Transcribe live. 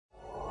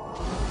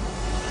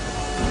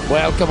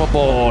Welcome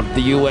aboard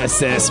the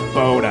USS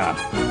Boda.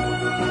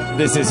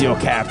 This is your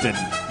captain,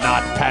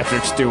 not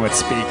Patrick Stewart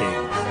speaking.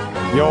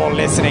 You're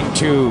listening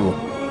to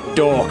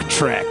Dork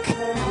Trek.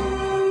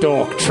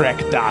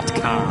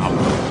 DorkTrek.com.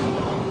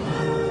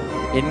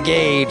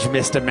 Engage,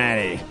 Mr.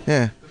 Manny.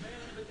 Yeah.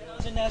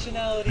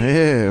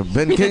 Yeah,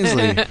 Ben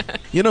Kingsley.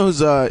 You know who's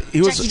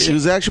he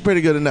was actually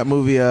pretty good in that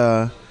movie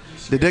The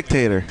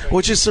Dictator,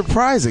 which is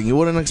surprising. You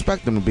wouldn't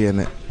expect him to be in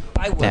it.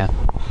 I will. Yeah.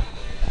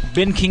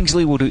 Ben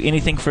Kingsley will do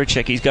anything for a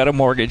check. He's got a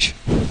mortgage.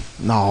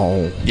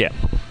 No. Yeah.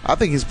 I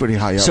think he's pretty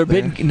high up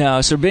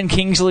there. Sir Ben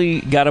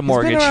Kingsley got a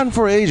mortgage. He's been around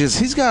for ages.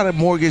 He's got a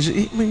mortgage.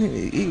 He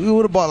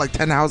would have bought like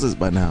 10 houses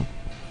by now.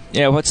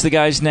 Yeah, what's the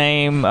guy's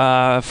name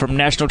from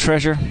National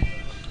Treasure?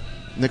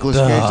 Nicolas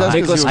Cage.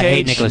 Nicolas Cage. I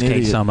hate Nicolas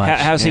Cage so much.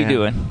 How's he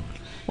doing?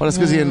 Well, that's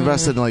because he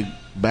invested in like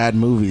bad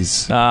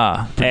movies.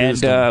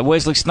 And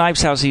Wesley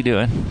Snipes, how's he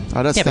doing?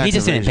 Oh, that's but he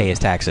just didn't pay his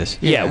taxes.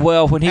 Yeah,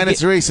 well, when he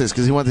it's racist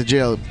because he went to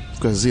jail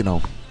because you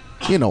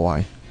know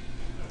why.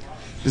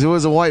 Because if it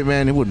was a white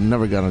man, he would have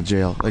never gone to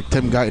jail. Like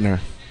Tim Geithner.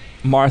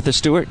 Martha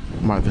Stewart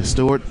went to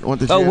jail.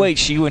 Oh wait,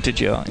 she went to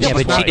jail. Yeah,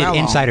 but she did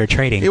insider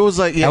trading. It was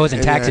like that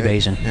wasn't tax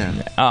evasion.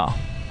 Yeah. Oh.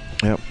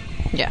 Yep.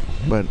 Yeah.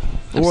 But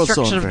the world's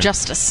so obstruction unfair. of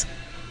justice.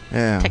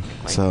 Yeah.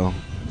 So.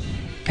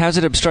 How's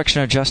it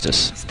obstruction of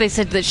justice? They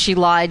said that she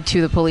lied to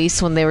the police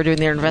when they were doing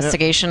their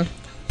investigation. Yep.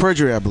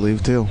 Perjury, I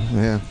believe, too.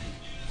 Yeah.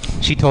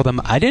 She told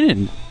them, I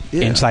didn't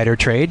insider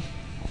trade.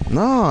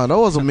 No, that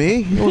wasn't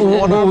me. It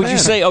was what would you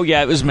say? Oh,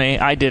 yeah, it was me.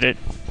 I did it.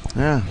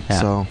 Yeah.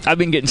 So I've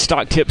been getting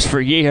stock tips for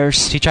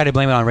years. She tried to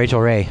blame it on Rachel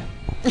Ray.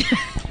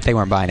 They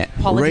weren't buying it.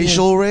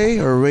 Rachel Ray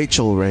or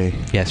Rachel Ray?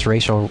 Yes,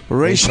 Rachel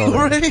Ray.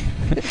 Somebody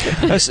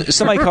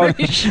called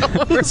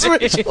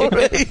Rachel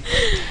Ray.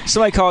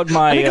 Somebody called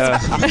my.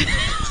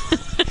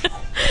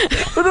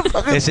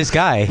 It's this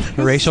guy,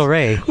 Rachel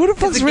Ray. Who the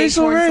fuck's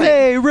Rachel Ray?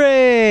 Hey,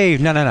 Ray!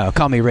 No.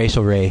 Call me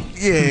Rachel Ray.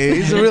 Yeah,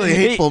 he's a really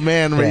hateful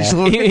man,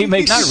 Rachel Ray. He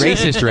makes not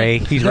racist Ray.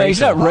 He's no, racial. he's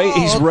not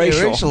he's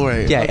racial. Rachel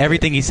Ray. Yeah,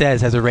 everything he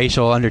says has a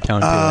racial undertone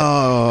to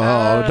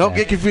it. Don't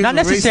get confused. Not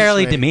with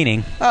necessarily racist Ray.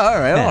 demeaning. Oh,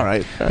 all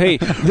right. Hey,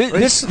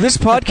 this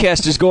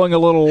podcast is going a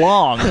little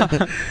long.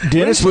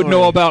 Dennis would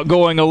know about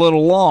going a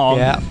little long.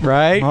 Yeah,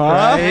 right.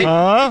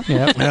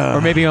 Yeah.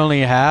 Or maybe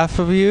only half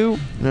of you.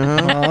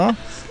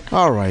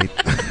 All right,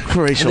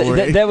 Rachel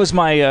Ray. That was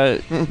my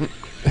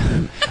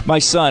my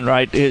son,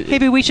 right?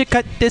 Maybe we should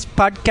cut this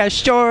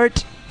podcast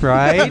short.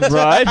 Right?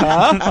 Right?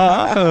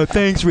 Oh,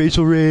 thanks,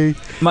 Rachel Ray.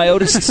 My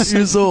oldest...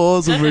 You're so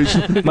awesome,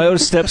 Rachel. My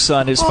oldest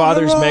stepson, his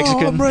father's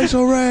Mexican.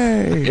 Rachel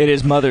Ray. And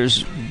his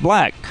mother's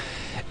black.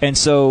 And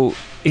so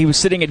he was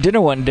sitting at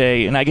dinner one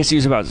day, and I guess he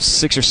was about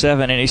 6 or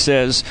 7, and he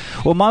says,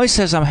 well, Mommy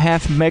says I'm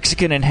half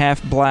Mexican and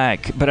half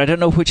black, but I don't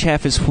know which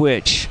half is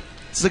which.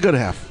 It's the good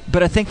half.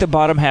 But I think the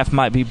bottom half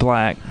might be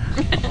black.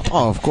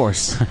 Oh, of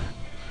course.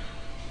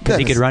 Because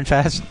he could run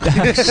fast?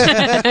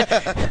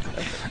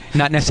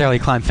 Not necessarily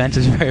climb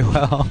fences very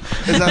well.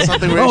 Is that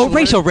something Rachel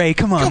Rachel Ray,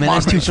 come on, man,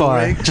 that's too Rachel far.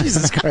 Ray.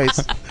 Jesus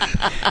Christ.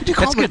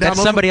 That's good. That's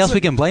somebody else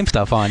we can blame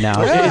stuff on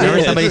now. Yeah,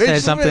 Whenever somebody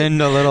says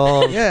something a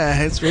little... Yeah,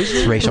 it's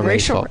Rachel Ray.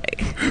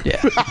 Yeah.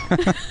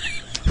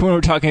 When we're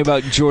talking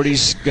about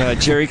Jordy's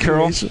Jerry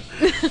curl.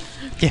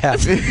 Yeah.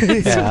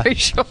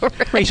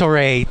 Rachel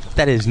Ray,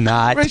 that is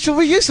not... Rachel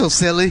Ray, you're so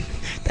silly.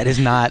 That is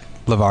not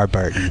LeVar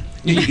Burton.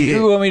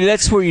 I mean,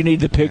 that's where you need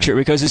the picture,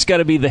 because it's got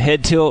to be the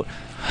head tilt.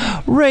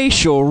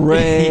 Rachel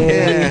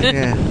Ray.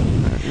 Yeah.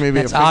 Maybe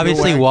that's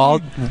obviously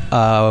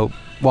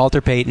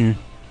Walter Payton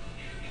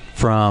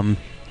from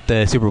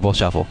the Super Bowl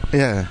Shuffle.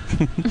 Yeah.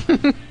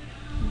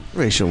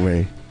 Rachel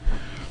Ray.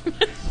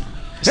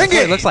 That's what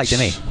it looks like to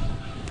me.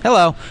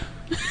 Hello.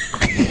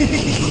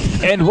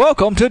 And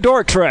welcome to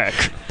Dork Trek.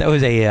 That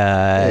was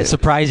a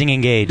surprising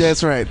engage.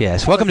 That's right.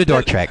 Yes. Welcome to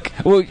Dork Trek.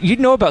 Well, you'd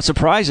know about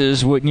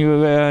surprises, wouldn't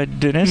you,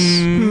 Dennis?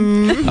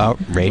 Oh,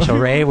 Rachel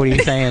Ray, what are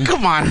you saying?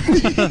 Come on.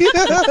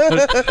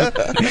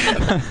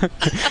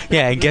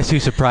 Yeah, and guess who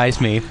surprised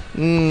me?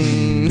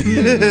 It's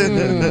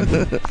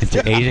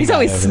your Asian He's guy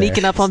always over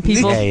sneaking there. up on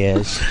people. Yeah, he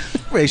is.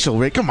 Rachel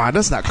Ray, come on,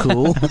 that's not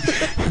cool.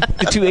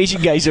 The two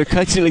Asian guys are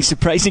constantly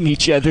surprising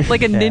each other.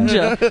 Like a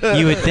ninja.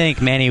 You would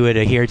think Manny would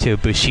adhere to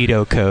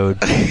Bushido code.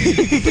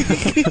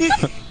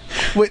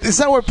 Wait, is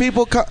that where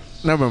people come?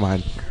 Never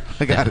mind.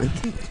 I got it.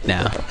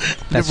 No,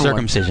 that's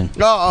circumcision.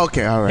 Oh,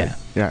 okay, all right.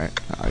 Yeah, all right.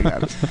 I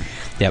got it.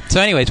 Yep.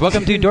 So anyways,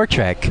 welcome to Dork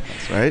Trek.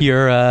 That's right.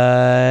 Your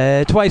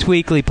twice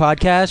weekly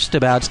podcast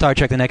about Star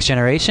Trek The Next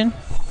Generation.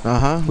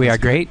 Uh-huh. We are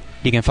great.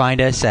 You can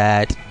find us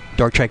at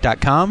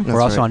dorktrek.com.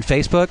 We're also on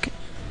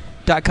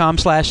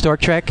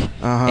Facebook.com/dorktrek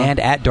and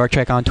at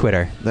dorktrek on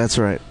Twitter. That's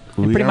right.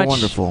 We are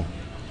wonderful.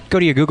 Go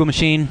to your Google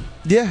machine.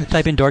 Yeah.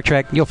 Type in Dork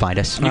Trek. You'll find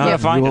us. You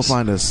will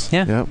find us.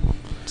 Yeah. Yep.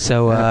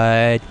 So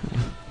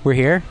we're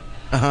here.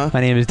 My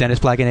name is Dennis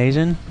Black and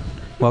Asian.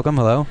 Welcome.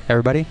 Hello,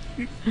 everybody.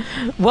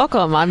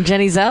 Welcome. I'm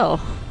Jenny Zell.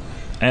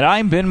 And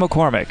I'm Ben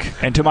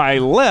McCormick. And to my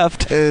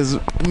left is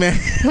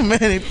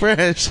Manny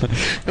Fresh.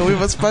 And we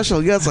have a special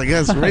guest, I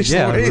guess,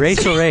 Rachel Ray.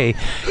 Rachel Ray.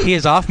 He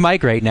is off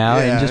mic right now.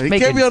 Yeah, and just he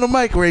making, can't be on the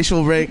mic,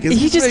 Rachel Ray.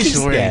 He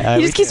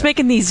just keeps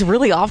making these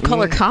really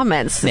off-color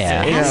comments.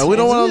 Yeah, we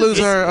don't want to lose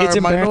our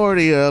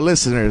minority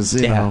listeners,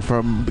 you know,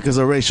 because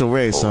of Rachel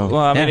Ray. So,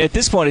 well, I mean, at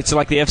this point, it's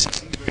like the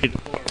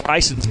FC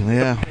license.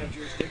 Yeah.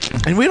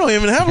 And we don't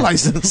even have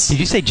license. Did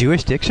you say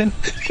Jewish diction?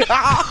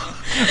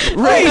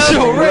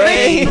 Rachel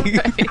Ray.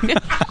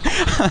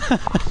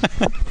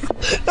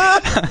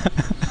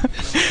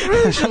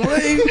 Rachel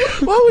Ray.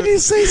 Why would you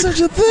say such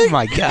a thing? Oh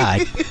my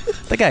God,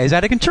 that guy is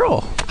out of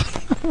control.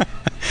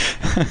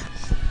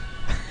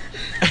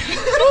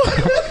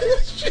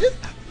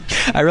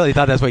 I really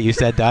thought that's what you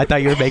said, though. I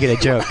thought you were making a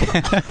joke.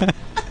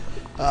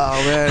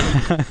 Oh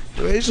man,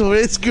 Rachel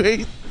Ray's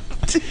great.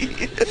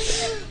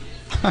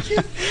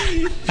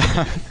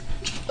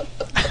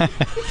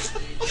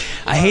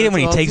 I hate it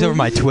when he takes over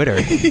my Twitter.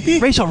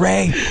 Rachel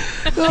Ray.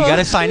 You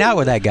gotta sign out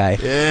with that guy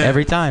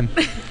every time.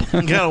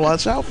 You gotta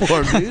watch out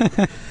for him, dude.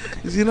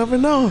 Because you never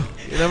know.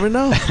 You never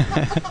know.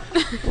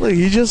 Look,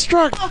 he just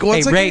struck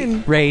once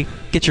again. Ray,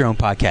 get your own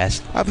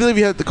podcast. I believe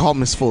you have to call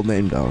him his full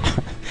name, though.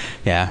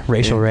 Yeah,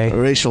 Rachel Ray.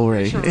 Rachel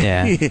Ray.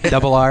 Yeah.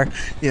 Double R.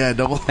 Yeah,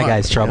 double R. That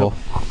guy's trouble.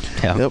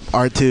 Yep,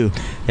 R2.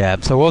 Yeah,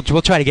 so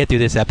we'll try to get through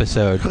this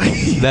episode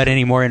without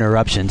any more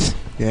interruptions.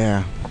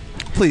 Yeah.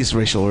 Please,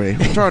 Rachel Ray.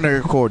 We're trying to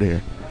record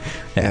here.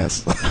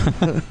 Yes.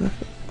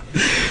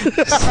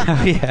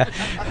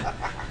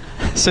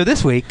 So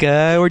this week,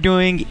 we're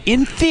doing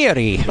In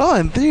Theory. Oh,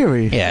 In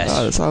Theory. Yes.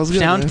 Oh, that sounds good.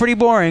 Sounds pretty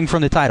boring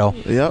from the title.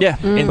 Yep. Yeah,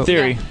 in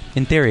theory.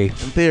 In theory. In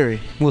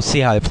Theory. We'll see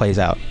how it plays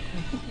out.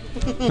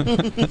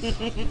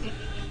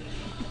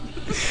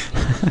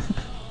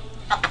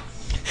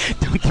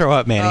 Don't throw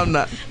up, Manny. I'm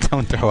not.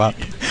 Don't throw up.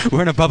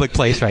 We're in a public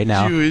place right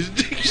now. Jewish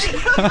diction.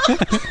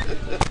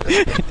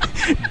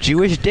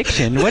 Jewish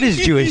diction? What is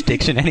Jewish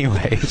diction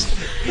anyways?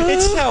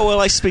 It's how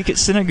well I speak at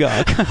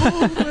synagogue.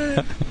 Oh,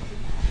 man.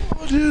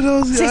 Oh, dude,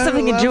 those Say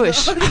something in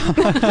Jewish. Oh, man,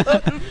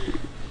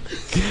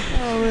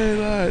 all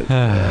right.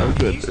 Yeah, I'm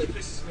good.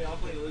 pisses me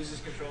off when he loses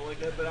control like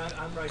that, but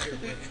I'm right here.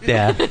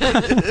 Yeah.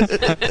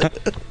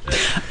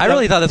 I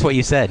really thought that's what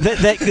you said.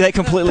 That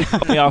completely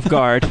caught me off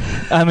guard.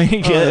 I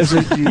mean,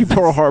 you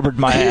Pearl Harbored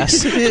my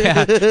ass.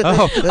 Yeah.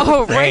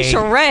 Oh,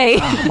 Rachel Ray.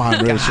 Come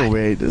on, Rachel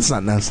Ray. That's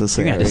not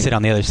necessary. You're going to have to sit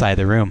on the other side of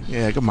the room.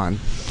 Yeah, come on.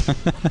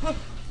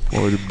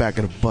 Or the back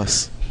of the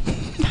bus.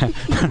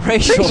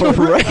 Rachel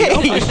Ray.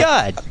 Oh, my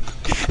God.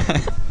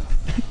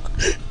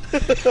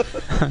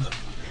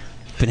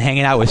 Been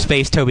hanging out with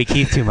Space Toby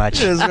Keith too much.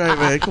 That's right,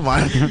 man. Come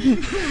on.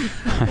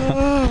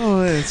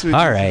 Oh, man, sweet.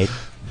 All right.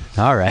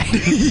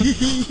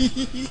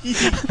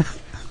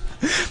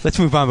 Let's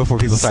move on before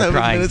people start 7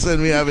 crying. minutes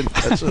and we haven't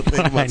touched a thing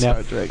I about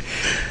know. Star Trek.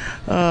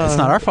 It's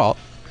not our fault.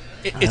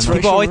 It's People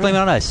Rachel always Ray. blame it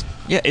on us.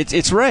 Yeah,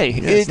 it's Ray.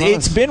 Yeah, it's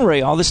it's been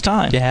Ray all this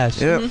time. It has.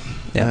 Yep.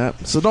 Yeah.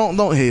 So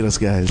don't hate us,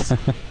 guys.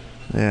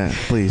 Yeah,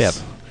 please. Yep.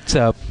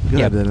 So, Go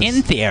ahead, Dennis.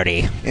 in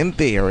theory, In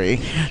Theory.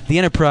 the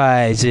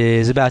Enterprise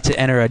is about to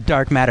enter a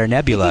dark matter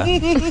nebula.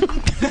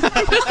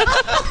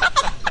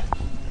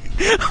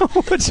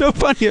 What's so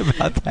funny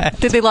about that?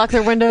 Did they lock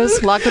their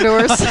windows? Lock the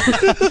doors?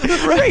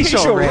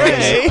 Rachel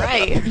Ray.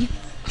 Right. You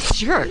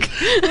jerk.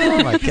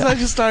 Oh my I God.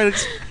 just started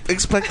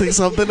expecting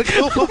something to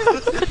come up.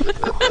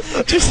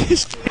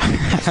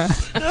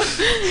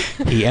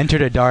 He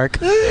entered a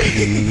dark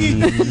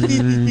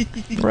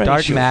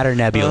matter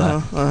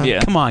nebula.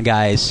 Yeah. Come on,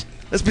 guys.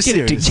 Let's be Get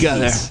it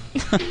serious.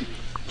 together.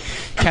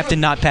 Captain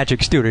Not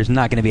Patrick Stewart is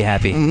not going to be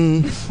happy.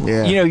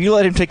 Yeah. You know, you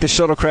let him take the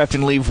shuttlecraft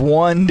and leave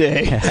one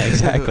day. Yeah,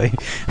 exactly.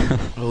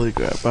 Holy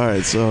crap. All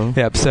right, so.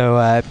 Yep.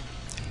 So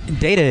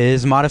Data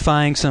is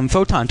modifying some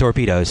photon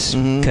torpedoes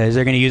because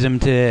they're going to use them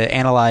to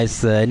analyze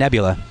the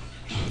nebula.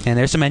 And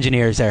there's some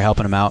engineers there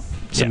helping them out.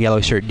 Some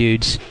yellow shirt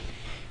dudes.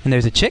 And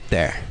there's a chick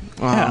there.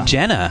 Uh-huh.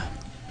 Jenna.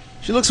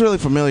 She looks really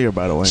familiar,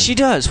 by the way. She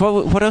does.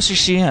 What else is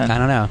she in? I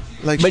don't know.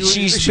 Like, but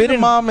she's she's been been a in-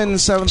 mom in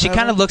Seventh She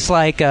kind of looks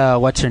like,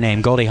 what's her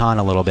name? Goldie Hawn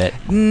a little bit.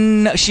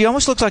 No, she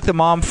almost looks like the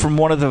mom from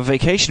one of the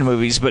Vacation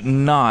movies, but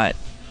not.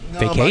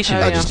 Vacation.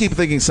 I just keep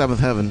thinking Seventh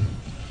Heaven.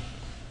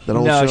 That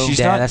old No, show. she's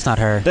Yeah, not. that's not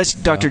her. That's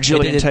Dr. No.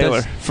 Gillian It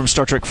Taylor does- from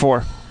Star Trek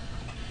 4.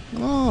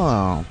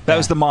 Oh. That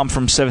was the mom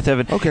from Seventh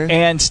Heaven. Okay.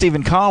 And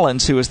Stephen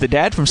Collins, who was the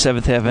dad from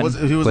Seventh Heaven,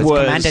 He was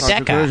Commander Star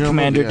Trek Decker. original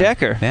Commander movie?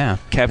 Decker, Yeah.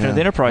 Captain of the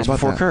Yeah. Enterprise How about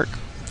before that? Kirk.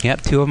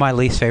 Yep. Two of my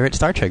least favorite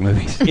Star Trek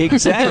movies.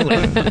 Exactly.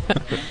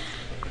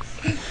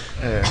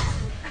 Yeah.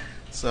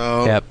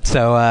 So. Yep.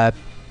 So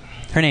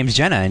her name's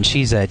Jenna, and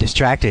she's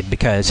distracted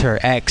because her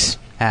ex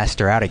asked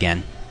her out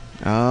again.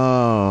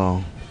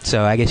 Oh.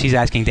 So I guess she's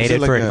asking Data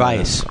Is it for like a-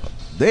 advice.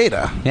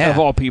 Data. Yeah. Of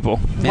all people.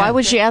 Why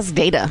would she ask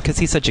Data? Because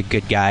he's such a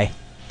good guy.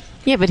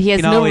 Yeah, but he has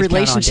You can no always count on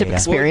relationship Data.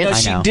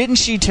 experience. I know. Didn't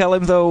she tell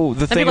him though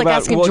the thing like about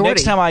asking well Geordi.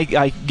 next time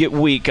I get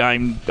weak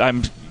I'm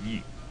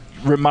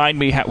remind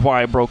me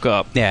why I broke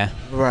up. Yeah.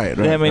 Right.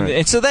 I mean,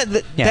 and so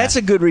that's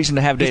a good reason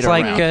to have Data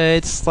around.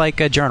 It's like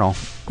a journal.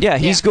 Yeah,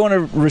 he's going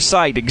to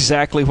recite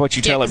exactly what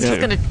you tell him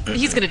to.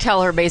 He's gonna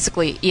tell her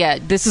basically,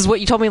 this is what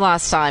you told me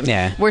last time.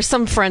 Yeah. Where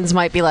some friends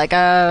might be like,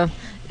 maybe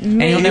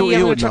And I'm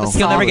gonna try to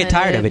he'll never solve get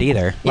tired of it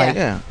either. Yeah. Like,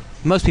 Yeah.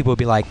 most people would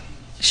be like,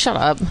 Shut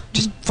up.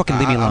 just fucking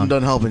leave me alone. I'm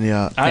done helping you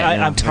out.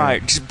 I'm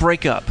tired. Just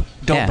break up.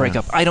 Don't break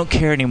up. I don't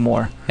care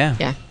anymore. Yeah.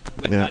 Yeah.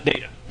 But not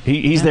Data.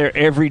 He's there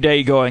every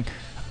day going,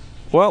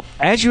 well,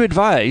 as you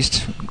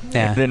advised,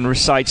 Yeah. then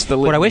recites the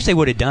What I wish they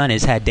would have done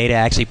is had Data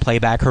actually play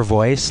back her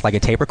voice like a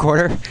tape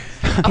recorder.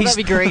 That'd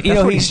be great. You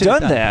know, what he he's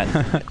should've done done.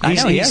 that. I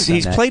know he has done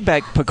He's that. played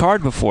back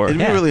Picard before. It'd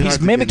be really hard He's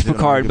to mimicked get into an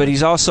Picard, but argument.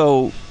 he's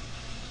also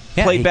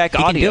Yeah, played back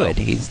he audio.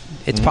 can do it.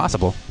 It's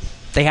possible.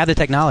 They have the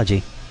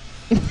technology.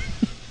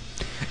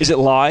 Is it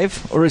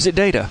live or is it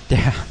Data?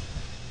 Yeah.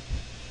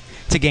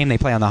 It's a game they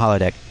play on the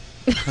holodeck.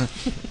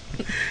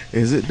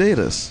 Is it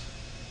Data's?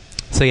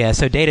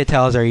 So Data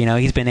tells her,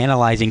 he's been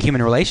analyzing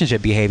human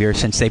relationship behavior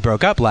since they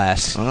broke up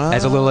last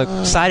as a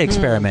little side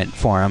experiment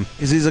for him.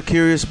 Because he's a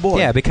curious boy.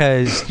 Yeah,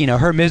 because,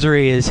 her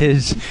misery is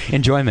his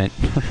enjoyment.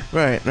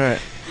 Right.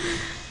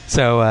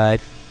 So,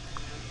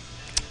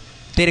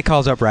 Data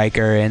calls up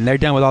Riker, and they're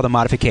done with all the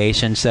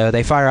modifications, so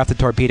they fire off the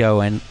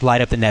torpedo and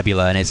light up the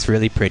nebula, and it's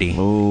really pretty.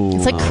 Ooh.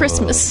 It's like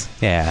Christmas.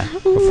 Yeah.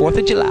 For 4th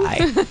of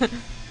July.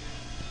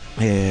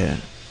 Yeah.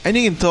 And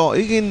you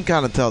can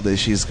kind of tell that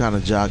she's kind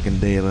of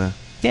jocking Data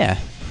Yeah.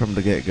 from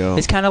the get-go.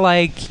 It's kind of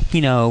like,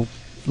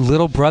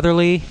 little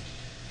brotherly,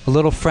 a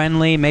little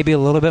friendly, maybe a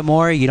little bit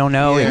more. You don't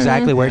know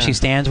exactly where she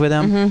stands with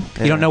him.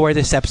 Mm-hmm. You don't know where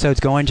this episode's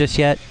going just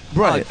yet.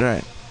 Right.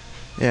 Yeah.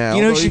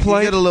 You know although she you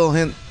played? get a little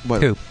hint.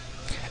 What? Who?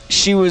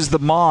 She was the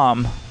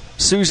mom,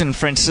 Susan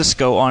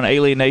Francisco, on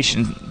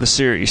Alienation, the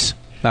series.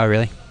 Oh,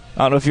 really? I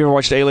don't know if you ever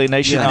watched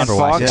Alienation Yeah, I on never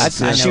Fox.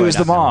 watched it. I She know was it.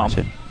 the I've never mom. watched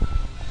it.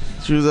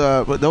 She was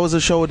but that was a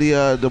show with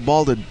the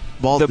bald The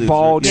dudes,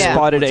 bald right?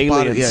 spotted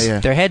Spotted, aliens. Yeah.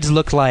 Their heads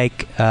look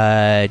like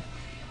the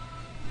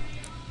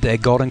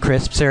Golden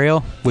Crisp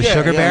cereal with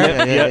Sugar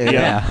Bear.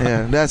 Yeah.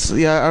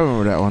 I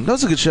remember that one. That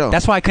was a good show.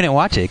 That's why I couldn't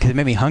watch it, because it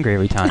made me hungry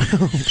every time.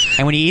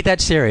 And when you eat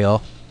that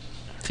cereal,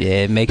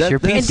 it makes your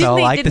That- pee And smell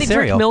like didn't the they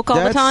cereal. drink milk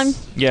all the time?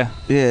 Yeah.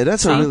 Yeah,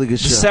 that's a really good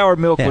The show. sour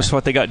milk Yeah. was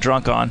what they got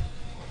drunk on.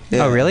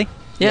 Yeah. Oh, really?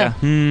 Yeah.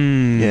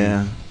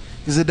 Yeah.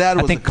 Because the dad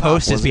was I think the cop,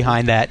 Post is wasn't he?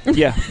 behind that.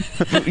 Yeah.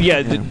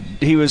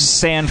 He was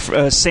Sam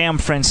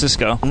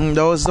Francisco.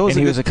 That was And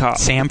he a was a good, cop.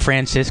 Sam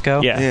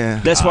Francisco. Yeah. Yeah.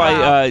 That's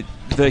why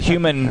the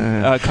human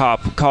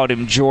cop called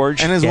him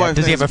George. and his Yeah, wife.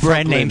 does he have a name's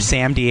friend Brooklyn. named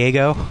Sam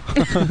Diego?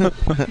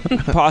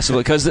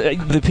 Possibly, because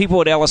the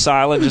people at Ellis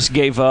Island just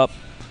gave up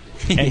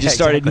and Yeah, just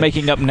started exactly.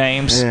 making up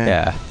names.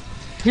 Yeah.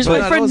 Here's But my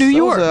that friend was- New that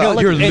York. was, No,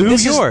 you're And New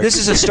this York. This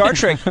is a Star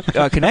Trek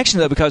connection,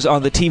 though, because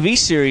on the TV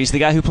series, the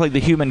guy who played the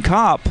human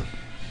cop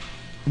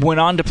went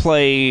on to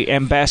play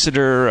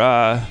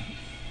Ambassador,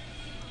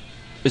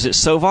 is it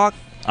Sovok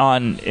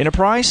on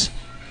Enterprise?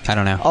 I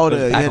don't know. Oh, I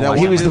haven't that watched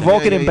He one. was the Yeah,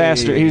 Vulcan yeah,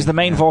 ambassador. yeah, He was the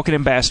main yeah. Vulcan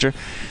ambassador.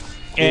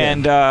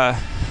 And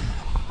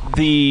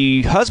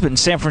the husband,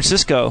 San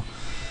Francisco,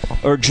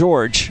 or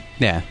George,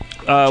 Yeah.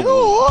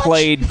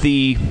 played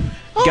the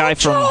guy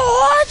from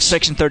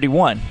Section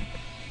 31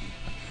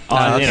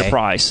 on okay.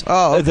 Enterprise.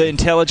 Oh, okay. The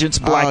intelligence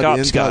black the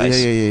ops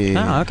guys.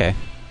 Yeah. Oh, okay.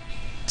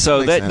 So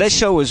Makes that sense.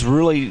 show was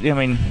really, I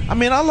mean, I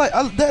mean,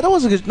 that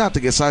was a good. Not to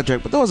get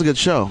sidetracked, but that was a good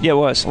show. yeah, it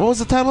was. What was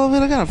the title of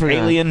it again? I forgot.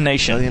 Alien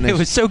Nation. Alien It Nation.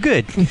 was so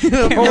good. Can't What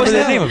remember was the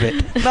that? name of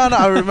it. No,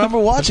 I remember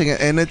watching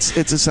it, and it's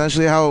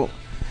essentially how,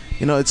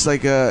 it's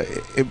like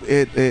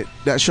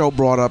that show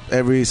brought up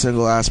every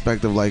single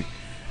aspect of like,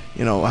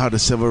 how the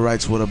civil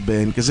rights would have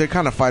been, because they're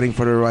kind of fighting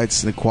for their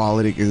rights and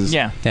equality. Cause,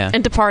 Yeah. Yeah.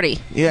 And to party.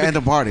 and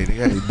to party.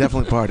 Yeah,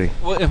 definitely party.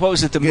 What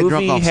was it? The Get drunk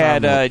movie off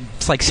had sound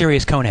It's like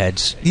serious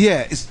Coneheads.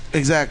 Yeah,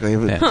 exactly.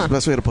 It's Huh. the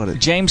best way to put it.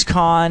 James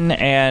Caan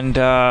and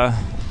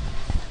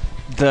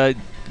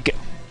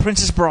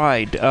Princess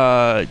Bride.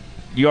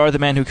 You Are the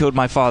Man Who Killed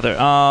My Father.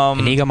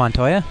 Inigo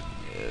Montoya?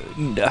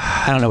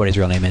 I don't know what his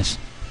real name is.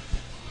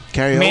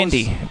 Carrie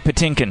Mandy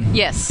Patinkin.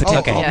 Yes.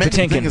 Okay. Yeah. Mandy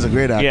Patinkin is a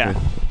great actor. Yeah.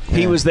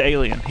 He was the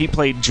alien. He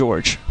played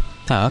George.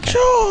 Oh, okay.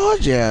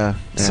 George. Yeah.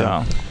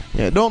 So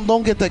Yeah,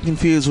 don't get that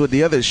confused with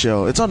the other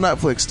show. It's on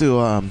Netflix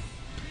too.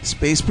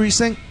 Space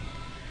Precinct,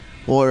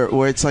 where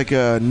it's like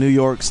a New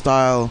York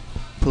style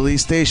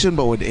police station,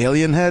 but with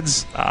alien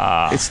heads.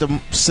 It's the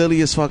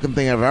silliest fucking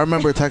thing ever. I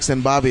remember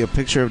texting Bobby a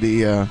picture of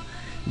the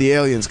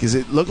aliens because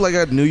it looked like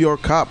a New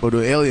York cop with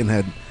an alien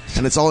head,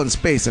 and it's all in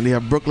space, and they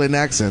have Brooklyn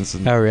accents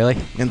and, Oh, really?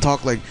 and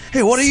talk like,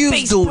 "Hey, what are you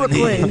Space doing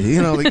Brooklyn."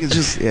 here?" Like it's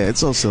just it's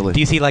so silly. Do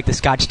you see like the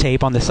Scotch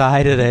tape on the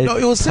side of the? No,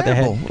 it was of the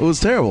head? terrible. It was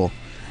terrible.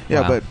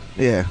 Yeah, Wow. but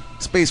yeah,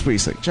 Space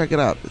Precinct. Check it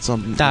out. It's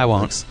on. I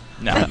won't. Netflix.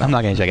 no, I'm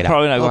not going to check it out.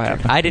 probably not going to Okay.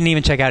 happen. I didn't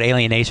even check out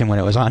Alienation when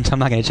it was on, so I'm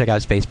not going to check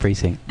out Space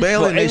Precinct. But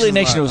Well, Alien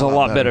Nation was a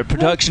lot better.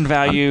 Production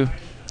value.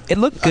 It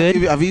looked good.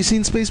 Have you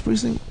seen Space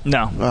Precinct?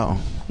 No. Oh,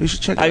 you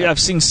should check it out. I've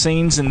seen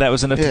scenes, and that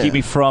was enough to Yeah. keep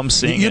me from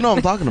seeing You it. know what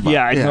I'm talking about.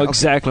 Yeah, I know okay.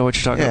 exactly what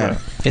you're talking Yeah.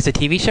 about. It's a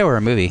TV show or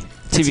a movie?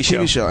 It's a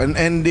TV show.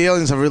 And the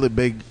aliens have really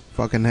big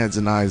fucking heads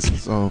and eyes.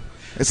 So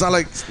It's not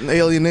like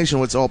Alienation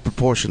where it's all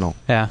proportional,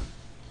 Yeah.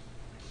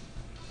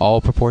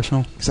 All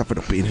proportional. except for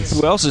the penis.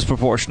 Who else is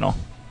proportional?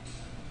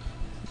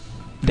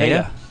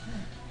 Data.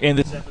 In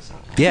this episode.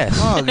 Yes.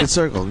 Oh, good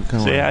circle.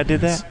 Come See, on. I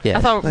did that. Yeah.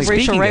 I thought Like,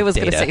 Rachel speaking Ray of was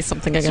going to Data. say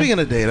something again. Speaking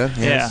of Data,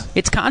 yes.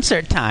 It's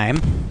concert time.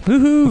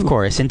 Woohoo! Of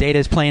course. And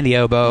Data's playing the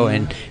oboe,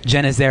 and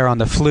Jenna's there on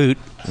the flute.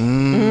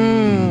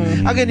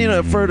 Again,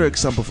 it further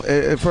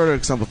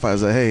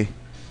exemplifies that, hey,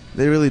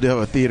 they really do have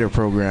a theater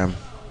program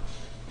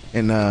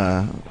and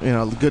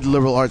good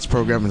liberal arts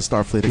program in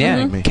Starfleet Yeah.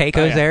 Academy.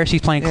 Keiko's there.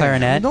 She's playing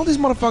clarinet. Don't these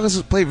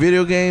motherfuckers play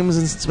video games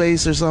in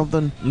space or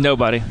something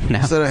Nobody. No.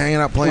 instead of hanging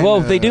out playing?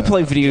 Well, they do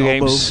play video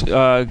oboe? games.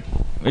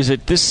 Is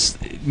it this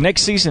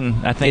next season?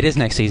 I think It is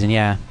next season,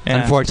 yeah.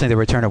 Yeah. Unfortunately, the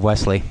return of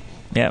Wesley.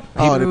 Yeah,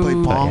 Oh, they play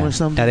Pong Yeah. or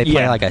something. Now they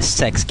play Yeah. like a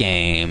sex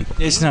game.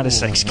 it's not a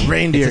sex game.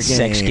 Reindeer It's a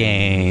sex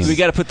game. We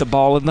got to put the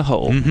ball in the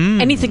hole.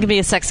 Mm-hmm. Anything can be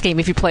a sex game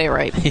if you play it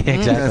right. Yeah,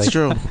 exactly. That's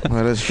true.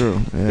 That is true.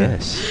 Yeah.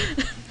 Yes.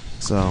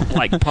 So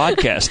Like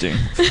podcasting.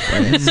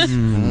 it's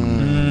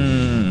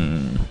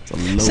a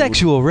load.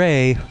 Sexual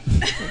Ray.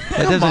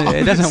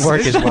 It doesn't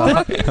work as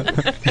well.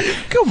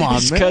 Come on,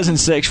 His man. cousin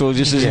sexual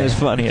just isn't as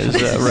funny as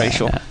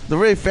racial. The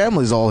Ray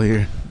family's all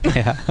here,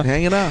 Yeah.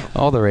 hanging out.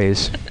 All the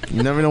Rays.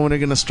 You never know when they're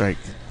gonna strike.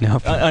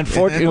 No.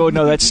 Unfortunately, oh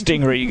no, that's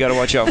Stingray. You got to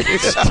watch out. Did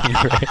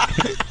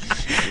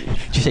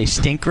you say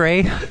Stink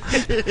Ray?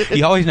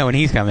 You always know when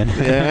he's coming.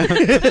 Yeah.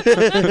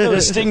 The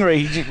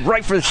Stingray, he-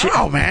 right for the shit.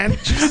 Oh man,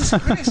 Jesus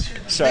Christ!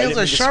 Sorry, I Nails didn't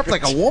are mean to sharp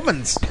like a scratch.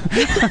 woman's.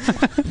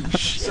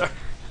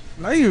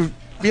 Now you're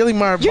feeling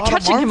my. You're bottom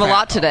touching arm him a fat.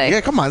 lot today.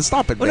 Yeah, come on,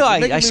 stop it. Well, no,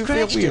 man. You're making I me feel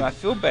scratched weird. him. I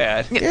feel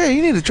bad. Yeah,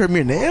 you need to trim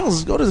your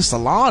nails. Go to the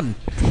salon.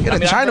 Get a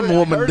mean, I China heard- I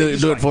woman heard do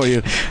he's it like- for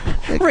you.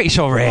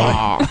 Racial Ray.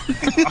 Oh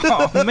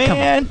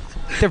man,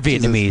 They're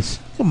Vietnamese.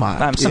 Come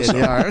on. I'm so Yeah,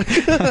 sorry.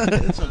 they are.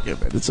 It's okay,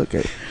 man. It's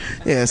okay.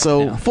 Yeah.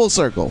 So Yeah. full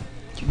circle.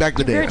 Back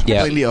to Data.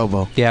 Yeah. Playing the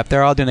oboe. Yep,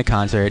 they're all doing the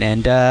concert.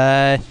 And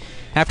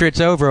after it's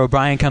over,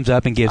 O'Brien comes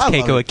up and gives I love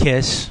Keiko a it.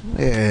 kiss.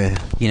 Yeah.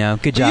 You know,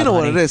 good But job, you know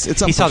what honey. it is.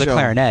 It's up He for saw the show.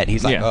 clarinet.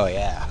 He's like, Yeah. oh,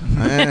 yeah.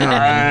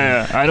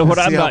 Yeah. I know what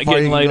See I'm how not far you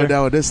getting can go later.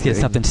 down with this Get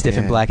thing. something stiff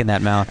and Yeah. black in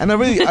that mouth. And I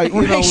really,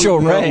 Racial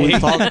Ray. we've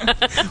talked.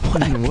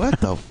 what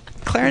the?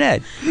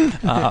 Clarinet.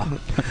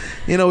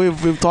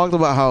 We've talked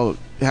about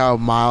how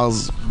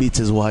Miles beats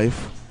his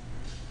wife,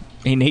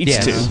 He needs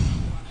Yes. to.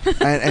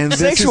 and this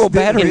Sexual is,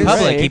 battery, In this-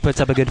 public, Ray. he puts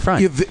up a good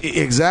front.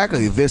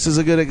 Exactly. This is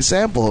a good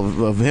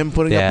example of him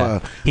putting Yeah.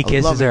 up He a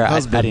kisses loving her. I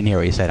husband. didn't hear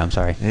what you said. I'm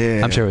sorry.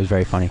 Yeah. I'm sure it was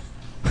very funny.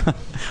 I'll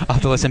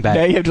have to listen back.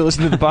 Now you have to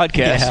listen to the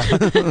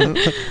podcast.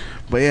 Yeah.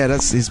 But yeah,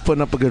 he's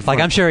putting up a good. Like,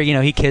 front. I'm sure,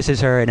 he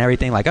kisses her and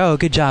everything, like, oh,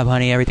 good job,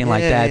 honey, everything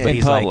like Yeah, that. yeah. But In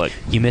he's public. like,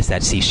 you missed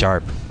that C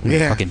sharp.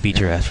 Yeah. Fucking beat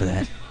your ass for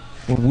that.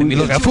 We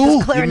look- fool.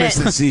 You clarinet.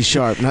 missed the C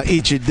sharp. Now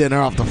eat your dinner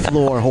off the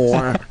floor,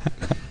 whore.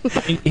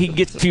 He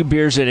gets a few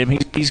beers in him.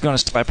 He's going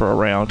to slap her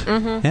around.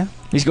 Yeah.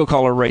 He's going to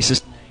call her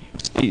racist.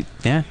 Yeah.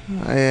 Yeah.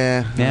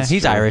 Yeah. that's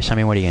He's true. Irish. I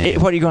mean, what are you going to do?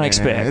 What are you going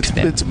to Yeah,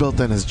 expect? it's built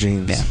in his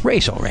genes. Yeah.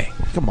 Racial Ray.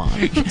 Come on,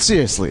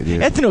 seriously,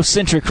 dude.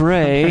 Ethnocentric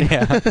Ray.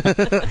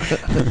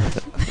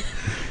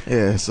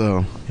 Yeah.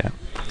 So Yeah.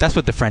 That's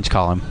what the French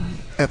call him.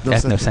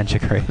 ethnocentric.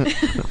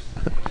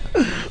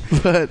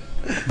 Ethnocentric Ray.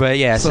 But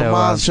Yeah, so so.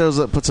 Miles shows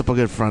up, puts up a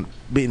good front,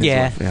 beating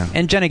yeah. his wife.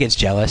 And Jenna gets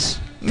jealous.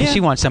 'Cause Yeah. She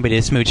wants somebody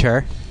to smooch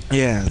her.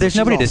 Yeah. There's she's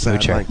nobody all to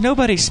smooch sad, her. like,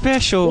 Nobody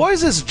special. why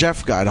is this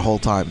Jeff guy the whole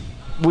time?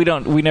 We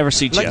never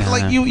see Jeff.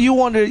 Like you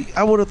wonder.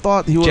 I would have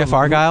thought he would. Jeff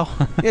Argyle.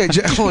 Yeah,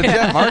 Jeff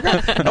Argyle.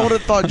 I would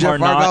have thought Jeff Or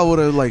not. Argyle would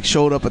have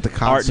showed up at the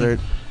concert.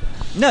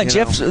 No,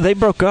 Jeff. They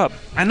broke up.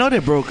 I know they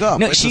broke up.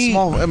 No, it's a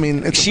small. I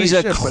mean, it's she's a,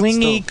 a big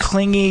ship, but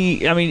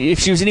clingy. I mean, if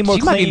she was any more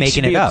She might clingy, be making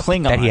she'd it be a up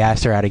Klingon. that he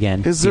asked her out again.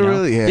 still. Is there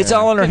really? Yeah. It's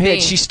all in her Could head.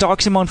 be. She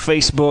stalks him on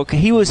Facebook.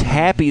 He was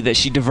happy that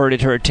she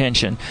diverted her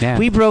attention. Yeah.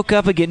 We broke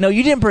up again. No,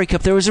 you didn't break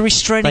up. There was a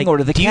restraining Like,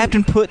 order. The do you-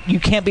 captain put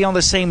you can't be on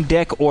the same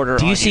deck order.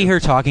 Do you on see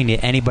her talking to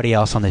anybody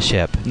else on the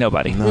ship?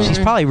 Nobody. No. She's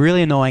probably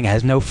really annoying,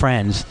 has no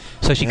friends,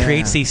 so she Yeah.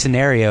 creates these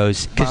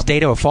scenarios because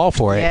Data will fall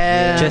for it,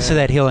 Yeah. just so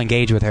that he'll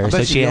engage with her. I So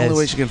bet she the has only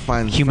way she can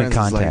find human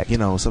friends is contact.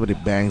 like, somebody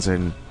bangs her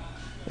and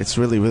it's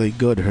really, really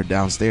good, her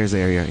downstairs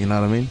area. You know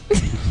what I mean?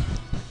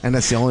 And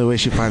that's the only way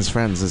she finds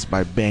friends is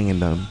by banging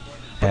them.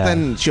 But Yeah.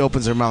 then she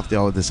opens her mouth, they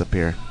all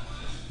disappear.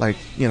 Like,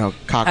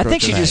 cockroaches. I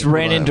think she just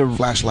ran with a into-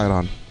 flashlight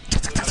on.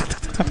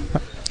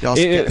 They all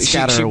She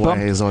scatter away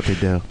bumped- is what they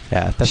do.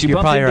 yeah, that's, She you're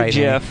bumped probably into right.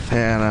 man. Jeff.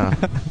 Yeah,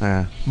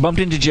 yeah.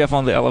 Bumped into Jeff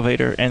on the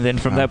elevator, and then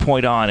from that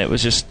point on, it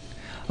was just,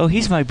 oh,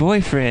 he's my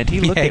boyfriend. He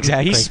looked Yeah, at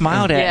exactly. me. He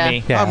smiled Yeah. at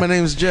me. Yeah. Oh, my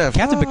name's Jeff.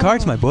 Captain Oh.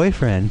 Picard's my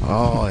boyfriend.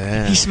 Oh,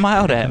 yeah. He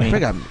smiled at me. They're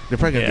probably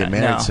going to Yeah, get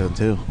married no. soon,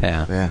 too.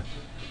 Yeah. Yeah.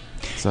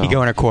 So. You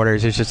go in her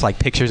quarters. There's just like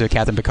pictures of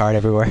Captain Picard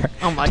everywhere,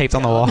 Oh my taped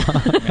on the wall,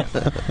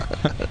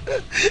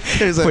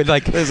 there's a, with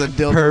like there's a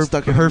dildo her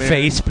stuck in her the mirror.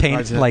 face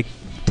paint like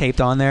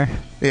taped on there.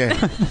 Yeah.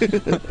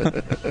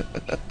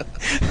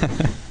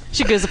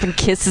 She goes up and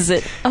kisses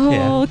it.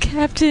 Oh, Yeah.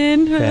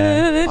 Captain.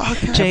 Yeah. Oh,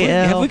 Captain.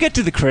 JL. Have we got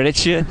to the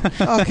credits yet?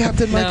 Oh,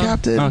 Captain, my No.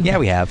 Captain. Okay. Yeah,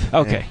 we have.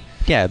 Okay.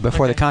 Yeah,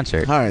 before the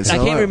concert. All right. So I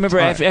can't remember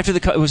all right. after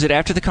the was it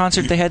after the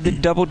concert they had the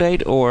double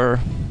date or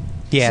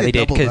Yeah, Say they did,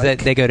 double because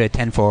like. they go to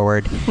 10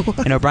 forward.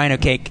 And O'Brien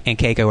and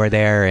Keiko are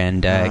there,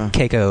 and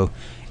Keiko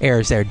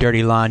airs their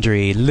dirty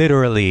laundry,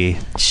 literally.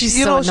 She's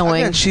You so know,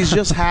 annoying. again, she's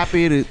just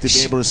happy to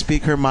be able to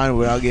speak her mind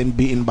without getting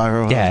beaten by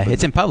her Yeah, husband.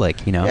 it's in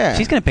public, you know. Yeah.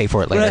 She's going to pay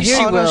for it later. Well, here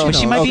you Oh, no, will. But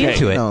she might be Okay.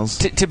 into it. knows.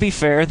 To be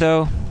fair,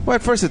 though, Well,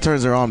 at first it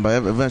turns her on, but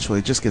eventually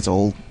it just gets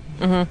old.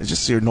 It's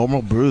just your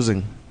normal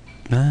bruising.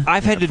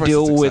 I've had to At first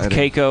deal it's with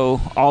exciting.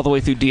 Keiko all the way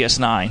through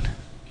DS9.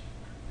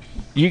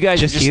 You guys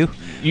Just are just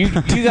you? You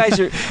guys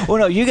are. Well,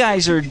 no, you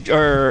guys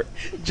are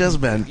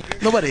Just Ben.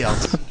 Nobody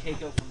else.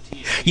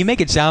 You make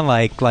it sound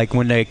like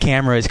when the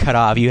camera is cut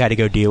off, you had to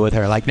go deal with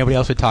her. Like nobody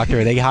else would talk to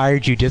her. They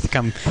hired you just to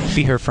come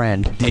be her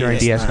friend during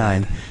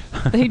DS9.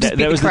 He just That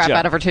beat the was the crap job.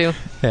 out of her too.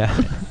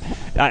 Yeah.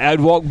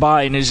 I'd walk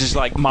by and it's just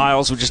like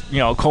Miles would just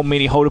call me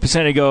and he'd hold up his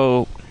hand and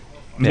go,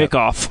 Mick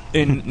off,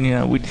 and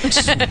we'd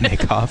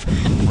Make off.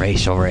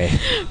 Racial Ray.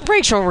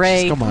 Rachel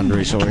Ray. Come on,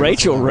 Rachel.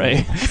 Rachel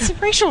Ray. It's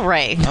Rachel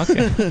Ray.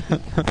 Okay,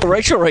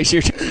 Rachel Ray's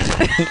here too.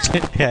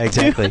 Yeah,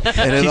 exactly.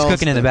 it She's all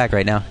cooking in the st- back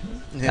right now.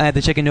 Yeah. I had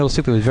the chicken noodle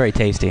soup. It was very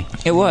tasty.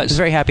 It I was was.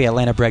 very happy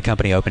Atlanta Bread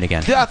Company opened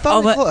again. Yeah, I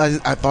thought, Oh,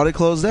 I thought it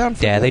closed down.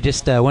 For Yeah, that. they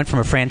just went from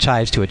a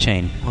franchise to a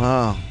chain.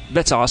 Wow.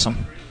 That's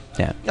awesome.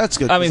 Yeah. That's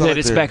good. I mean 'cause that like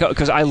it's their- back up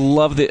because I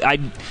love that.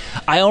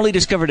 I only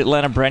discovered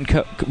Atlanta Bread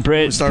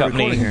We started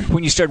Company recording here.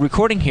 when you started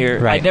recording here.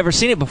 Right. I'd never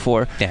seen it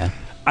before. Yeah.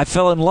 I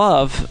fell in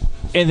love,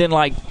 and then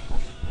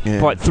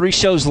Yeah. 3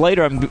 shows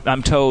later,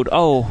 I'm told,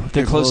 oh, they're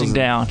They're closing closing.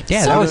 down,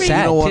 Yeah, that was Sorry. sad,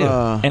 You know what?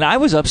 too. and I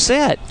was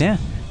upset. Yeah.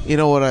 You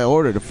know what I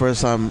ordered the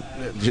first time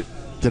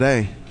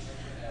today,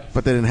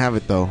 but they didn't have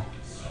it though.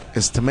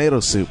 It's tomato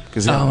soup.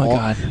 Cause they Oh, have my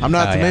God. I'm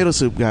not a Oh, tomato yeah.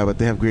 soup guy, but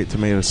they have great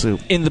tomato soup.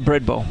 In the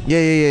bread bowl. Yeah.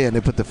 And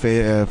they put the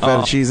feta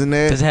Oh. cheese in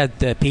there. Does it have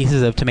the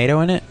pieces of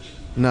tomato in it?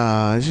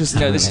 Nah, it's just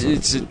No, it's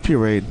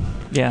pureed.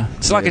 yeah.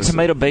 It's like a Tomato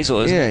tomato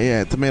basil, isn't it?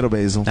 Yeah, tomato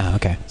basil. Oh,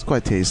 okay. It's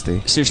quite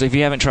tasty. Seriously, if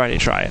you haven't tried it,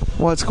 try it.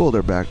 Well, it's cool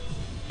they're back.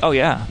 Oh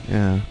yeah.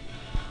 Yeah.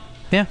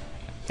 Yeah.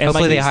 And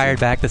Hopefully my they niece- hired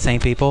back the same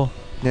people.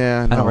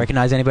 Yeah. I don't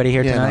recognize anybody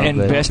here Yeah, tonight. no. And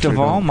but- best of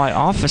Sure all, don't. my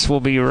office will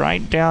be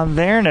right down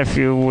there in a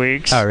few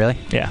weeks. Oh, really?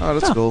 Yeah. Oh,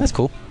 that's cool. That's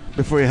cool.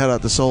 Before you head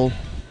out to Seoul.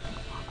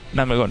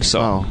 I'm going to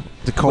Seoul. Oh,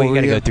 the Well, you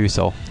Korea. got to go through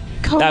Seoul.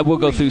 I will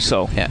go through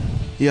Seoul. Yeah.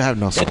 You have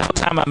no Seoul. And the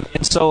time I'm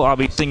in Seoul, I'll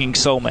be singing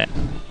Soul Man.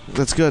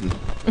 That's good.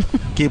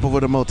 Keep up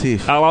with the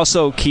motif. I'll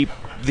also keep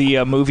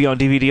the movie on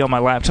DVD on my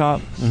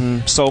laptop.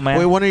 Soul Man.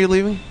 Wait, when are you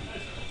leaving?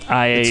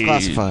 It's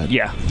classified.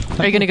 Yeah.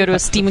 Are you going to go to a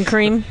steam and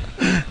cream?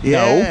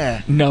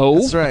 Yeah. No.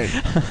 That's right.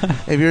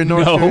 If you're in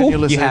North No. Korea, you're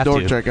listening You to have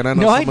Dork to. Trek, and I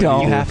know No, I somebody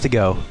don't. You have to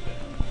go.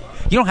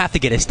 You don't have to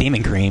get a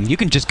steaming cream. You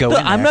can just go Look,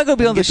 in I'm there not going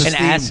to be on Get the the and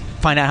steam. ask,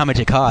 find out how much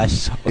it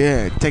costs.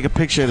 Yeah, take a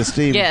picture of the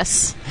steam.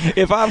 Yes.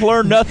 If I've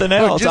learned nothing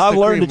else, just I've the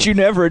learned cream. that you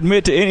never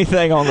admit to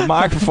anything on the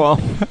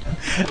microphone.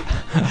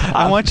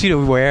 I want you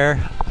to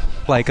wear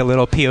like a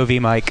little POV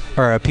mic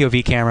or a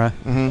POV camera,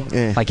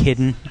 Yeah. like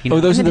hidden. You know, Oh,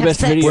 those are the Have best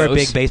sex. videos. wear a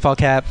big baseball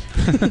cap,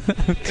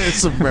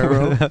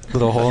 sombrero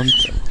little hole,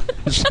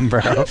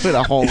 sombrero. with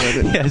a hole in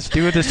it. Yes,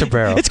 do with the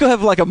sombrero. It's gonna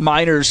have like a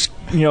miner's,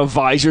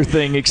 visor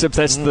thing, except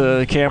that's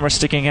the camera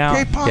sticking out.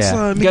 Hey, pasa,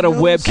 Yeah. You got a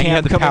amigos. webcam. You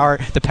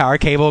have the power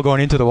cable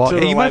going into the wall. To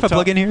Hey, the you mind if I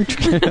laptop. plug in here?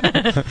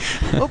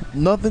 Oh,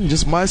 nothing,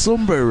 just my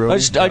sombrero. I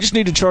just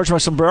need to charge my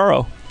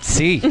sombrero.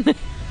 See.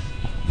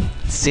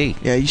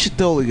 Yeah, you should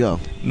totally go.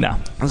 No.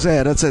 I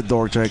say that's it,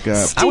 Dork Trek.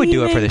 I would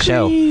do it for the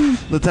show.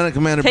 Lieutenant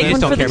Commander Take Ben.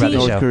 one don't for care the about the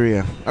team. show. North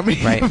Korea. I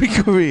mean, Right.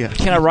 Korea.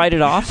 Can I write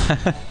it off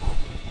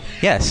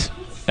Yes.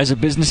 as a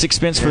business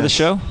expense for the Yes.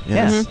 show?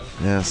 Yes.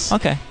 Yes.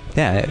 Okay.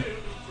 Yeah.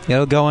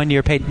 It'll go on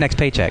your next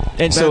paycheck.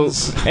 And so,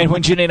 Ben's- and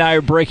when Jenny and I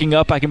are breaking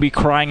up, I can be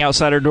crying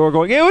outside her door,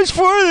 going, "It was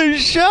for the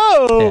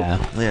show." Yeah.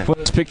 Yeah. Well,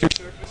 let's pick your.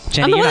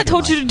 Jenny, I'm the you're one not that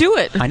told gonna you to do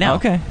it. lie. I know.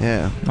 Okay.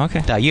 Yeah.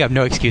 Okay. You have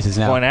no excuses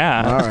now. Why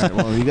not? All right.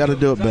 Well, you got to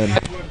do it, Ben.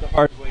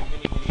 Hard way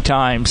many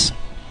times.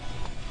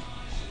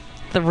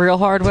 The real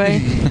hard way.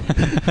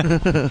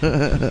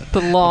 The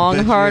long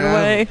bet you hard have.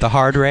 way. The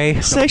hard Ray.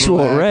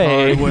 Sexual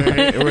Ray.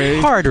 Ray.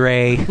 Hard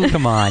Ray.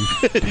 Come on.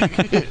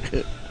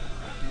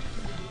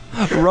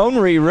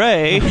 Ronry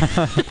Ray.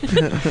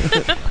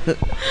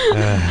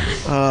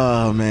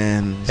 Oh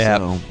man.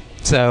 Yeah.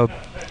 So, So,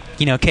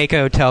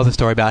 Keiko tells a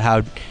story about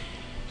how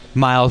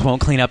Miles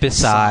won't clean up his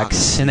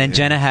socks, and then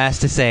Jenna has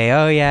to say,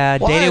 "Oh yeah,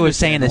 Well, I Data was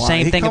saying understand the why.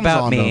 same He thing comes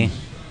about on me." them.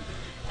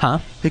 Huh?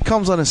 it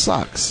comes on his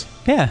socks.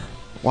 Yeah.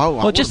 Why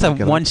Well, just wouldn't I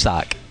get one it?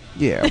 sock.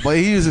 Yeah, but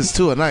he uses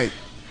 2 a night.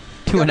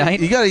 Two a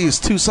night. You got to use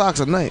 2 socks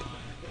a night.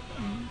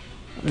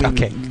 I mean,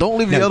 Okay. Don't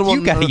leave the No, other one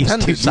you gotta use 2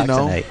 unattended, socks a you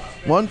know. night.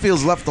 One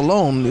feels left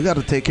alone. You got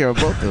to take care of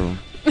both of them.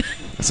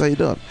 That's how you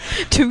do it.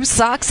 2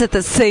 socks at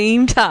the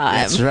same time.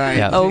 That's right.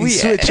 Yeah. Oh, You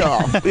yeah. Switch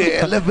off.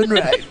 Yeah, left and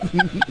right.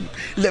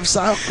 Left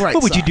sock, right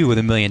What would you sock. do with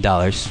 $1 million?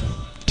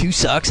 2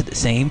 socks at the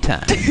same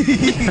time.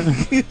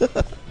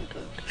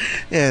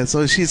 Yeah,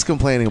 so she's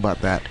complaining about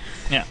that.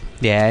 Yeah.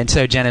 Yeah, and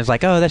so Jenna's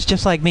like, "Oh, that's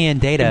just like me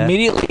and Data."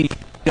 Immediately.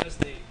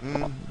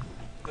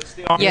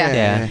 Yeah.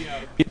 Yeah.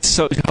 It's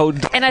so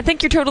And I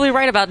think you're totally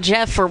right about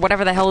Jeff or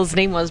whatever the hell his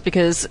name was,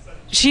 because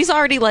she's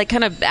already like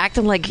kind of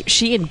acting like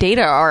she and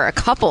Data are a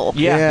couple.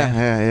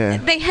 Yeah.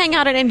 They hang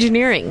out in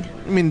engineering.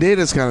 I mean,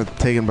 Data's kind of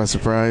taken by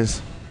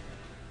surprise.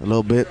 A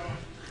little bit.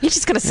 He's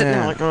just gonna sit there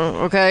Yeah. like,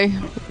 oh, okay,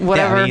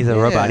 whatever. Yeah, he's a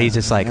robot. Yeah. He's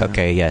just like, Yeah.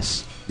 okay,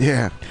 yes.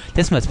 Yeah.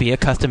 This must be a I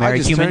customary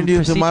just human turned you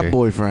into procedure. my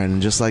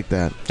boyfriend, just like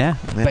that. Yeah,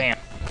 bam.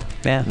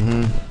 yeah.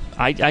 Hmm.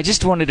 I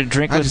just wanted to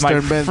drink I with just my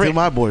turned Ben into friend.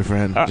 my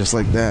boyfriend, just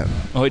like that.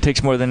 Oh, it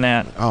takes more than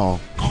that. Oh.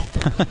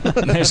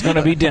 There's going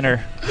to be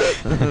dinner.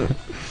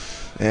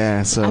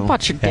 Yeah, so. I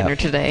bought your dinner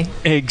today.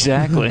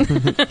 Exactly.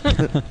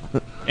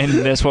 And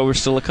that's why we're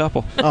still a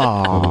couple.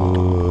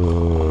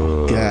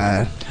 Oh.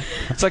 God.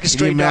 It's like a Can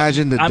straight you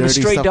imagine dog. the I'm a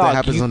dirty straight stuff dog. that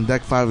happens on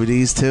deck 5 of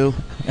these, too?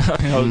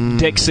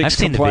 Deck 6 I've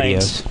seen the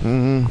complains.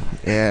 videos.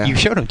 Yeah. You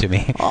showed them to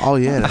me. Oh,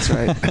 yeah, that's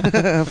right.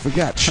 I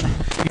forgot.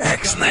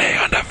 X-Nay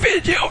on the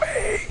video.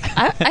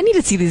 I need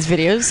to see these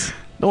videos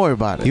Don't worry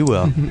about it. You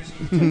will.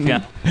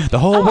 Yeah. The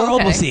whole Oh, world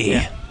okay. will see.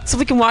 Yeah. so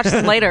we can watch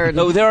them later.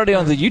 No, they're already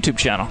on the YouTube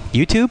channel.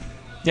 YouTube?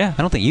 Yeah.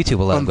 I don't think YouTube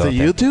will let On them go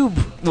the up there.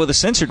 YouTube? Well, the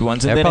censored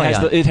ones. And They're then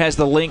probably it has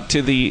the link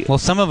to the... Well,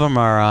 some of them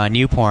are on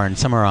YouPorn.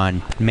 Some are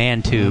on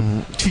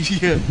ManTube.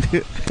 Yeah.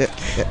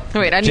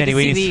 Wait, I need Jenny, to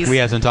see these. we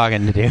have some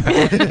talking to do.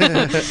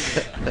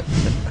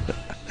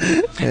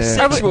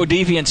 Sexual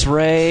Deviance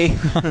Ray.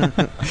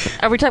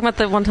 Are we talking about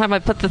the one time I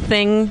put the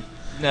thing?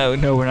 No,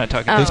 we're not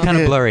talking Oh. It was kind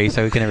of Yeah. blurry,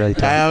 so we couldn't really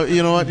tell.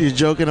 You know what? You're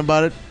joking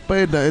about it, but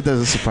it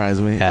doesn't surprise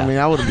me. Yeah. I mean,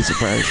 I wouldn't be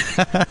surprised.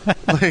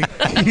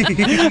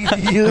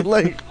 Like, you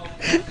like,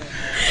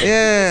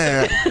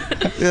 yeah.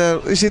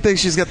 She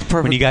thinks she's got the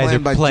perfect When you guys plan are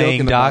by playing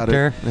joking about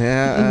doctor. it.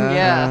 Yeah.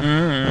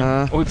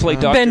 Yeah. We play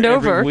doctor Bend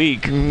every over.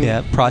 week.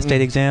 Yeah,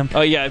 prostate exam.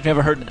 Oh, yeah, I've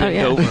never heard bend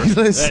yeah. over.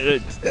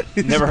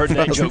 Never heard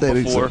that joke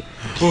Prostate before. exam.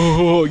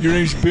 Oh, your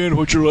name's Ben.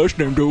 What's your last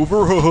name,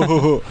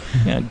 Dover?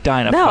 Yeah,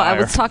 dying of No, fire. I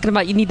was talking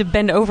about you need to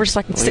bend over so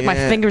I can stick my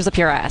Yeah. fingers up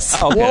your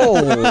ass. Okay.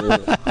 Whoa.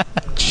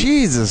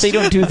 Jesus. They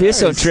don't do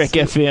this on Trek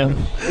FM.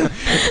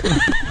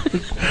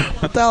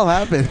 What the hell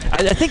happened?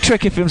 I think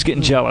Trek FM's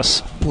getting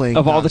jealous Playing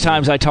of all the doctor.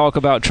 times I talk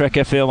about Trek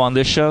FM on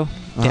this show.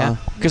 Yeah.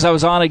 Because I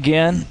was on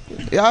again.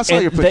 Yeah, I saw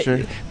and your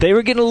picture. They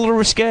were getting a little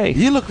risque.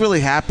 You look really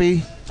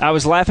happy. I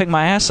was laughing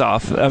my ass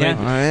off. I mean,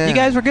 Oh, yeah. You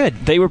guys were good.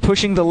 they were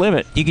pushing the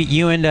limit.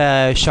 You and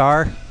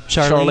Charlene?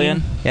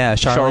 Charlene. Yeah,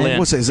 Charlene.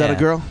 What's that? Is that Yeah. a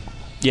girl?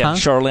 Yeah, Huh?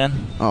 Charlene.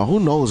 Oh, who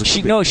knows? It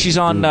could be- She's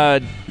on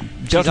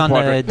She's Delta on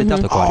Quadrant. the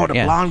Delta Oh, Quadrant. the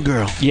yeah. blonde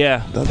girl.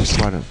 Yeah, Delta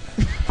Quadrant.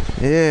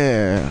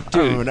 Yeah.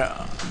 dude.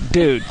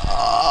 Dude.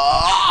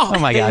 Oh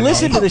my God!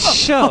 Listen man. to the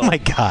show. Oh my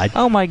God!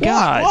 Oh my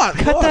God. What?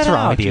 Cut What's that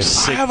wrong out. with you? I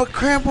sick- have a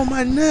cramp on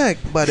my neck,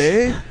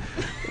 buddy.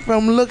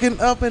 From looking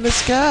up in the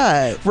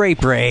sky.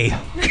 Rape Ray.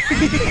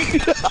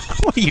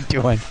 What are you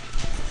doing?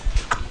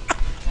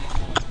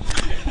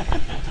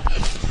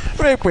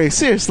 Wait,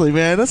 seriously,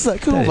 man. That's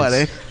not cool, That buddy.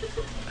 is-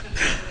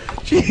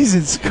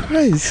 Jesus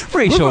Christ.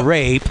 Racial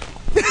rape.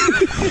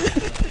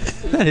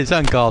 That is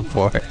uncalled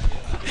for.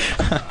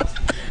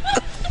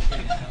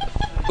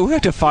 We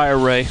have to fire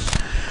Ray.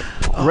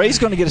 Ray's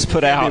going to get us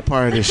put Be a out.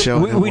 part of this show.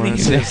 We anymore. need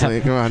to-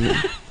 Seriously, come on.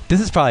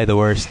 This is probably the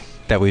worst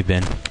that we've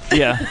been.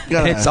 Yeah.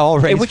 Gotta- It's all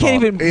Hey, Ray's we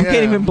can't fault. even we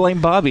can't even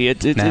blame Bobby.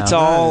 It's No.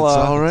 all It's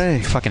all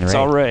right. Fucking It's Ray.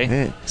 all Ray.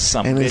 Yeah.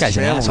 Some And his guy's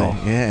an family. asshole.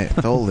 Yeah,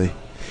 totally.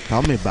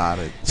 Tell me about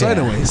it. So,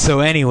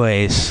 Yeah.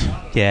 anyways.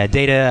 Yeah,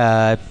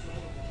 Data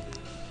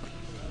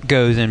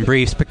goes and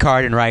briefs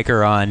Picard and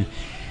Riker on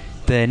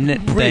the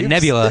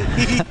Nebula.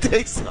 He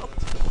takes up.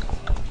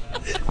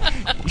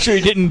 Sure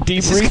he didn't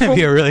This is debrief going to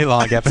be him? a really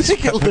long episode.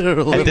 Take it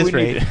literally. At this We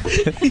rate.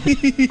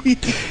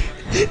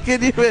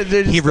 Can you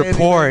imagine? He just standing in the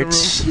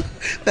reports room?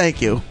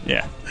 Thank you.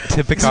 Yeah.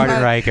 to Picard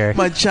and Riker.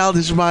 My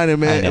childish mind I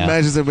know.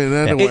 imagines him in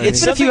another Yeah. way.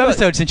 It's been a few Something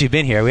episodes since you've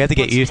been here. We have to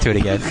get used to it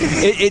again.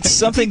 It's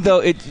something though.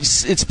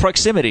 It's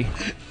proximity.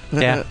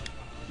 Yeah.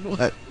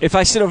 What? If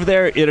I sit over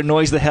there, it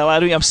annoys the hell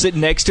out of me. I'm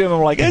sitting next to him.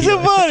 I'm like, "It's so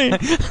funny."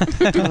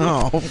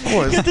 No, of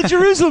course. Get the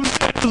Jerusalem.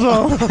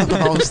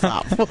 No,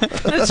 stop.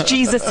 That's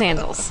Jesus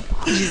sandals.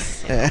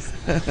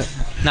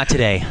 Not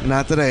today.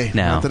 Not today.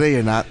 No. Not today,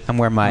 you're not. I'm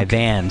wearing my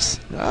Vans.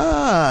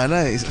 Ah,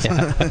 nice.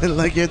 Yeah.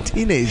 Like you're a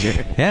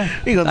teenager. Yeah.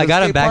 You go to I the got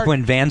them skate back park?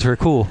 when Vans were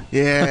cool.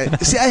 Yeah.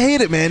 See, I hate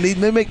it, man.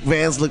 They make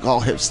Vans look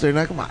all hipster.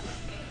 Now, come on.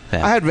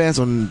 Yeah. I had Vans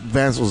when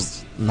Vans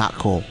was not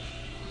cool.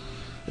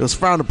 It was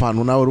frowned upon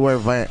when I would wear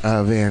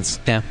Vans.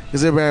 Yeah.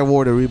 Because everybody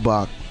wore the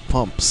Reebok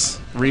pumps.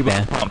 Reebok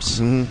Yeah. pumps.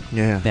 Yeah.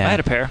 Yeah. I had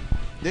a pair,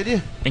 Did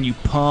you? and you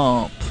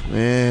pump.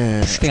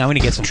 Yeah. I think I'm going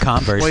to get some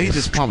Converse. Well, he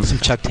just pumps. Some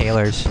Chuck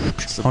Taylors.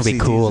 Some I want to be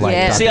cool CTs. like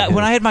Yeah. Dr. See, Who.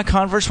 when I had my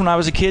Converse when I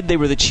was a kid, they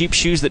were the cheap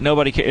shoes that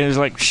nobody cared. It was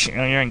like, "Shh,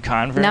 you're in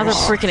Converse." Now they're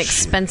freaking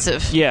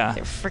expensive. Yeah.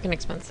 They're freaking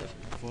expensive.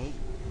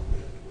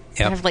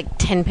 Yep. I have like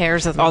 10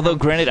 pairs of them. Although,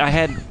 granted, I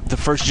had the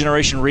first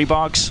generation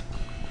Reeboks,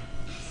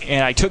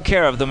 and I took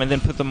care of them and then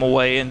put them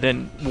away and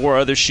then wore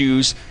other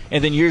shoes.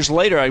 And then years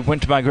later, I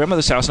went to my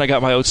grandmother's house and I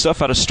got my old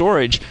stuff out of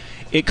storage.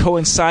 It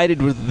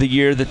coincided with the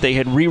year that they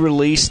had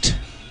re-released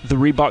the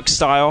Reebok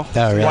style,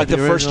 Oh, really? like the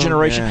The first original?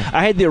 generation. Yeah.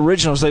 I had the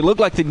originals. They look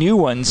like the new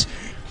ones,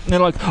 And they're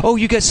like, "Oh,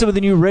 you got some of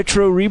the new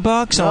retro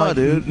Reeboks?" I'm No, like,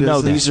 dude,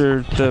 No, this these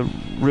are the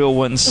real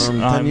ones From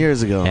 10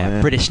 years ago. Yeah,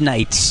 man. British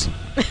Knights.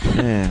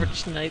 Yeah.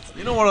 British Knights.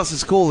 You know what else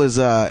is cool is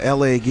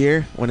LA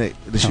Gear when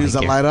the shoes that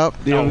Gear. light up.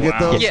 Do you Oh, ever get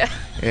wow. those? Yeah.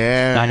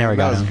 Yeah, I never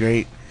got That was them.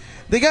 great.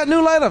 They got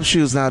new light up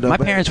shoes now, though. My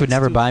but parents would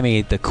never buy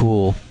me the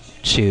cool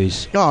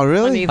shoes. Oh,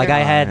 really? Me Like either.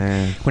 I had,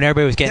 Man. when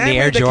everybody was getting Damn the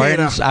Air it,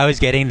 Decatur. Jordans, I was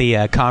getting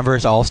the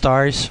Converse All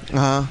Stars.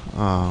 Uh huh.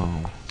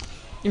 Oh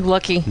You're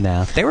lucky.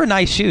 No, they were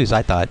nice shoes,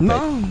 I thought.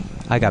 no,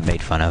 But I got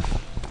made fun of.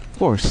 of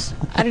course.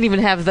 I didn't even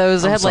have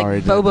those. I I'm had sorry,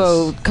 like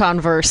Bobo Dennis.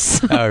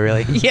 Converse. Oh,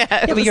 really? Yeah.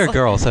 Yeah, it but was you're a like-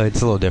 girl, so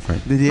it's a little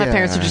different. My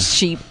parents are just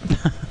cheap.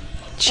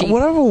 Cheap.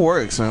 Whatever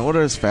works, man.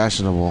 Whatever is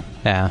fashionable.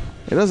 Yeah.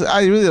 It doesn't.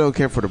 I really don't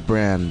care for the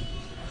brand.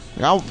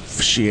 I'll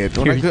shit.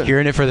 When I You're, could, you're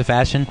in it for the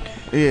fashion?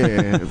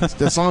 yeah,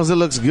 as long as it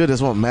looks good,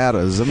 that's what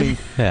matters. I mean,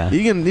 Yeah.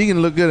 you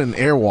can look good in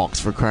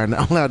Airwalks for crying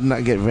out loud and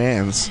not get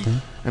Vans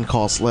and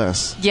cost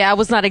less. Yeah, I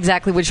was not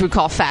exactly what you would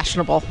call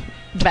fashionable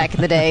back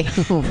in the day.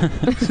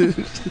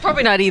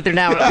 Probably not either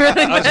now.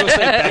 I was going to say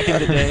back in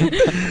the day.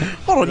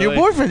 Hold on, your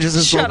Really? boyfriend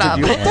just Shut insulted up.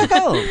 you. What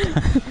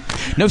the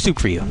hell? No soup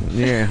for you.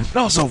 Yeah,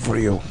 no, so for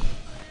you.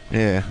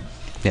 Yeah.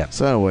 Yeah.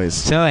 So, anyways,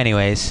 So,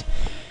 anyways,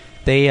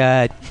 they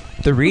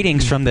the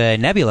readings from the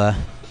nebula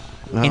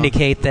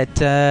indicate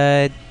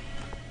that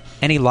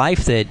any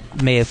life that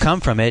may have come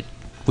from it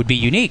would be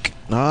unique.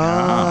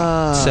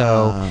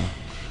 So-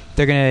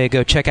 They're going to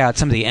go check out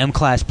some of the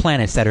M-class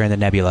planets that are in the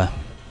nebula.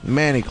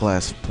 Manny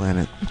class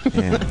planet.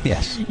 Yeah.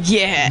 Yes.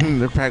 Yeah.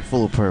 They're packed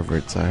full of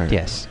perverts. I heard.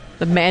 Yes.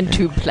 The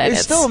Man-Tube It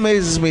planets. still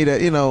amazes me that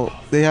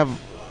they have.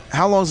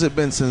 How long has it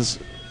been since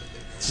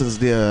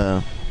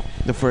the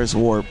first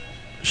warp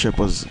ship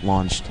was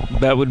launched?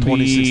 That would be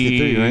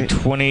 2063, right?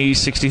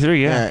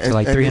 2063, yeah. So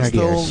like 300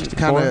 years.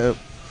 Kind of.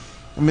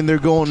 I mean, they're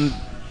going.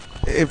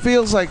 It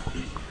feels like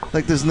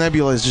this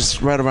nebula is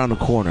just right around the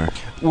corner.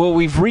 Well,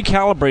 we've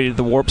recalibrated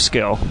the warp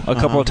scale a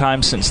couple of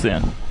times since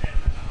then.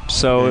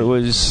 So it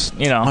was,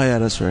 Oh yeah,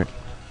 that's right.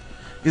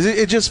 'Cause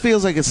it just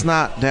feels like it's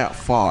not that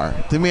far.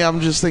 To me, I'm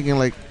just thinking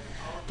like,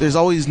 there's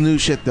always new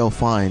shit they'll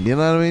find. You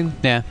know what I mean?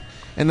 Yeah.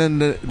 And then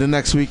the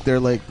next week they're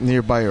like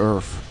nearby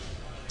Earth.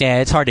 Yeah,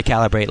 it's hard to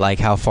calibrate like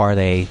how far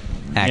they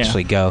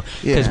actually go.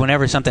 Because Yeah.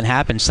 whenever something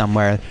happens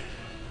somewhere,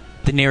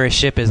 the nearest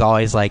ship is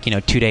always like,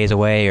 2 days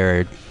away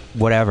or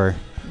whatever.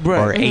 Right.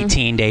 Or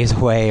 18 days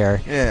away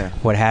or Yeah.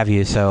 what have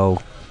you. So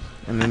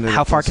And then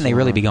how far can they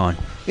really be going?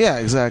 Yeah,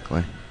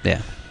 exactly.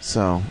 Yeah.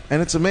 So,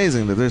 and it's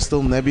amazing that there's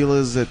still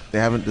nebulas that they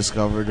haven't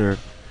discovered or.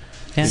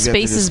 Yeah. they've yet to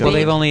Space is discover. Well,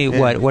 they've only,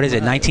 Yeah. what is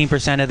it,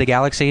 19% of the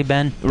galaxy,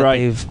 Ben? That Right.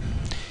 they've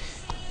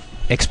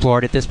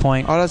explored at this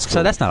point. Oh, that's So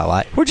cool. that's not a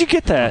lot. Where'd you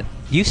get that?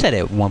 You said it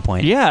at one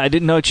point. Yeah, I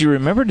didn't know that you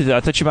remembered that. I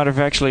thought you might have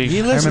actually... He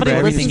I listens remember to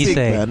everything you speak,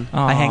 say. man.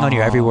 I hang on to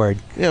your every word.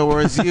 Yeah,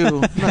 whereas you.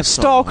 not so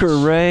Stalker,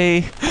 much.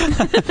 Ray.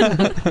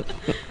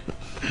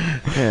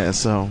 Yeah,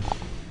 so.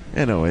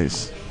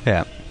 Anyways.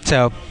 Yeah.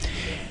 So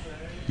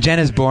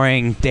Jenna's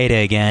boring Data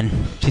again.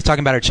 She's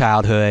talking about her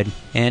childhood,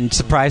 and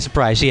surprise,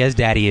 surprise, she has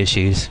daddy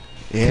issues.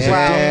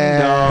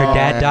 Yeah. Her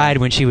dad died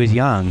when she was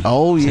young.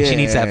 Oh, So yeah. she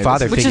needs that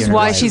father This Which figure is in her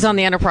why life. she's on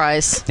the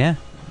Enterprise. Yeah,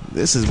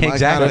 This is my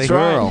exactly. kind of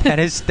girl. That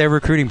is their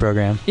recruiting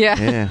program. Yeah.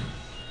 Yeah.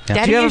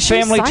 Daddy Do you have a issues?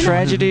 family Sign on.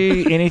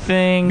 tragedy?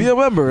 Anything? Be a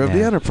member of the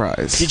Yeah.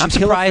 Enterprise. Did you I'm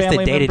kill a surprised that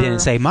family Data member? didn't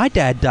say, my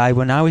dad died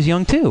when I was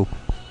young, too.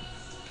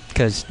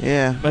 Because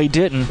Yeah. He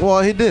didn't.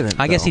 Well, he didn't.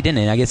 I guess though. he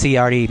didn't. I guess he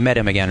already met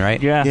him again,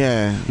 right? Yeah.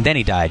 Yeah. Then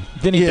he died.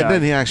 Then he Yeah, died.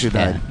 then he actually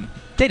died. Yeah.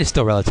 Data's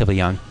still relatively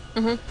young.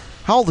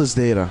 How old is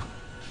Data?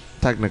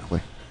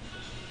 Technically.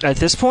 At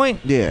this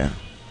point, Yeah.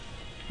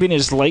 in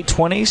his late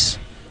 20s.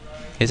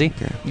 Is he?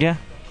 Yeah.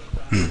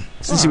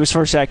 Since he was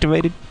first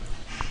activated.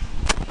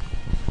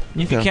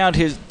 You can Okay. count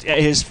his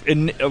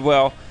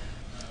well,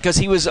 because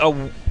he was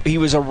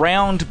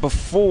around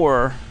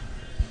before.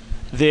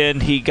 Then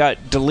he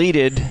got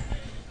deleted,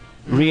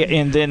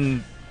 and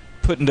then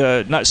put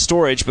into not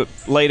storage, but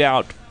laid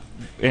out,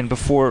 and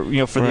before for the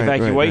Right, right,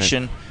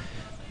 evacuation,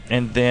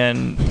 and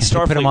then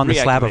Starfleet Put him on the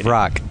slab of reactivated.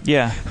 rock.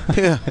 Yeah,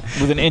 Yeah.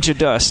 with an inch of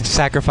dust.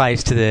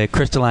 Sacrificed to the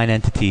crystalline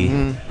entity.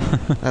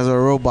 As a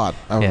robot.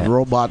 Yeah.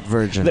 Robot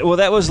virgin. Well,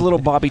 that was little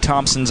Bobby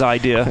Thompson's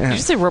idea. Did you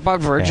say robot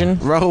virgin?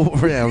 Robot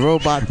virgin.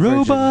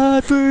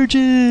 Robot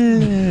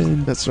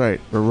virgin! That's right.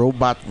 A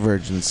robot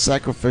virgin.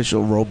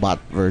 Sacrificial robot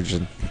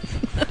virgin.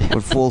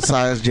 With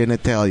full-size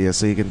genitalia,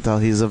 so you can tell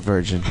he's a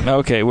virgin.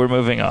 Okay, we're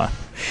moving on.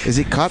 Is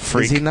he cut?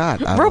 Freak. Is he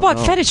not? I don't Robot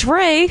know. fetish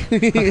Ray.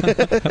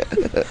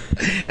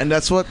 And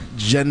that's what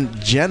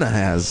Jenna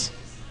has.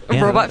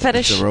 Yeah. Robot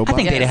fetish. It's a robot. I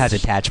think Data Yes. has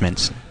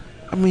attachments.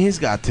 I mean, he's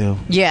got to.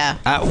 Yeah.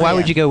 Why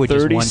would you go with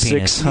just one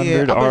penis?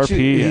 3600 I bet you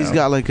RP. He's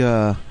got like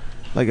a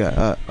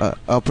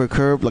upper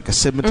curve, like a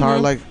scimitar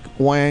like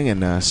wing,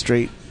 and a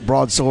straight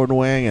broadsword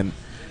wing, and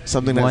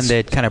something One that's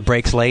that kind of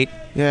breaks late.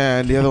 yeah,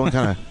 and the other one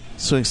kind of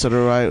swings to the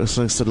right or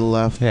swings to the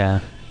left. Yeah.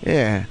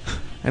 Yeah,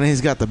 and then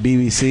he's got the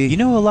BBC. You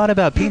know a lot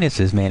about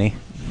penises, Manny.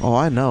 Oh,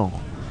 I know.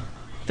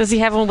 Does he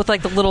have one with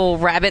like the little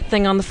rabbit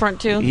thing on the front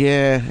too?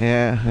 Yeah.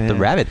 The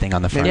rabbit thing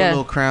on the front. Maybe Yeah. a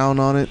little crown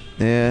on it.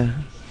 Yeah.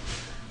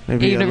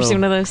 Maybe You've never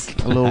seen one of those?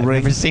 a little I've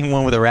ring. never seen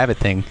one with a rabbit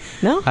thing.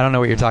 No? I don't know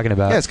what you're talking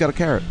about. Yeah, it's got a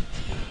carrot.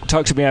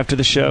 Talk to me after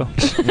the show.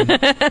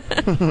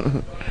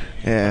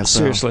 Yeah, so.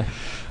 Seriously.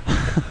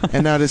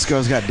 And now this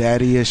girl's got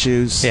daddy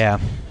issues. Yeah.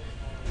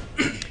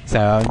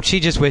 So she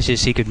just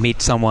wishes she could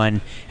meet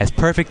someone as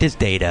perfect as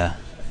Data.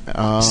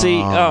 See,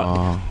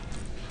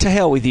 to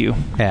hell with you.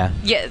 Yeah.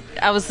 Yeah,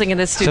 I was thinking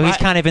this too. So he's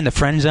kind of in the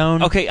friend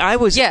zone. Okay, I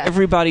was Yeah.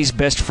 everybody's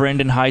best friend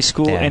in high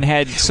school Yeah. and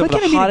had some Why of the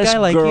can't I meet a hottest guy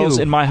like girls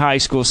you? in my high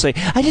school say,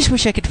 I just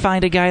wish I could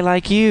find a guy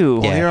like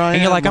you. Yeah. here I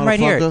and you're am, like, I'm right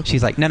here. motherfucker.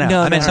 She's like, no, No,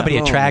 I meant no, somebody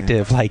no.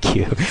 attractive like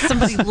you.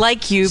 Somebody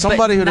like you, Somebody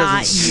but who not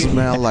doesn't you.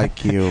 smell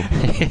like you.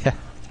 Yeah.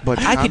 But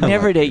I could kinda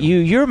never like date you.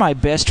 You're my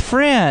best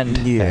friend.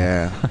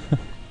 Yeah.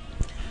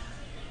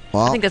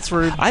 Well, I think that's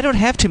rude. I don't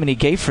have too many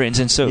gay friends,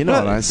 and so You know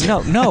what I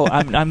said. no,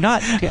 I'm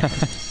not.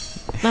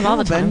 Not all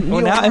the time. Well,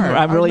 you now are.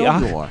 I'm really I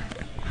know you are.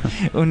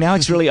 Well, now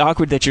it's really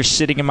awkward that you're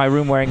sitting in my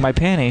room wearing my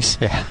panties.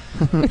 Yeah.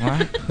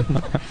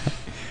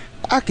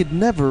 I could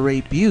never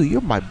rape you.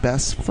 You're my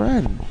best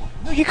friend.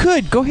 No, you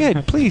could. Go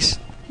ahead, please.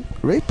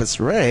 Rapist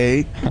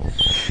Ray.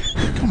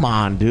 Come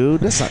on,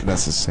 dude. That's not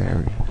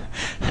necessary.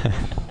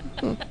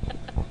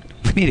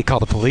 We need to call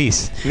the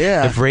police.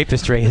 Yeah. If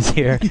Rapist Ray is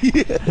here.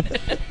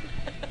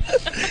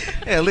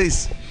 Yeah, at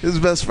least his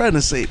best friend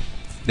is safe.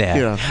 Yeah.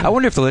 You know. I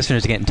wonder if the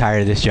listeners are getting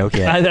tired of this joke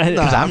yet.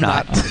 Because I'm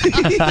not.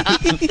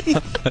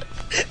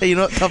 Hey, you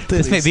know what? Tough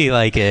This may titties. be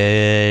like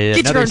your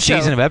another own show.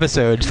 season of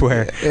episodes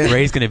where Yeah.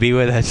 Ray's going to be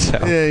with us. So.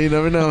 Yeah, you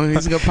never know.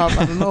 He's gonna pop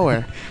out of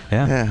nowhere.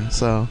 Yeah. Yeah.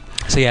 So.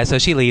 So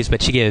she leaves,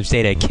 but she gives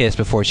Data a kiss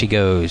before she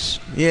goes.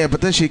 Yeah,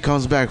 but then she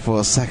comes back for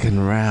a second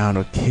round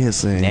of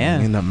kissing Yeah.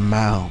 in the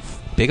mouth.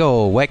 Big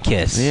old wet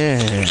kiss. Yeah.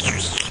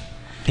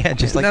 Yeah,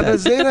 just like Now,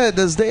 that.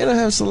 does Data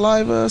have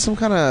saliva? Some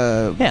kind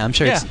of Yeah, I'm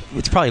sure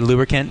it's probably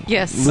lubricant.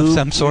 Yes. Of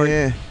some sort.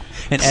 Yeah.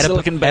 An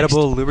Silicon-based.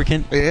 edible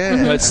lubricant. Yeah.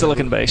 No, it's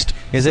silicon based.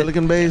 Is it?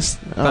 Silicon based?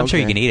 I'm sure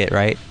you can eat it,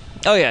 right?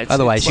 Oh yeah.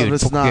 Otherwise, Well, you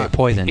would it's not. get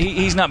poisoned.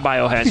 he's not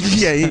biohazardous.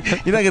 Yeah,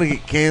 you're not gonna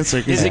get cancer.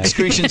 'cause His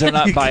excretions are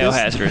not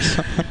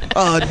biohazardous.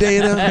 Oh,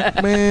 Data,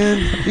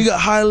 man, you got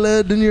high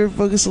lead in your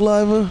fucking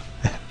saliva.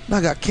 I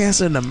got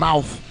cancer in the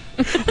mouth.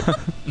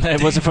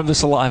 It wasn't from the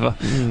saliva.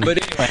 But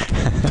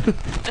anyway,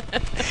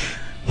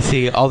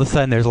 See, all of a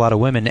sudden, there's a lot of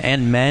women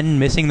and men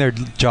missing their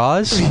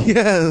jaws.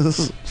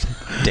 Yes.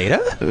 Data?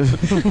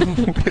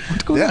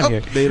 What's going on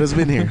here? Data's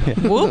been here.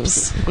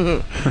 Whoops.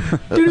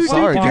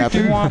 Sorry,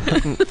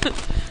 Captain.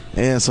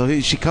 Yeah, so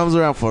she comes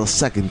around for a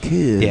second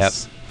kiss. Yep.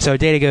 So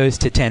Data goes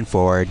to 10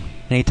 forward,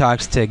 and he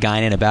talks to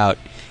Guinan about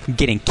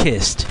getting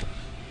kissed.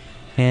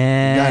 Guy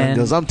And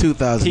goes, I'm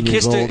 2,000 He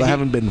years kissed her- old. I he-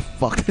 haven't been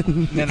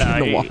fucking No, in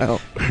a he-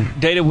 while.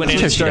 Data went in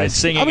sure and she started does.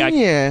 singing. I mean,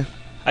 yeah.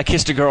 I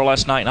kissed a girl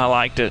last night and I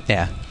liked it.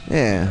 yeah.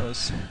 Yeah. It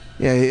was-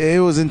 Yeah, it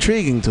was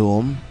intriguing to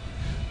him.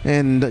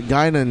 And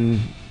Guinan,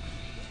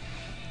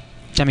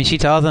 I mean, she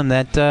tells him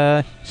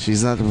that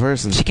she's not the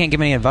person. she can't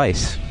give any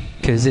advice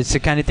because it's the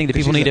kind of thing that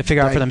people She's need to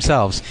figure out for like-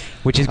 themselves,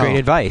 which is great Oh.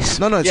 advice.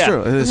 No, it's Yeah.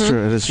 true. It is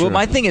true. It is true. Well,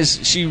 my thing is,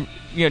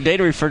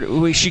 Data referred.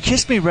 Well, she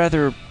kissed me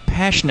rather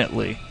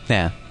passionately.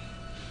 Yeah.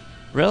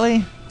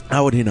 Really?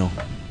 How would he know?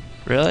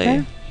 Really?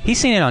 Yeah. He's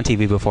seen it on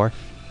TV before.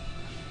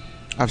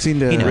 I've seen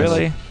the. He knows.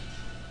 Really?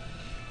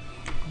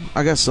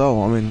 I guess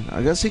so. I mean,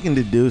 I guess he can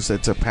deduce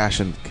it's a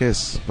passionate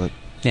kiss, but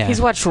Yeah.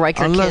 He's watched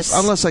Riker kiss.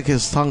 unless like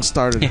his tongue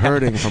started Yeah.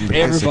 hurting from the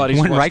kissing. Everybody's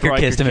when watched Riker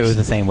kissed him, it was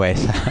the same way.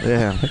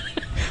 Yeah,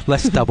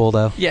 Less double,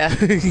 though. Yeah.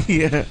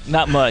 yeah.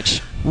 Not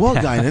much. Well,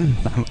 Guinan,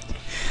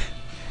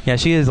 Yeah,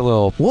 she is a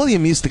little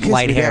William used to kiss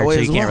light me that haired, way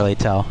so you as can't well. really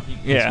tell.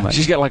 Yeah, much.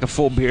 she's got like a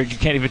full beard. You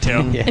can't even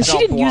tell. Yeah. And It's she all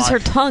didn't use her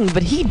blonde. tongue,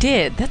 but he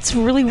did. That's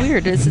really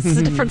weird. Is this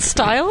a different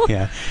style?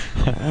 Yeah.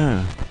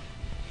 Yeah.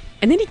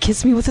 And then he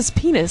kissed me with his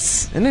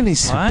penis. And then he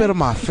What? spit on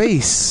my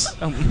face.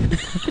 Um,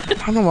 I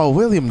don't know why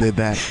William did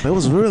that. That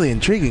was really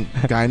intriguing,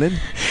 Guinan.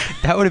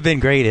 That would have been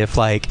great if,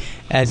 like,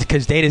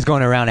 because Data's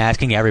going around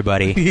asking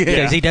everybody. Yeah.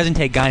 Because he doesn't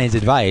take Guinan's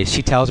advice.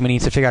 She tells him he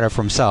needs to figure it out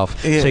for himself.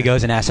 Yeah. So he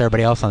goes and asks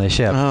everybody else on the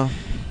ship. Uh-huh.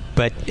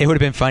 But it would have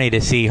been funny to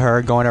see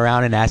her going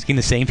around and asking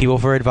the same people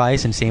for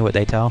advice and seeing what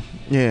they tell.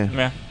 Yeah.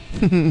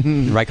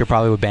 yeah. Riker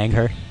probably would bang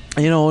her.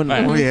 You know, and,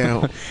 Right. oh,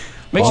 yeah.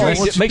 Make Oh, sure,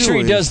 what you make sure do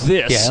he is- does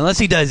this. Yeah, unless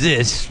he does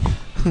this,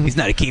 he's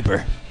not a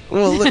keeper.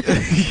 Well, look,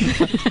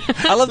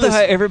 I love how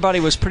everybody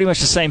was pretty much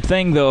the same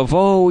thing, though. Of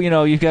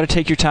you've got to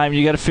take your time,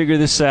 you got to figure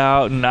this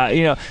out, and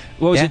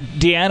what was Yeah. it?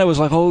 Deanna was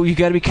like, you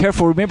got to be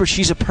careful. Remember,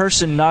 she's a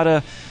person, not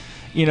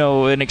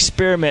an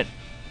experiment.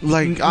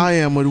 like I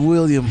am with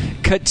William.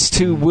 Cuts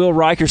to Will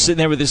Riker sitting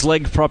there with his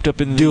leg propped up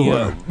in Do the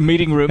her.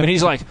 meeting room, and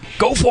he's like,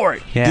 "Go for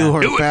it." Yeah. Do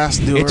her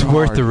fast, do It's her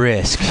worth hard. the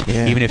risk,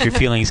 Yeah. even if your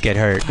feelings get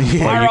hurt Yeah. or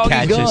Fire you all these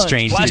catch a guns,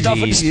 strange blast off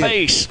into disease.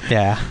 space.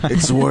 Yeah,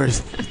 It's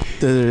worth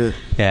the.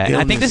 yeah. And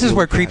I think this is illness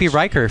where you'll creepy catch.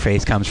 Riker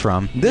face comes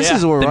from. This Yeah.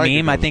 is where The Riker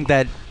meme, I comes. think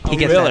that he Oh,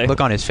 gets really? that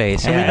look on his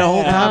face. I mean, the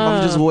whole time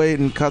I'm just Oh.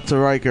 waiting. Cut to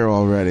Riker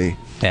already.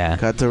 Yeah.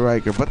 Cut to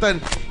Riker. But then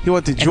he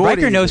went to And Geordi.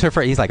 Riker knows her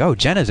first. He's like, "Oh,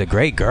 Jenna's a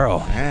great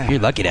girl. Yeah. You're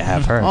lucky to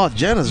have her." Oh,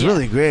 Jenna's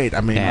really great.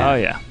 I mean, Yeah. Oh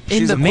yeah.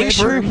 she's the a Make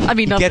sure quaver. I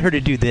mean, you get nothing. her to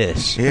do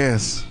this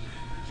Yes,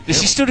 Does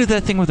she still do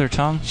that thing with her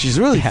tongue? she's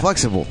really Yeah.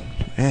 flexible.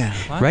 Yeah.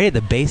 What? right at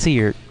the base of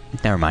your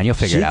Never mind. You'll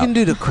figure She it out. can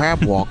do the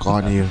crab walk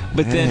on you.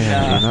 But then,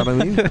 Yeah, you know what I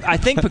mean? I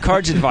think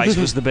Picard's advice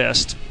was the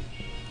best.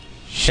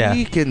 She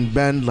Yeah. can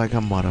bend like a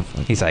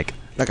motherfucker. He's like,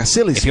 Like a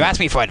silly if you swan. ask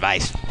me for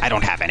advice, I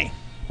don't have any.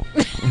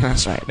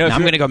 That's right. No, if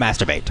I'm you're- going to go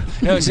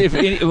masturbate. No, so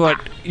what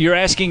you're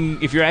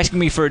asking, if you're asking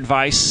me for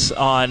advice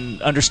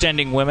on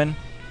understanding women,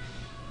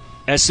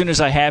 as soon as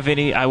I have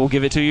any, I will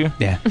give it to you.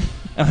 Yeah.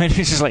 I mean,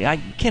 it's just like I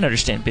can't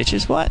understand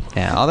bitches. What?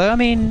 Yeah. Although, I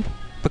mean,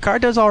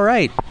 Picard does all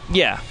right.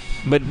 Yeah,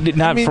 but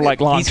not I mean, for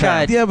like long he's term.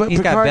 got- Yeah, but He's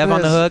got Picard Bev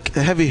on the has hook.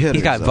 Heavy hitters.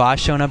 He's got though. Voss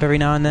showing up every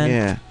now and then.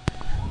 Yeah.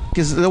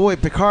 Because the way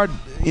Picard,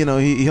 you know,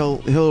 he'll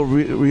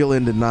reel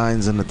in the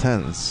 9s and the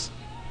 10s.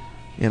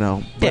 You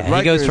know. But Yeah, he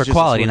Riker goes is for just a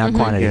quality, swing- not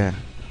quantity. Yeah.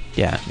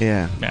 Yeah.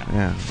 Yeah. Yeah.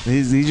 Yeah.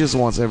 He just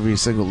wants every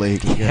single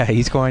leg. he can Yeah, get.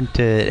 he's going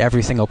to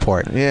every single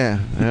port. Yeah.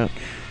 Yeah.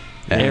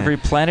 Every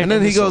planet. And then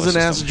in he the goes solar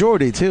and asks system.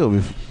 Geordi too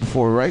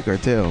before Riker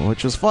too,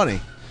 which was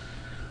funny.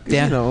 'Cause,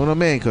 Yeah. You know, when a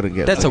man couldn't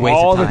get That's like, a waste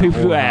all of the time.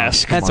 people who Oh,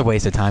 ask. come That's a on.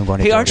 waste of time going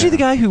to Hey, aren't you Geordi. the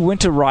guy who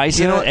went to Risia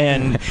You know what?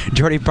 and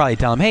Jordy would probably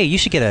tell him, hey, you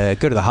should go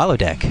to the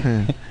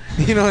holodeck.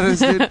 You know what it is,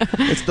 dude?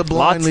 It's the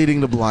blind Lots- leading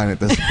the blind at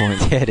this point.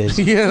 Yeah, it is.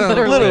 You know,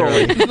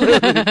 Literally.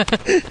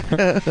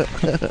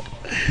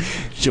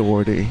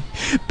 Geordi.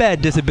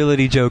 Bad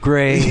disability joke,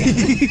 Ray.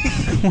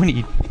 When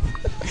you,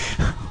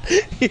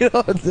 You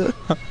know, the-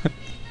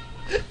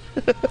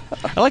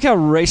 I like how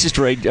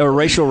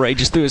racial Ray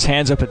just threw his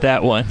hands up at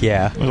that one.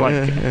 yeah.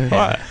 Like,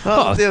 what?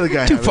 oh, the other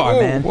guy. Too had it. far,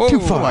 Whoa, man. whoa, Too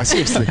whoa, far.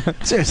 Seriously.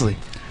 Seriously.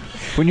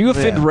 When you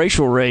offend Yeah.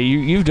 racial Ray,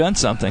 you've done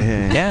something.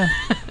 Yeah.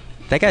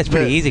 That guy's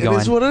pretty But easy It going.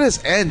 is what it is.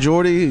 And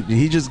Geordi,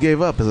 he just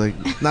gave up. He's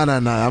like, no,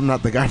 I'm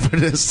not the guy for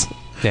this.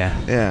 Yeah.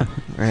 Yeah.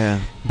 Yeah.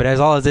 But as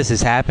all of this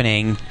is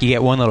happening, you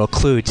get one little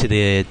clue to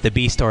the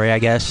B story, I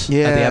guess, of the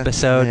Yeah,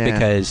 episode yeah.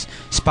 because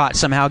Spot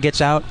somehow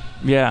gets out.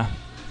 Yeah.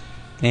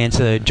 And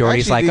so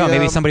Geordi's Actually, like, the,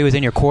 maybe somebody was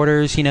in your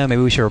quarters, maybe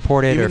we should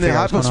report it or Even the figure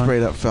out what's going on.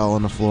 hypospray that fell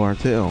on the floor,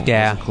 too.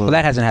 Yeah. was a clue. Well,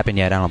 that hasn't happened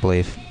yet, I don't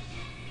believe.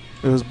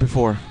 It was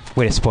before.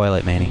 Way to spoil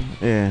it, Manny.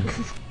 Yeah.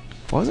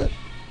 Was it?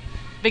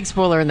 Big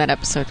spoiler in that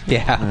episode.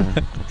 Yeah.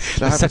 The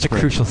That's such a hypospray.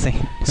 crucial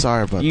scene.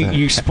 Sorry about You, that.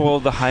 you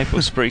spoiled the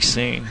hypospray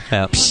scene.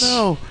 Yeah.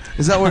 No.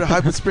 Is that where the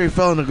hypospray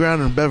fell on the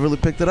ground and Beverly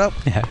picked it up?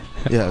 Yeah.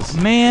 Yes.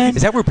 Man.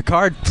 Is that where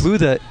Picard flew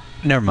the...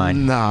 Never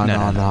mind.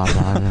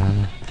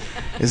 No.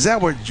 Is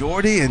that where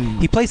Geordi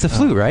and... He plays the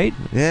flute, right?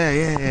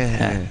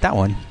 Yeah. That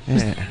one.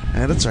 Yeah,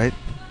 that's right.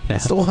 Yeah.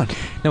 That's the one.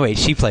 No, wait,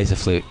 she plays the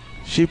flute.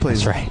 She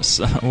plays... That's right.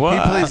 So, He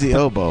what? plays the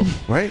oboe,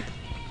 right?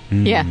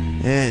 Yeah.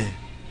 Yeah.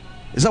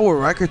 Is that where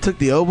Riker took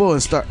the oboe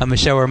and start... I'm going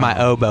to show her my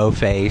oboe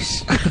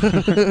face.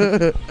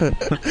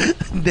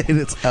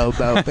 David's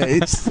oboe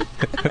face.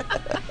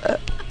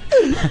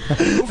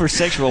 Over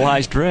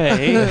sexualized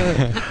Ray.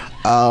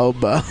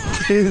 Oboe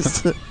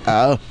face.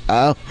 Oh.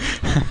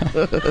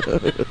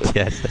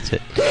 Yes, that's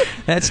it.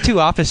 That's 2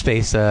 Office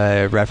Space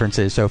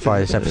references so far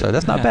this episode.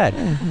 That's not bad.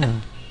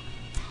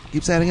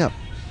 Keeps adding up.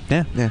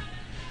 Yeah.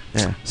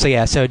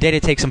 So Data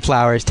takes some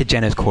flowers to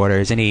Jenna's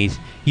quarters, and he's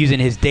using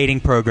his dating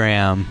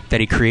program that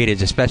he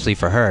created especially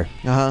for her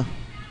Uh-huh.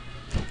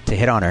 to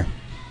hit on her.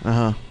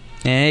 Uh-huh.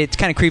 And it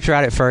kind of creeps her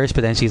out at first,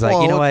 but then she's like,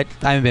 Well, you know what?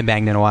 I haven't been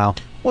banged in a while.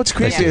 What's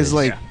creepy is,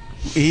 like,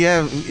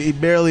 he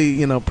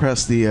barely,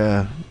 pressed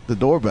the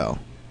doorbell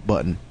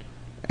button,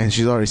 and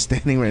she's already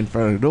standing right in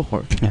front of the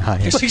door.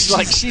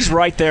 She's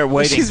right there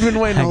waiting. She's been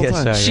waiting the I whole guess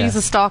time. so, yeah. She's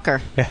a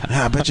stalker.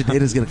 I bet you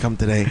Data's gonna come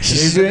today.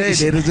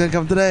 Data's gonna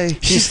come today.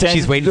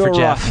 She's waiting for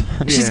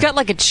Jeff. She's got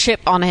like a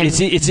chip on him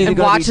It's either and gonna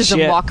be watches him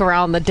Jet- walk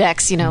around the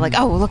decks, like,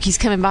 oh, look, he's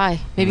coming by.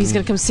 Maybe he's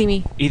going to come see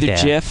me. Either Yeah.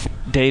 Jeff,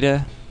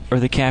 Data, or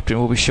the captain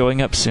will be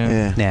showing up soon.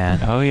 Yeah.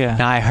 Yeah. Oh, yeah.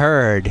 Now, I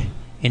heard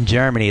in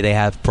Germany they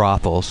have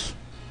brothels,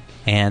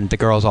 and the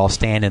girls all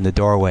stand in the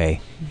doorway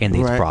in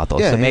these Right.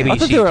 brothels. Yeah, so yeah. maybe I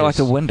thought she they were just, like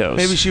the windows.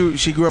 Maybe she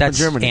grew up in that's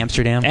Germany.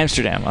 Amsterdam.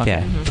 Amsterdam. Okay.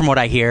 Yeah, from what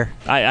I hear.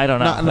 I don't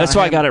know. Not That's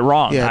why I got it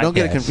wrong. Yeah, don't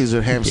get it Yes. confused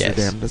with Amsterdam.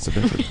 Yes. That's a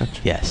different country.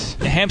 Yes.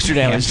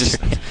 Amsterdam is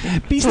just Where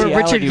bestiality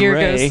Richard Gere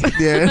Ray. goes.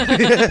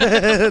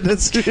 Yeah,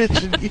 that's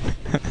Richard.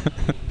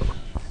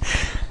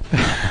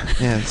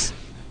 Yes.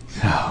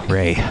 Oh,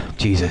 Ray.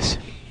 Jesus.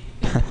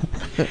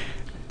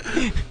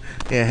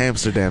 Yeah,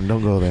 Amsterdam.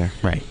 Don't go there.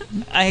 Right.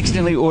 I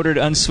accidentally ordered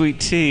unsweet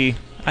tea.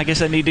 I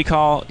guess I need to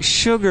call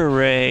Sugar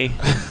Ray.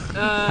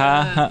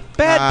 Bad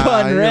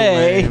pun, you're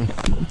Ray. lame.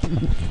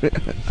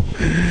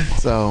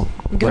 So,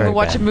 I'm going to Very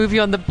watch bad. a movie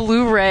on the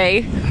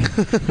Blu-ray.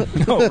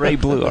 Oh, Ray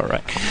Blue. All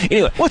right.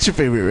 Anyway, what's your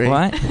favorite Ray?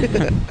 what?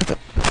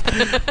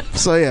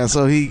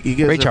 So he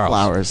gives Ray her Charles.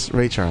 flowers.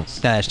 Ray Charles.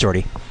 That's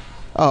Jordy.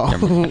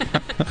 Oh,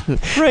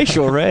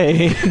 Racial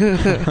Ray.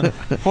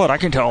 What? I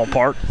can tell them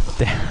apart.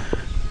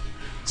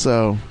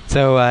 so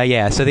So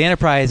the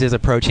Enterprise is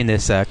approaching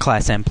this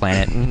Class M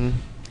planet,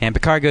 and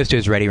Picard goes to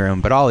his ready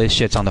room, but all his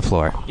shit's on the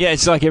floor. Yeah,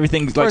 it's like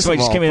everything. Like first somebody of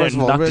just all, came in and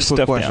knocked very his quick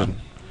stuff question.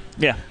 down.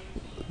 Yeah.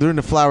 During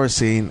the flower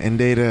scene, and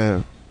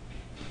Data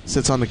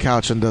sits on the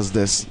couch and does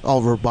this,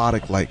 all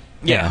robotic like.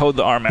 Yeah. Hold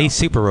the arm out. He's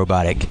super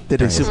robotic. Did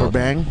they super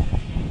bang?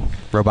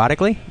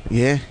 Robotically?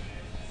 Yeah.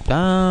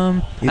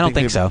 I don't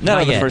think so. Not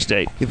on the yet. first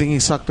date. You think he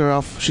sucked her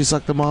off? She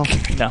sucked him off?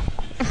 No.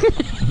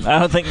 I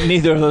don't think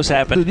neither of those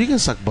happened. Dude, you can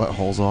suck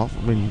buttholes off.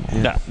 I mean,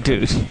 yeah. No,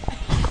 dude.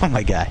 Oh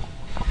my god.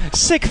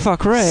 Sick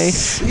fuck Ray.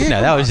 Yeah, No, come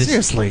that on, was just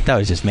seriously. That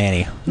was just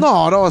Manny.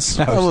 No, that was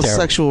terrible.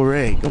 sexual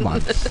rape. Come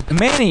on.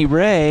 Manny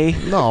Ray.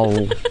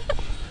 No.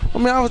 I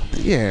mean,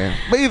 yeah.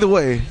 But either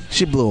way,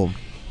 she blew him.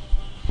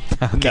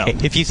 Okay,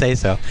 if you say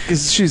so.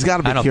 Because she's got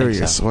to I be don't think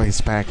curious so. why he's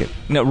packing.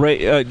 No,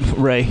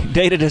 Ray.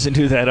 Data doesn't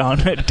do that on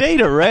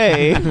Data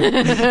Ray.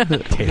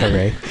 Data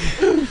Ray.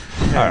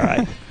 All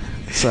right.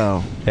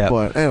 So, Yep.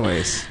 but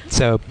anyways.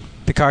 So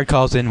Picard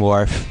calls in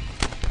Worf,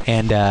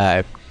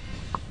 and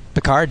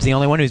Picard's the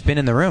only one who's been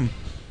in the room.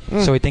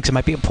 So he thinks it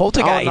might be a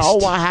poltergeist. Oh,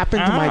 no, what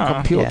happened to my Ah.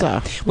 computer?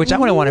 Yeah. Which I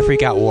wouldn't want to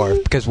freak out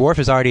Worf, because Worf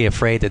is already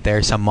afraid that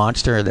there's some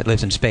monster that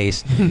lives in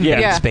space. Yeah.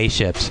 Yeah.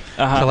 Spaceships.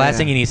 Uh-huh. The last Yeah.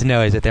 thing he needs to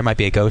know is that there might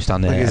be a ghost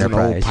on the Like he's an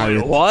old Enterprise.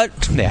 pirate.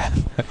 What? Yeah.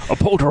 A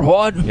polter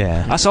what?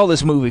 Yeah. I saw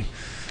this movie.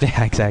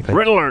 Yeah, exactly.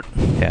 Red alert.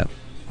 Yeah.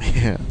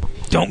 Yeah.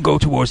 Don't go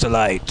towards the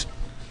light.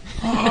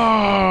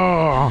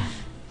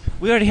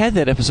 We already had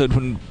that episode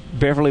when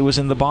Beverly was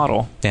in the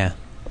bottle. Yeah.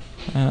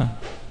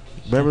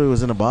 Beverly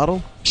was in a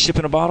bottle? Ship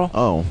in a bottle?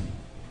 Oh.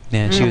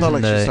 Yeah, she I was thought in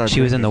like she the started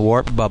she was in the drinking.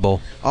 warp bubble.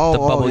 Oh, The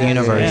bubble yeah,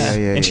 universe.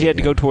 Yeah, And she had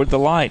to go toward the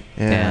light.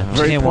 Yeah. Yeah. She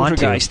Very didn't want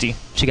to. poltergeisty.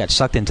 She got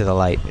sucked into the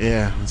light.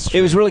 Yeah. that's It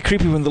true. was really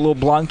creepy when the little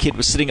blonde kid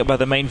was sitting up by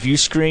the main view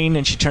screen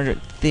and she turned it.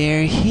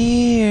 They're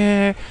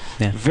here.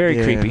 Yeah. Very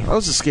Yeah. creepy. That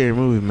was a scary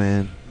movie,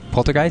 man.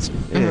 Poltergeist?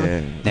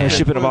 Yeah. Yeah.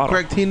 Ship in a bottle.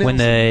 Craig T. When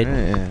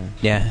Nelson.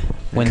 Yeah.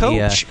 When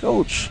Coach.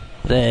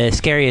 the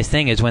scariest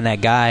thing is when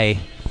that guy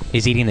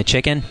is eating the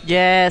chicken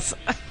Yes.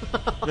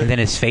 and then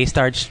his face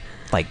starts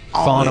like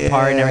falling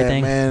apart and yeah,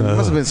 everything. Man, Ugh.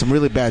 must have been some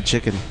really bad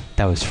chicken.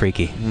 That was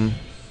freaky. Mm.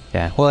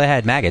 Yeah. Well, it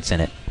had maggots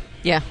in it.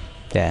 Yeah.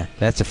 Yeah.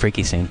 That's a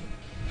freaky scene.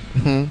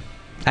 Hmm.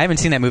 I haven't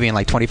seen that movie in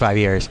like 25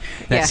 years.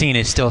 That Yeah. scene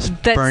is still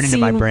That burned into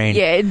my scene- brain.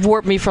 Yeah, it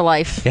warped me for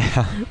life.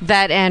 Yeah.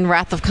 That and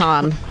Wrath of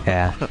Khan.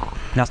 Yeah.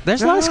 Now,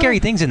 there's a lot of scary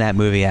things in that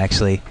movie,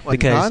 actually. Like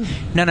because Khan?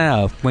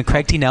 no. When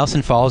Craig T.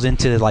 Nelson falls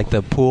into like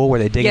the pool where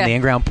they dig in Yeah. the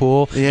in-ground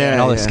pool, Yeah, and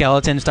all the yeah.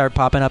 skeletons start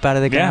popping up out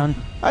of the Yeah. ground.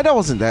 I know it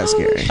wasn't that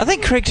scary. I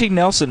think Craig T.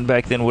 Nelson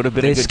back then would have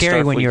been a It's good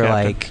scary when Starfleet you're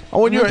captain. like, Oh,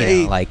 when you were you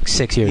know, 8. like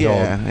 6 years old.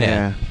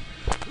 Yeah.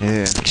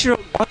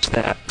 6-year-old watch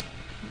that.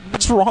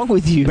 What's wrong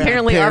with you? Bad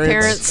Apparently, our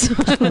parents.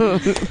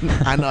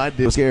 parents. I know I did.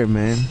 It was scary,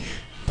 man.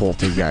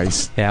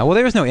 Poltergeist. Yeah, well,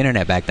 there was no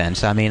internet back then,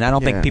 so I mean, I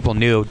don't Yeah. think people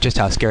knew just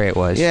how scary it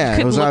was. Yeah, it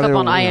Couldn't was look either, up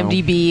on you know,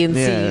 IMDb and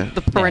yeah. see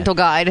the parental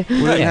guide. We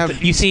didn't Yeah,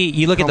 have-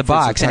 you look at the comforts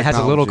box of and it has a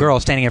little technology. girl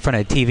standing in front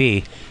of the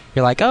TV.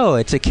 You're like, oh,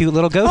 it's a cute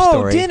little ghost Oh,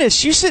 story.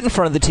 Dennis, you sit in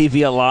front of the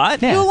TV a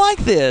lot. Yeah. You'll like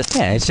this.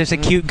 Yeah, it's just a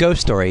cute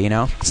ghost story, you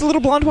know? It's a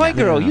little blonde white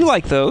girl. Yeah. You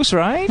like those,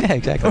 right? Yeah,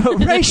 exactly.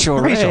 Racial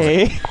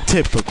Ray.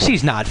 Typical.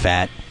 She's not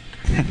fat.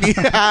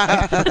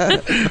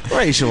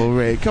 Racial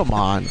Ray, come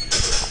on.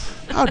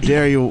 How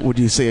dare you? Would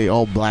you say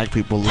all black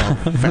people love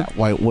fat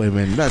white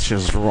women? That's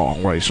just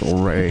wrong, Racial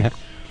Ray.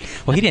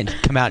 Well, he didn't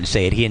come out and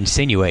say it. He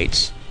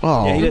insinuates.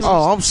 Oh, Yeah, he doesn't-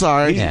 oh, I'm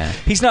sorry. Yeah.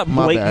 He's not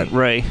My blatant bad.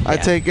 Ray. I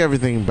Yeah. take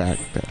everything back.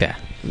 Yeah.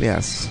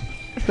 Yes.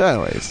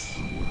 Anyways,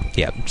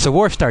 Yeah. So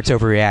Worf starts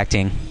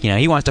overreacting. You know,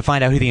 he wants to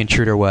find out who the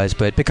intruder was,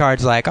 but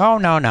Picard's like, oh,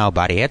 no,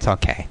 buddy. It's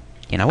okay.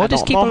 You know, we'll I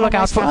just don't keep know a how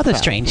lookout for myself other out.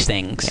 strange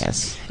things.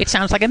 yes. It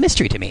sounds like a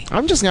mystery to me.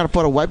 I'm just gonna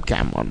put a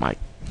webcam on my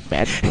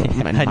bed.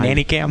 A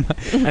nanny cam.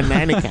 A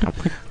nanny cam.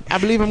 I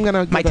believe I'm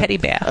gonna My get teddy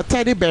bear. a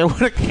teddy bear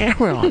with a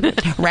camera on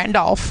it.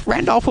 Randolph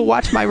will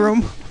watch my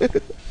room.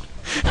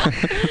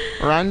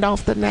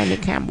 Randolph the nanny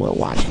cam will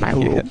watch my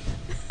room.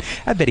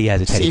 I bet he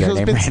has a teddy See bear who's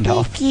named been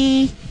Randolph.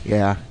 sneaky.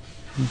 Yeah,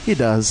 he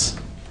does.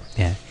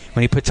 Yeah.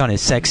 When he puts on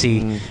his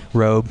sexy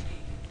robe,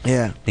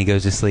 Yeah, he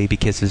goes to sleep. He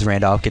kisses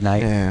Randolph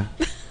goodnight. yeah.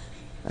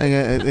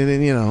 And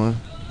then, you know,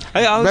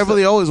 I always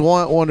Beverly always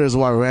wonders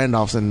why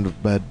Randolph's in the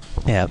bed.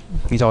 Yeah.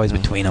 He's always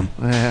between them.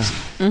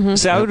 Yeah.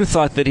 See, I would have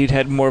thought that he'd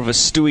had more of a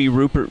Stewie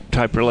Rupert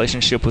type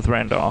relationship with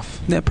Randolph.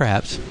 Yeah,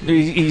 perhaps.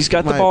 He's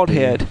got the Might bald be.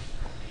 head,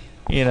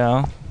 you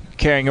know,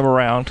 carrying him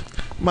around,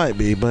 Might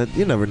be, but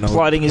you never know.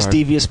 plotting his Picard.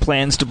 devious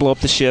plans to blow up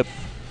the ship.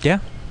 Yeah.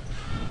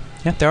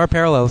 Yeah, there are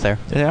parallels there.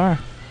 They are.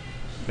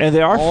 And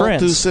they are All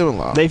friends. too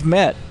similar. They've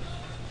met,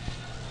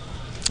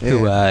 Yeah. Who,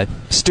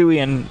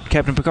 Stewie and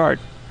Captain Picard.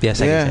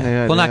 yes, I Yeah, can say.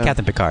 yeah, Well, not yeah.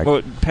 Captain Picard.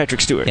 Well,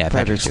 Patrick Stewart. Yeah,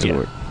 Patrick Patrick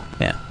Stewart.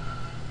 Yeah.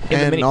 In the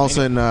And mini-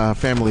 also in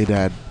Family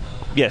Dad,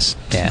 Yes.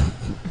 Yeah.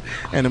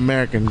 an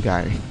American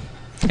guy.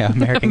 Yeah,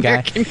 American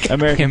guy.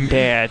 American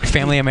Dad.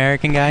 Family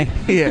American guy.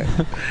 Yeah.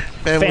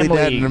 Family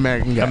Dad and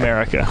American guy.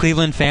 America.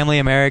 Cleveland Family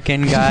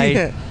American guy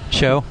Yeah.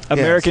 show.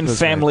 American that's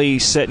Family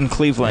set in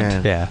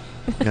Cleveland. Yeah.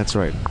 Yeah. That's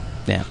right.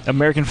 Yeah.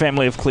 American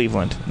Family of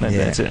Cleveland. Yeah.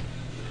 That's it.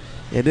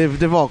 Yeah,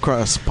 they've all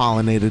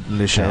cross-pollinated in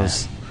the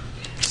shows.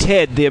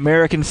 Ted, the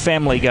American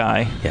Family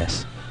Guy.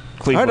 Yes. I heard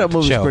Cleveland. that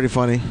movie's Show. pretty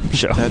funny.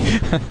 Show.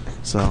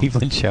 So,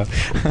 Cleveland show.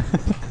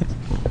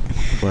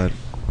 but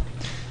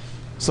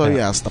so Yeah.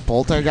 yes, the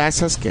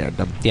poltergeist has scared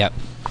them. Yep.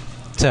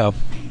 So,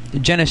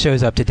 Jenna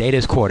shows up to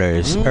Data's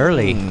quarters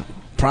early.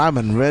 Prime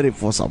and ready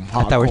for some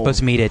hot. I thought we were supposed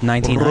to meet at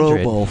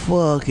 1900. Robo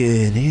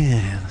fucking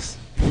yes.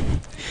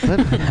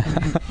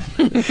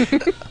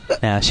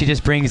 No, she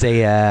just brings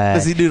a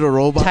Does he do the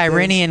robot?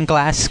 Tyranian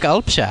glass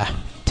sculpture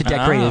to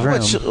decorate his room.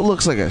 Which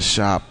looks like a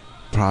shop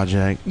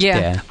project.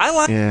 Yeah. I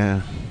like.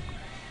 Yeah.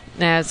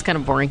 Nah, it's kind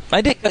of boring.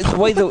 I dig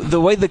the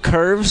way the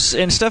curves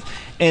and stuff.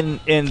 And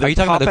Are you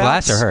talking about the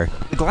glass or her?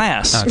 The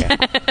glass. Okay.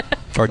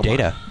 Or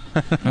Data.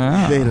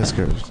 Data's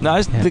curves. No,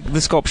 it's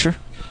the sculpture.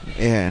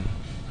 Yeah.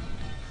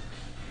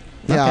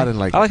 Yeah, I didn't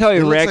like it. I like how he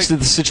It looks reacts to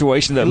the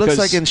situation. Though, It looks because-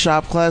 like in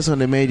shop class when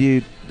they made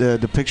you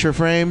the picture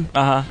frame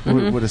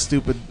with a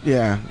stupid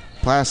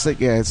plastic.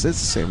 Yeah, it's the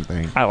same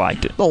thing. I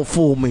liked it. Don't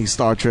fool me,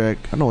 Star Trek.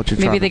 I know what you're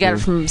trying Maybe to they got do.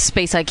 it from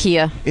Space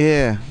IKEA.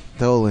 Yeah,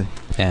 totally.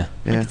 Yeah.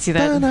 Yeah. can see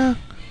that. Ta-da.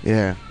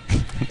 Yeah.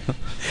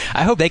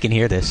 I hope they can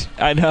hear this.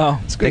 I know.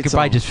 It's a They great could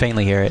probably song. just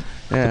faintly hear it.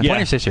 Yeah.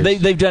 Pointer Sisters.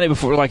 They've done it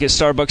before. Like at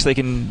Starbucks, they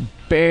can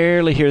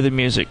barely hear the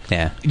music.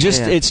 Yeah.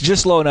 Yeah. It's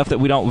just low enough that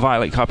we don't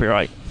violate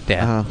copyright.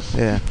 Yeah.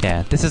 Yeah.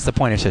 Yeah. This is the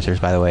Pointer Sisters,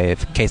 by the way, in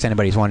case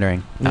anybody's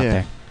wondering out Yeah.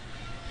 there.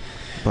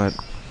 But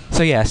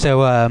So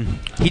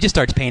he just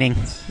starts painting.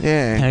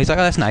 yeah. And he's like,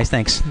 "Oh, that's nice,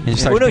 thanks." And he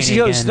just starts Well, no, she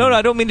painting goes, again. no,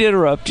 I don't mean to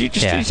interrupt. You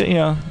just,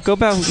 go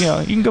back.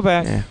 You can go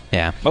back. Yeah.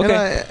 Yeah.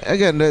 Okay. And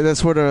again,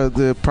 that's where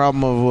the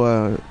problem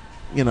of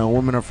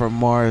women are from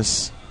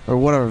Mars or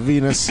whatever,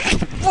 Venus,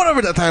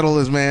 whatever the title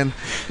is, man.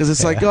 Because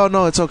it's like, oh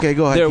no, it's okay,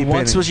 go ahead. There keep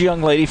once painting. was a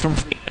young lady from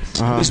Phoenix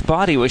whose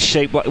body was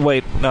shaped like.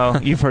 Wait, no,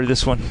 you've heard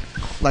this one.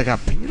 like a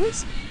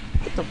penis.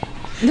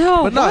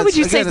 No, But no, why would it's-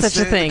 you say again, it's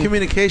such a the thing?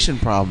 Communication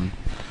problem.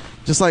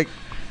 Just like,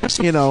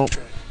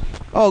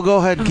 oh, go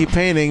ahead and keep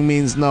painting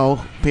means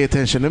no, pay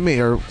attention to me.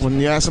 Or when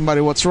you ask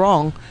somebody what's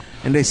wrong,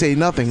 and they say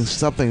nothing,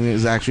 something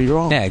is actually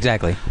wrong. Yeah,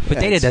 exactly. But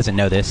Yeah, Data it's- doesn't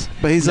know this.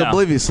 But he's No.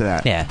 oblivious to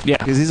that. Yeah. Yeah.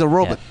 Because he's a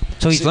robot. Yeah.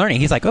 So he's learning.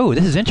 He's like, "Oh,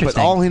 this is But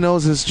interesting." all he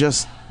knows is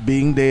just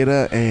being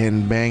Data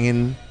and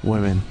banging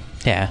women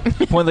Yeah.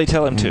 When they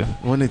tell him to.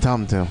 when they tell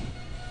him to.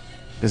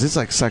 Because it's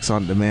like sex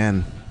on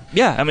demand.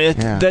 Yeah, I mean,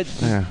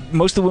 Yeah.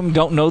 most of the women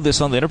don't know this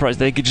on the Enterprise.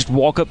 They could just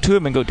walk up to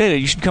him and go, Data,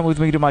 you should come with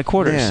me to my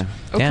quarters. Yeah.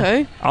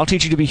 Okay. I'll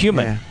teach you to be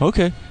human. Yeah.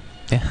 Okay.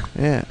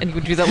 Yeah. And you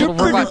would do that little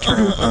robot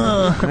turn.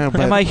 Yeah,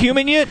 but Am I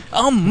human yet?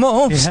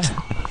 Almost.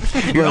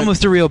 You're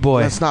almost a real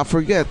boy. let's not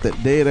forget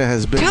that Data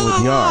has been Tell with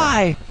a Yar.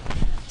 lie.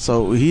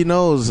 So he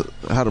knows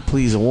how to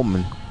please a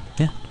woman.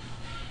 Yeah.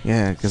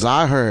 Yeah, because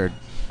I heard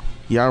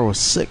Yar was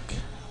sick.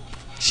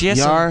 She has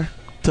Yar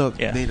took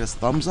Yeah. Data's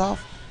thumbs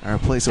off and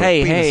replaced it Hey,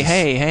 with hey, penises.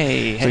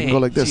 hey. So you can go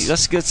like this. Gee,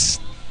 let's get.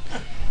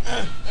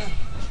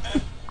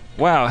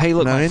 Wow. Hey,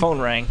 look, my Nine? phone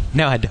rang.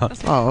 No, I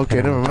don't. Oh, okay,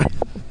 never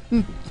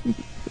mind.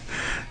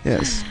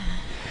 Yes.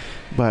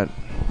 But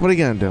what are you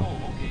going to do?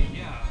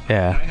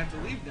 Yeah.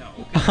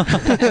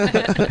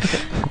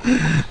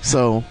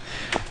 So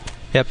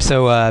Yep.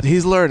 So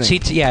he's learning. she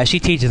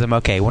teaches him.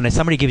 Okay, when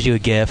somebody gives you a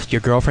gift,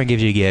 your girlfriend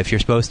gives you a gift, you're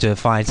supposed to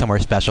find somewhere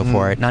special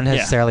for it, not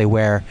necessarily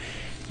where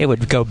it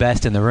would go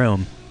best in the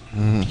room.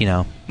 You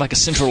know. Like a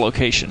central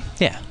location.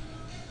 Yeah.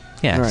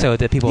 Yeah. Right. So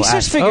that people He's ask,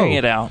 just figuring "Oh."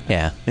 it out.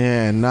 Yeah.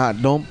 Yeah,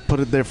 don't put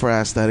it there for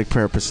aesthetic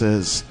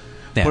purposes.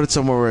 Yeah. Put it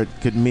somewhere where it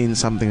could mean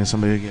something and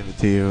somebody will give it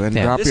to you. And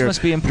Yeah. drop This your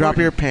must be drop important.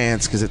 your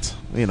pants because it's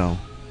Yeah.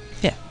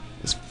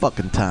 it's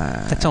fucking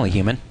time. That's only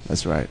human.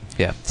 That's right.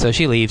 Yeah. So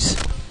she leaves,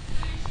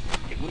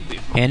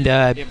 and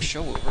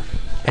Show over.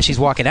 as she's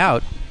walking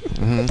out,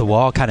 Mm-hmm. the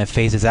wall kind of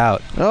phases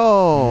out.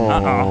 Oh,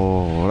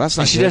 Uh-oh. that's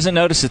not. She good. doesn't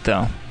notice it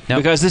though, Nope.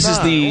 because this is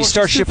Nah, the well, she's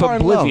Starship too far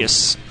in love.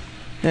 Oblivious.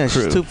 Yeah,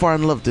 crew. she's too far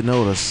in love to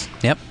notice.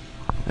 Yep.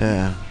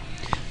 Yeah.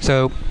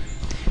 So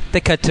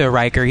they cut to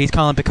Riker. He's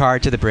calling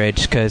Picard to the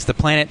bridge because the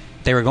planet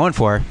they were going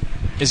for,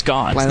 Is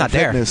gone. Planet not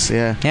there. Fitness,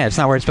 yeah. yeah, it's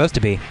not where it's supposed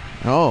to be.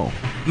 Oh.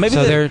 Maybe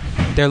So the-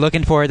 they're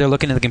looking for it. They're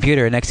looking at the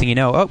computer. And next thing you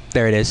know, oh,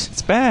 there it is.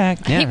 it's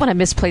back. I Yeah. hate when I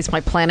misplace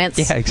my planets.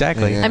 Yeah,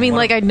 exactly. Yeah. I mean,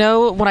 like, I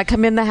know when I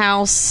come in the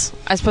house,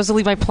 I'm supposed to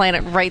leave my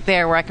planet right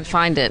there where I can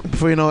find it.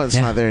 Before you know it, it's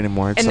Yeah. not there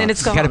anymore. And then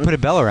it's You gone. got to put a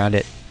bell around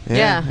it.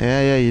 Yeah,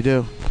 Yeah. yeah, you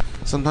do.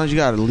 Sometimes you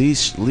gotta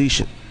leash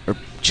it or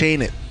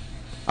chain it.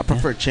 I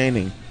prefer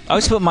chaining. I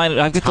always put mine.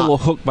 I've got the little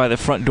hook by the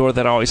front door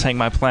that I always hang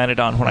my planet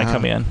on when I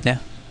come in. Yeah.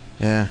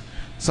 Yeah.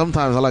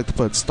 Sometimes I like to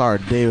put Star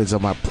Davids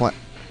on my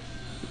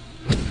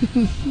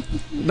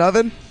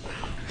Nothing.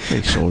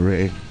 Rachel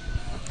Ray,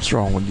 what's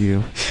wrong with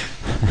you?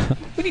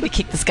 We need to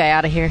kick this guy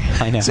out of here.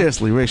 I know.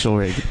 Seriously, Rachel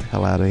Ray, get the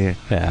hell out of here.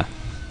 Yeah.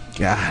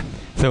 God.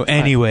 So,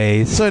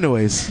 anyways, So,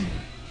 anyways,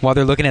 while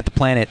they're looking at the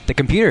planet, the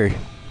computer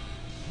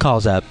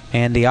calls up,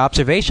 and the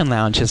observation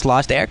lounge has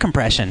lost air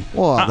compression.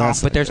 well,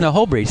 that's But there's no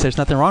hull breach. There's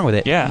nothing wrong with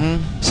it. Yeah.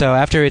 So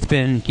after it's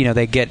been,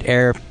 they get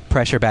air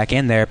pressure back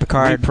in there.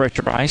 Picard,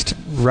 Repressurized.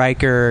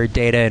 Riker,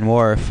 Data, and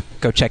Worf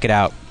go check it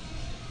out.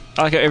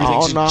 I like how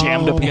everything's Oh, no.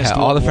 jammed up against Yeah,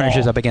 the all the wall.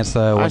 furniture's up against the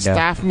window. our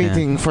staff Yeah.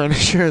 meeting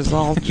furniture is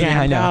all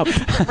Yeah, I jammed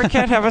know. up. We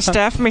can't have a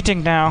staff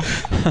meeting now.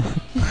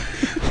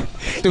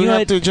 Do we You know have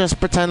what? to just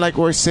pretend like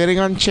we're sitting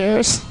on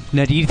chairs?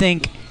 Now, do you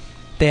think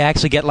they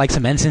actually get like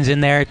some ensigns in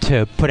there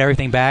to put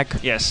everything back,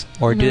 Yes.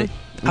 or do they,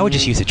 I would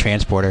just use a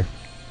transporter?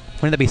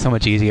 Wouldn't that be so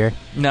much easier?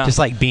 No. Just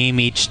like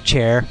beam each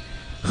chair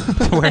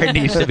to where it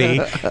needs to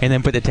be, and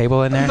then put the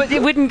table in there. But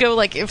it wouldn't go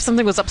like if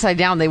something was upside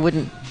down. It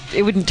wouldn't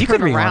You could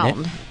turn rewind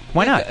around. it.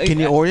 Why not? Can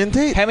you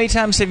orientate? How many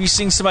times have you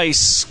seen somebody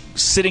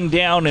sitting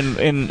down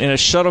in a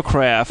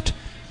shuttlecraft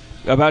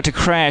about to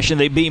crash, and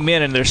they beam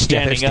in and they're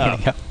standing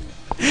up.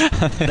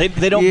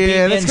 They don't beam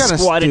in, that's kinda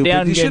squatted stupid.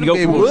 down, You and go, shouldn't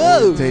be able to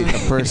whoa! rotate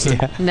a person.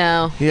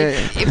 No. Yeah,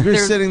 If if you're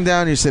they're- sitting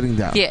down, you're sitting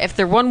down. Yeah, if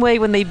they're one way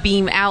when they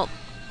beam out,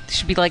 it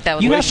should be like that.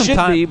 With You Well, have it some should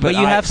time, be, but but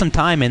you I- have some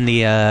time in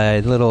the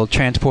little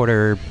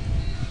transporter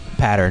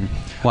pattern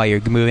while you're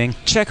moving.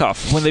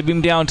 Chekhov, when they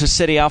beam down to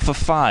City Alpha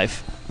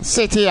 5.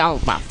 City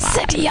Alpha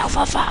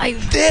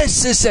 5.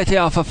 This is City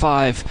Alpha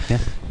 5.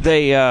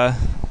 Yeah.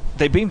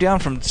 They beam down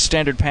from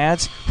standard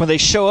pads. When they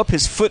show up,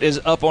 his foot is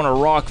up on a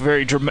rock,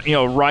 very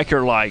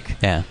Riker-like.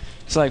 Yeah.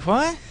 It's like,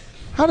 what?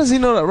 How does he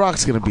know that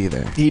rock's going to be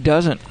there? He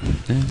doesn't.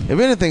 If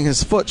anything,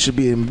 his foot should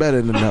be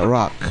embedded in that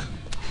rock.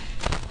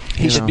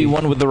 He should be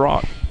one with the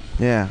rock.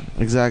 Yeah,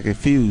 exactly.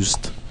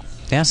 Fused.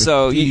 Yeah.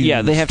 So, yeah,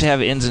 Fused. they have to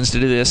have ensigns to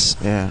do this.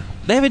 Yeah,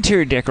 They have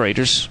interior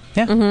decorators.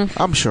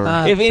 I'm sure.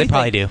 If they anything-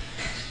 probably do.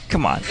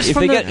 Come on. If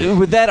from they got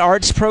with that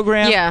arts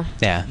program, Yeah.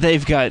 Yeah.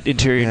 they've got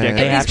interior Yeah. decorators.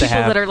 They And have these to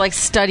people have- that are like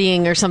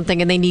studying or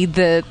something, and they need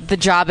the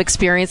job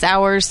experience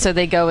hours, so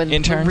they go and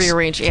Interns?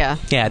 rearrange. Yeah.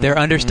 Yeah, they're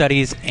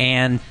understudies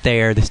and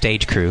they're the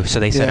stage crew,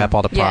 so they set Yeah. up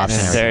all the props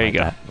Yes. and There everything you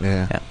like go.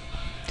 yeah. that.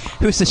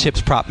 Who's the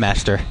ship's prop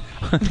master?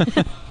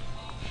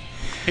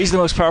 He's the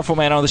most powerful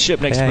man on the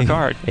ship next to Yeah,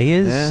 Picard. He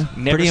is Yeah.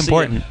 Never pretty see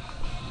important.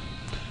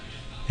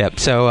 Yep.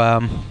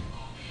 So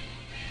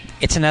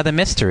it's another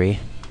mystery.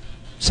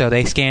 So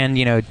they scan,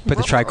 put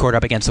the tricorder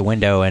up against the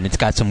window, and it's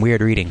got some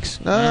weird readings.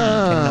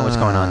 I don't know what's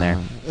going on there.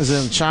 Is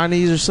it in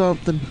Chinese or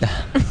something?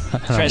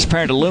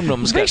 Transparent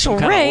aluminum's got some Racial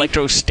kind of ray.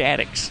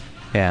 electrostatics.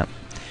 Yeah.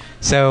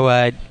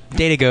 So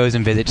Data goes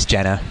and visits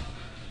Jenna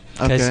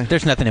because Okay.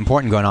 there's nothing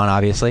important going on,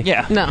 obviously.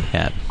 Yeah. No.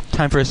 Yeah.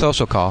 Time for a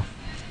social call,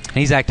 and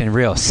he's acting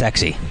real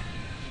sexy,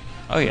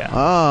 Oh, yeah.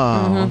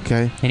 Oh,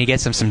 okay. and he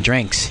gets him some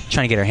drinks,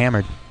 trying to get her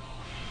hammered.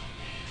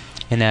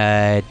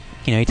 And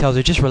he tells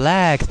her, "Just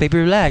relax, baby,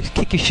 relax.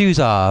 Kick your shoes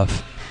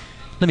off.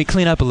 Let me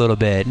clean up a little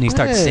bit." And he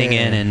starts Hey. singing,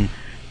 and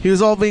He was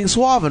all being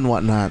suave and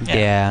whatnot.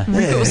 yeah.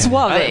 Yeah.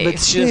 Suave. But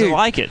she doesn't Hey.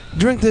 like it.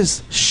 Drink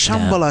this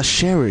Shambhala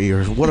sherry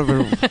or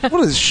whatever.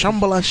 What is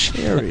Shambhala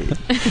sherry?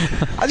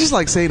 I just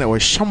like saying that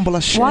word,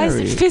 Shambhala sherry. Why is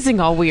it fizzing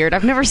all weird?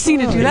 I've never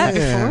seen it do that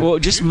yeah. before. Well,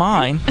 just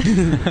mine.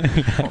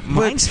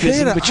 Mine's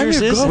fizzing, Data, but I'm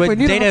yours your is. girlfriend. But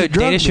you don't have to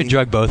drug Data should me.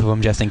 drug both of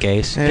them just in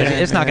case. Yeah,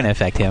 It's not yeah. going to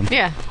affect him.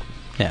 Yeah.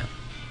 Yeah.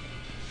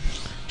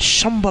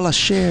 Shambhala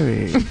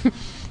sherry.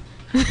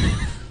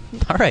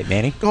 All right,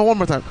 Manny. Go one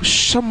more time.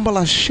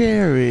 Shambhala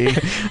sherry.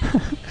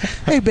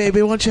 Hey,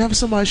 baby, why don't you have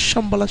some of my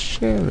Shambhala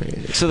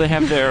sherry? So they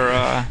have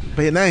their.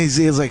 But now he's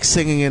like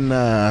singing in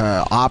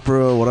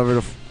opera,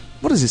 whatever.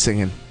 What is he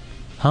singing?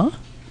 Huh?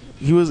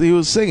 He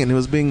was singing. He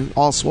was being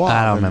all suave.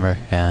 I don't remember.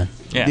 Yeah.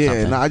 Yeah. Yeah,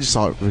 something. no, I just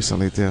saw it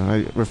recently too.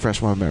 I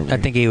refreshed my memory. I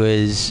think he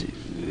was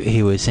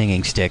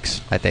singing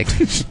Styx, I think.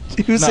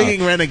 he was No.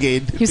 singing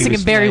Renegade. He was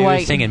singing Barry he White.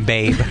 was singing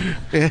Babe.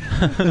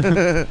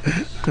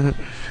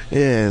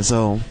 Yeah,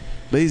 so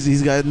but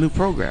he's got a new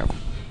program.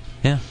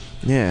 Yeah.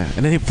 Yeah,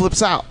 and then he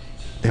flips out.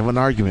 They have an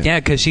argument. Yeah,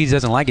 because she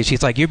doesn't like it.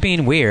 She's like, "You're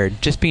being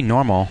weird. Just be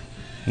normal."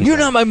 He's You're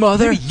like, not my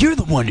mother. "Maybe you're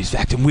the one who's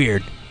acting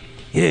weird.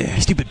 Yeah,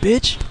 you stupid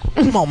bitch."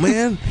 Come on,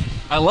 man.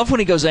 I love when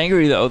he goes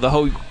angry, though. The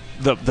whole.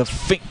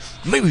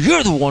 Maybe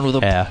you're the one with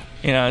a.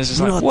 Yeah. It's just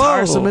You know like, how whoa.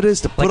 tiresome it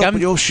is to put Like, up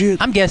with your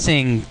shit. I'm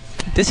guessing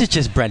this is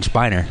just Brent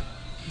Spiner.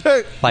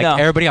 Hey. Like No.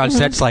 everybody on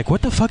set's like,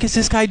 "What the fuck is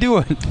this guy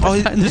doing?" Oh,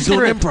 In the he's doing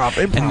script. improv.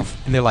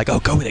 And they're like, "Oh,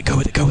 go with it, go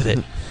with it, go with it."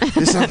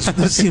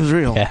 This seems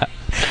real. Yeah.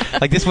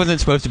 Like this wasn't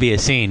supposed to be a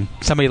scene.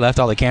 Somebody left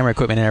all the camera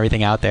equipment and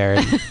everything out there.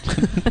 And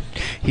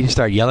he just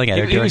started yelling at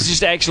her He during, was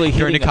just actually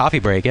during the hitting a- coffee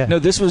break. Yeah. No,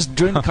 this was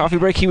during the coffee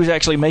break. He was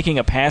actually making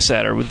a pass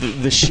at her with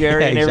the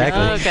sherry Yeah, and everything.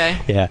 Oh, okay.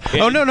 Yeah.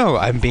 Yeah. Oh no,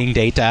 I'm being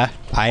Data.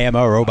 I am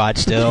a robot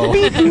still.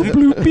 Beep,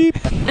 bloop, beep.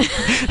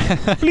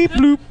 Bleep,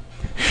 bloop.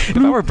 If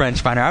I were Brent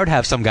Spiner, I would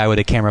have some guy with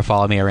a camera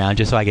follow me around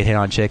just so I could hit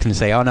on chicks and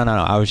say, "Oh no,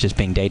 I was just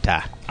being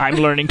Data." I'm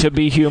learning to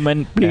be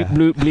human. Bleep, Yeah.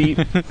 bloop,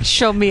 bleep.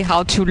 Show me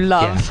how to Yeah.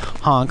 love.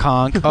 Honk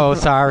honk. Oh,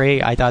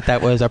 sorry. I thought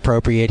that was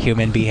appropriate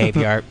human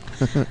behavior.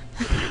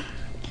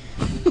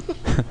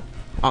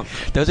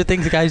 Those are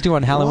things that guys do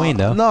on Halloween,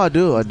 though. No, I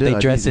do. They I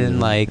dress do. in,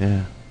 like,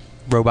 Yeah.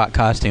 Robot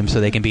costumes so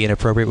they can be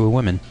inappropriate with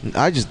women.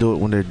 I just do it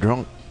when they're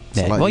drunk. It's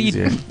a Yeah. lot Well,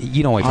 easier.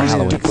 you don't wait for Oh, yeah.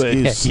 Halloween.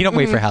 Excuse. Yeah, you don't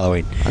wait for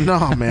Halloween.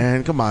 No,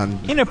 man, come on. I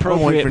don't wait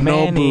Inappropriate for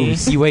no Manny.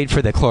 boobs. You wait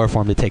for the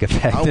chloroform to take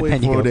effect. I and wait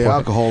then you for go the for it.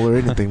 alcohol or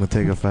anything to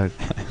take effect.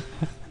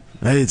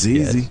 Hey, it's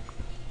easy.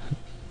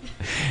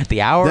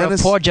 The hour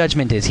Dennis- of poor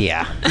judgment is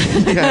here.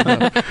 Yeah, I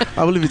know.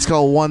 I believe it's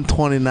called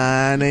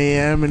 1:29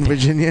 a.m. in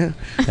Virginia.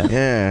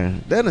 Yeah,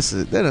 Dennis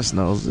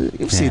knows.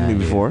 You've seen me Yeah,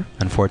 before.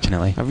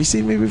 Unfortunately. Have you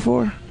seen me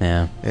before?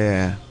 Yeah.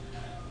 Yeah,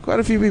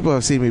 quite a few people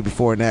have seen me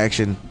before in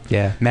action.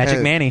 Yeah. Magic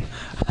Hey. Manny.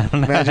 I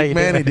don't know how Magic you do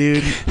Manny, it.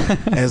 dude.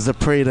 As the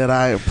predator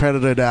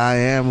that I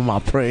am, I'm a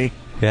prey.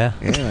 Yeah.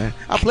 Yeah,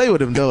 I play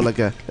with him though, like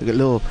a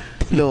little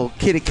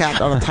kitty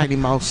cat on a tiny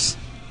mouse.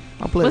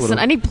 I play with Listen,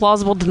 him. I need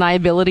plausible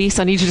deniability,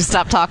 so I need you to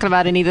stop talking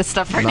about any of this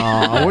stuff right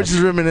now. No, we're just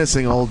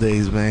reminiscing old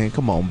days, man.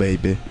 Come on,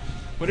 baby.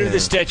 Whatever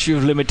the statute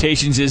of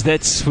limitations is,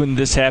 that's when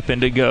this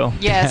happened to go.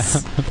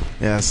 Yes.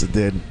 Yes, it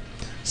did.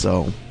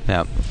 So,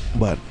 Yeah.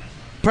 but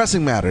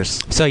pressing matters.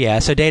 So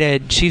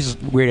Data, she's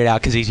weirded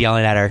out because he's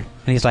yelling at her, and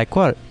he's like,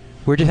 "What?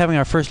 We're just having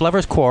our first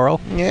lovers'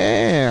 quarrel.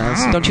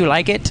 Yeah. Don't you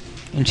like it?"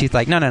 And she's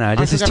like, "No,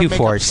 this is too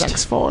forced."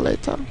 Sex for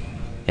later.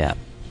 Yeah.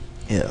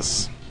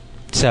 Yes.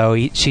 So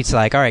she's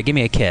like, "All right, give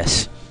me a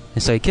kiss."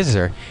 And so he kisses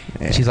her.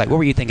 Yeah. And she's like, "What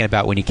were you thinking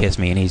about when you kissed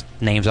me?" And he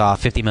names off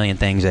 50 million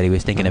things that he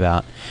was thinking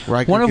about.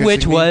 Riker One of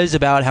which kissing me. was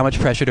about how much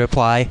pressure to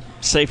apply,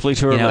 Safely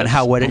to her and lips.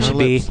 how wet it Her should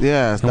be, lips.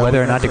 Yeah. and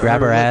whether or not to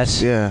grab her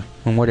ass, Yeah.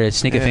 and where to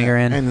sneak a Yeah. finger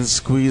in. And then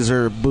squeeze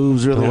her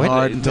boobs really What?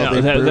 hard until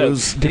No, they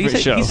bruise. Did he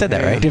different say- show. he said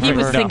that, right? He Different-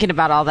 was no. thinking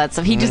about all that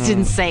stuff. He just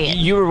didn't say it.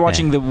 You were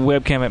watching the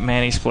webcam at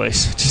Manny's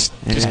place. Just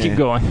Yeah. keep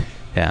going.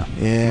 Yeah.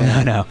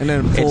 Yeah. No. And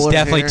then It's pull her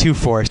definitely hair. too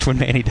forced when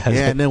Manny does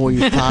Yeah, it. and then when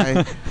you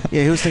tie,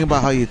 he was thinking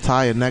about how you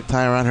tie a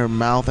necktie around her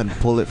mouth and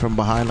pull it from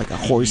behind like a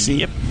horsey.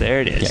 Yep,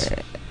 there it is.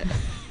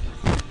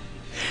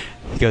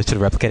 He goes to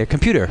the replicator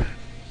computer.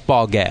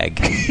 Ball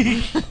gag.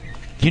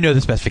 You know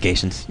the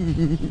specifications.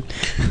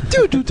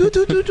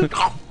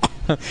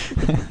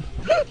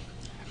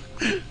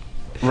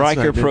 Riker right,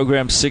 dude.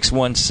 program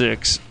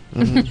 616.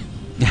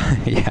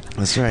 Yeah.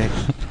 That's right.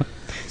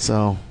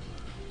 So,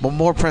 but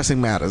more pressing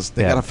matters.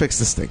 They Yeah. gotta fix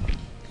this thing.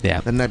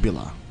 Yeah. The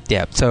nebula.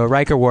 Yeah. So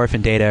Riker, Worf,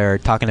 and Data are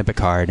talking to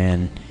Picard,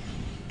 and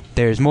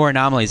there's more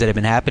anomalies that have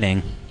been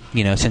happening,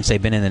 since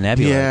they've been in the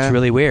nebula. Yeah. It's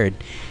really weird.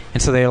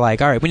 And so they're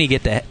like, all right, we need to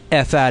get the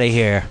F out of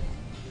here.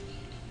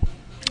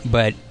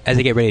 But as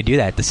they get ready to do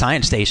that, the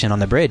science station on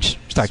the bridge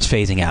starts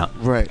phasing out.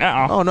 Right.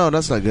 Uh-oh. Oh no,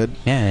 that's not good.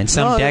 Yeah, and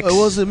some no, decks, it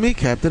wasn't me,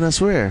 Captain. I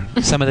swear.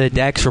 some of the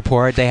decks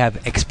report they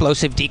have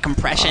explosive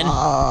decompression,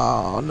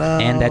 Oh no.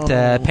 and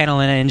that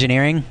panel in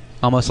engineering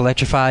almost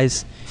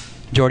electrifies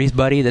Geordi's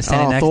buddy that's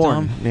standing next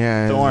Thorn. to him.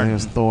 Yeah, his Thorn. name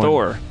was Thorn.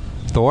 Thor.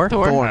 Thor?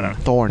 Thorn. Yeah.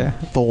 Thorn. Thorn.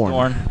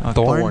 Thorn.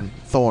 Thorn?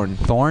 Thorn.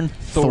 Thorn?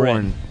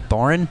 Thorn.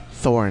 Thorn?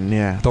 Thorn.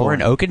 Yeah. Thorn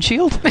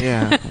Oakenshield?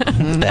 Yeah.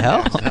 What the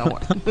hell? That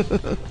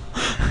one.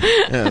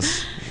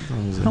 Yes.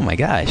 Oh my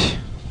gosh.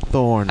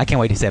 Thorn. I can't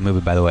wait to see that movie,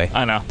 by the way.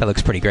 I know. That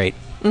looks pretty great.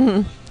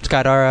 Mm-hmm. It's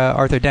got our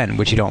Arthur Dent,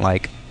 which you don't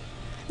like.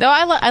 No,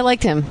 I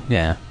liked him.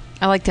 Yeah.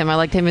 I liked him. I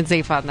liked him in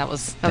Zaphod. That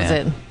was Yeah.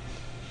 it.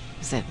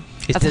 That's it.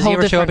 That's a Does he whole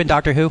ever show up in different-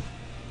 Doctor Who?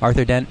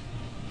 Arthur Dent?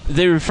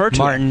 They refer to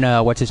Martin,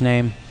 what's his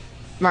name?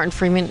 Martin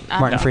Freeman? I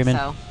Martin don't Freeman.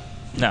 think so.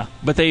 it. No,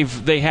 but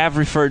they have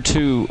referred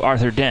to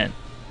Arthur Dent.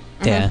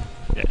 Yeah.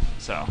 Yeah,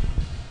 so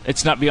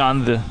it's not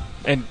beyond the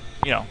Douglas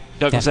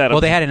Yeah. Adams.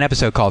 Well, they had an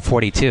episode called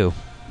 42.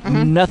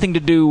 nothing to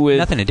do with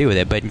Nothing to do with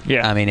it, but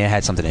Yeah. I mean, it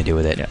had something to do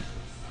with it. Yeah.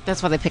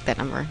 That's why they picked that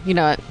number. You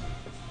know it.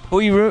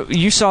 Well,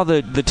 you saw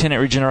the Tenet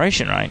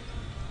regeneration, right?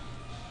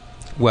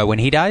 What, when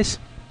he dies?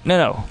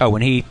 No. Oh,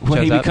 when he When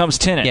shows he up? becomes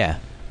Tenet. Yeah.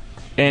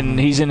 And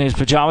he's in his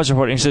pajamas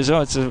reporting. He says,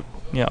 "Oh, it's a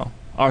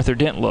Arthur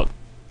Dent look.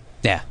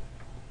 Yeah.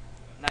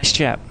 Nice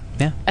chap."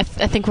 I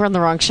think we're on the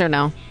wrong show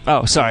now.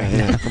 Oh, sorry.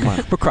 Yeah, come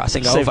on. We're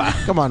crossing Save- over.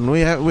 Come on. We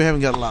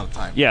haven't got a lot of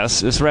time.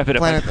 Yes, let's wrap it up.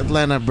 Planet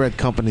Atlanta Bread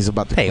Company's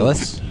about to Hey,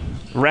 close. let's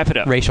Wrap it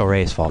up. Racial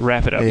Ray's fault.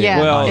 Wrap it up.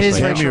 Yeah, well, it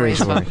is Maybe Rachel Ray's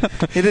Rachel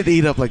fault. Ray. He did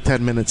eat up like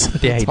 10 minutes.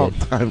 Yeah, he Talk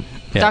did. Time.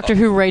 Yeah. Doctor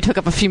Who Ray took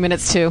up a few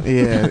minutes too.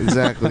 Yeah,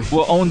 exactly.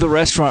 We'll own the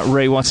restaurant.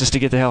 Ray wants us to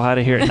get the hell out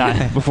of here at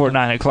 9 before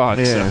 9 o'clock.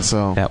 Yeah,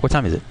 So. so Yeah. What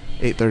time is it?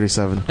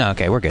 8:37. Oh,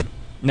 okay, we're good.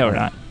 No, we're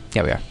not.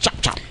 Yeah, we are.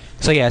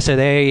 So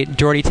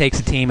Geordi takes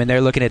the team and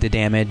they're looking at the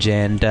damage,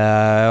 and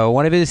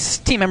one of his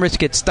team members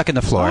gets stuck in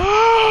the floor.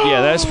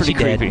 Yeah, that's pretty She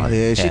did. creepy. Oh,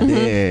 yeah, she Yeah.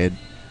 did.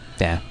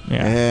 Yeah.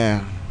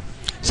 Yeah.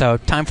 So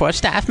time for a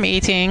staff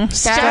meeting.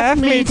 Staff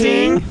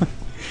meeting.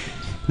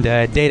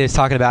 The Data is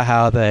talking about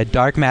how the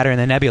dark matter in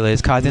the nebula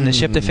is causing the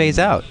ship to phase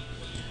out.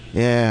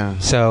 Yeah.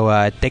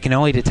 So they can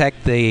only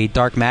detect the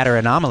dark matter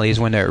anomalies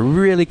when they're at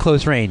really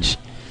close range.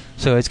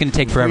 So it's going to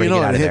take forever you to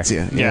know get out it of hits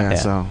there. you. Yeah, Yeah.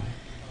 so.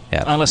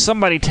 Yeah. Unless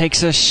somebody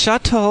takes a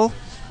shuttle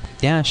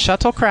Yeah,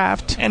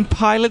 shuttlecraft. and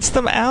pilots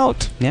them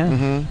out. Yeah.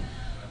 Mm-hmm.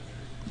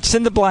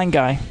 Send the blind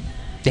guy.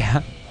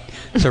 Yeah.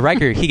 So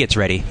Riker, he gets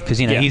ready because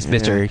Yeah. he's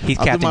Yeah. he's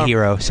I'll do Captain my-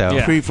 Hero. So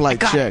Yeah.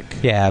 Pre-flight check.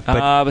 yeah,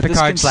 but but this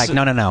Picard's can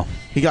like, no.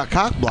 He got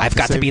cock blocked. I've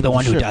got to be the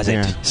one who does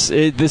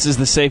it. This is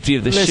the safety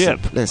of the ship.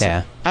 Listen,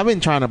 Yeah. I've been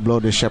trying to blow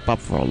this ship up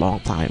for a long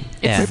time.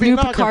 Yeah. It's Maybe new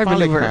now I can Picard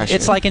finally maneuver. crash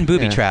It's it. like in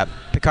Booby Yeah. Trap.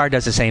 Picard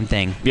does the same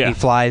thing. Yeah. He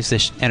flies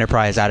the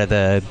Enterprise out of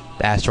the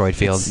asteroid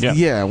field. Yeah.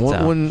 Yeah,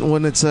 So-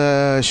 when it's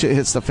shit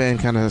hits the fan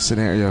kind of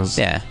scenarios.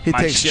 Yeah. He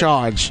My takes ship.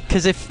 charge,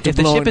 Because if the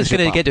blowing ship is the ship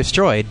going to up. get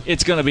destroyed,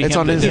 It's going to be It's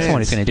him on to his do he's it. the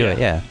one who's going to do it.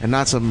 Yeah. and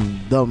not some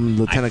dumb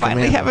lieutenant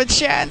commander.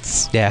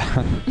 chance. Yeah.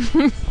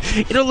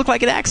 It'll look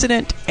like an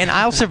accident, and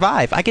I'll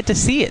survive. I get to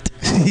see it.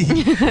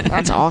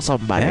 That's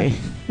awesome, buddy.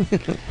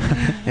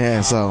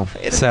 Yeah, so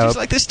So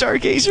like the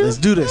Stargazer. let's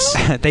do this.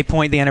 they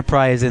point the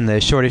Enterprise in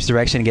the shortest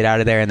direction to get out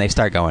of there, and they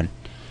start going.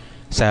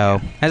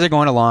 So as they're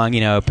going along,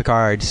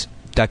 Picard's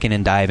ducking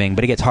and diving,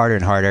 but it gets harder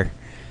and harder.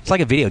 It's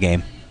like a video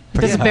game.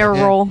 Does a Yeah. barrel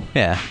Yeah. roll?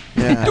 Yeah.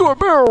 Yeah, Do a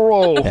barrel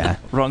roll. Yeah.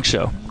 Wrong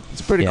show.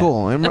 it's pretty Yeah.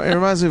 cool. It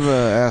reminds me of an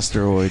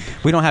asteroid.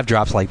 We don't have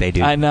drops like they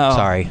do. I know.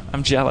 Sorry.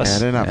 I'm jealous. Yeah,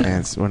 they're not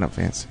fancy. We're not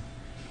fancy.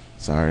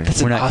 Sorry.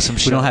 That's We're an not, awesome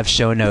We show. don't have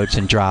show notes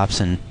and drops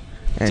and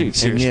And, Dude, and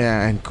seriously.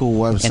 yeah, and cool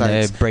websites.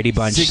 And the Brady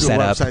Bunch secret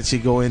setup. websites you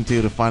go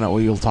into to find out what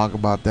you'll talk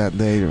about that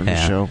day during the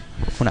Yeah. show.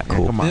 We're not Yeah,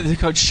 cool. come on. They're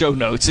called show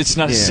notes. It's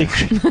not a Yeah.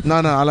 secret. No,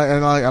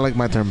 I like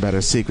my term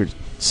better. Secret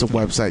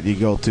website you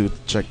go to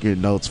check your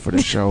notes for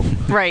the show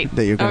Right.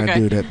 that you're gonna Okay.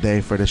 do that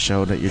day for the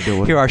show that you're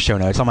doing. Here are show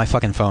notes on my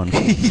fucking phone.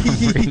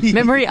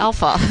 Memory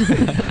alpha.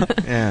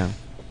 Yeah.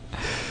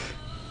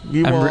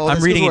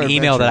 I'm reading an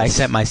email that I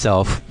sent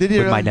myself Did you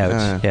with my really?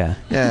 notes. Yeah.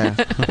 Yeah,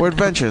 we're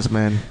adventurous,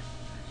 man.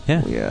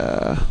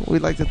 Yeah. We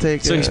like to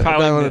take So he's a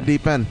piloting dive on the- the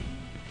deep end.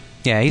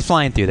 Yeah, he's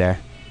flying through there.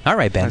 All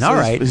right, Ben. So All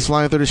he's- right. He's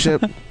flying through the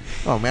ship.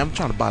 Oh man, I'm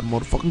trying to buy a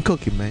motherfucking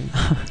cookie, man.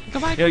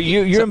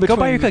 You're So in go between.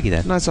 buy your cookie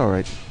then. That's all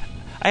right.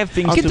 I have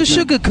things. I'll Get do the that.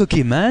 sugar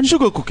cookie, man.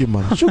 Sugar cookie,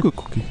 man. Sugar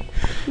cookie.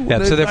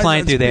 Yep, so they're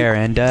flying through there,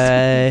 and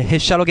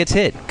his shuttle gets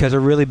hit because a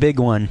really big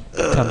one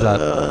comes up.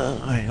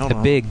 The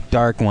big,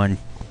 dark one.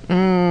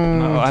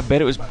 Oh, I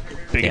bet it was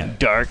big Yeah. and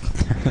dark.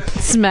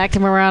 Smacked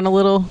him around a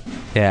little.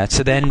 Yeah,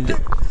 so then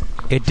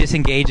it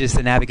disengages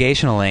the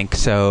navigational link,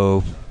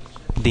 so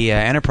the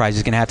Enterprise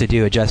is going to have to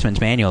do adjustments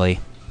manually.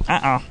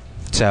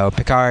 So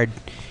Picard,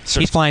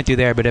 he's flying through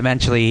there, but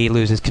eventually he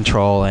loses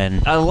control,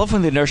 and I love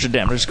when the inertia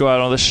dampers go out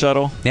on the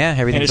shuttle. yeah, And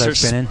everything it starts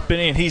starts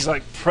spinning. and he's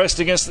like pressed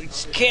against the.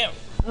 He can't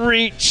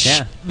reach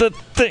Yeah. the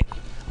thing.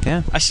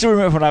 Yeah. I still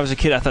remember when I was a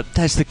kid, I thought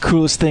that's the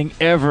coolest thing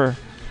ever.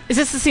 Is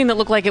this the scene that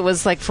looked like it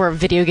was like for a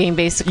video game,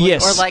 basically?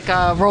 Yes. Or like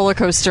a roller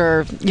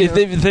coaster, you know,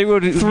 They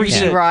would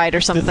 3D ride or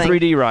something? The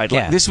 3D ride.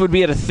 Like, Yeah. this would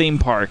be at a theme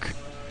park.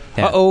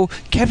 Yeah. Uh-oh,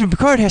 Captain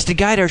Picard has to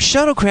guide our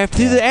shuttlecraft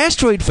through the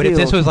asteroid But field. if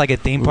this was like a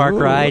theme park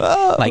ride,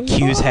 like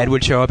Q's head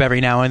would show up every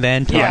now and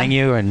then, taunting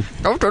you, and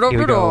he would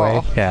go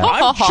away. Yeah.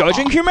 I'm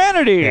judging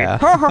humanity. Yeah.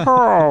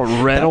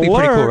 Red That'd be alert.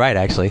 pretty cool ride,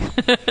 actually.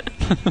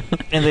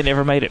 And they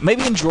never made it.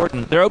 Maybe in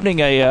Jordan. They're opening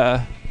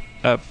a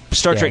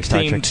Star Yeah, Trek Star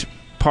themed Trek.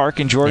 park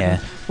in Jordan.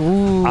 Yeah.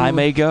 Ooh. I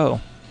may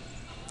go.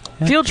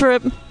 Field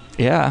trip.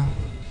 Yeah.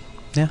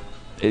 Yeah.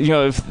 You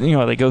know, if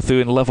they go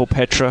through and level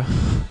Petra,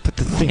 put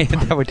the thing.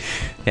 That would,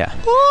 yeah.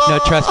 No,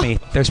 trust me.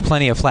 There's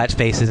plenty of flat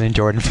spaces in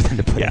Jordan for them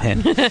to put it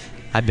in.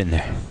 I've been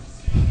there.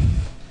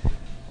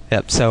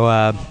 Yep.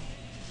 So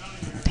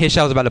his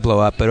shell's about to blow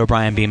up, but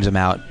O'Brien beams him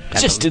out at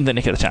Just the in the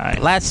nick of the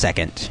time. last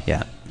second.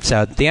 Yeah.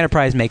 So the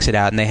Enterprise makes it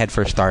out, and they head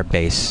for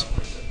Starbase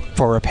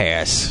for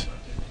repairs.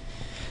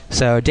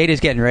 So Data's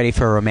getting ready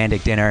for a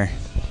romantic dinner,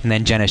 and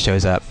then Jenna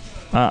shows up.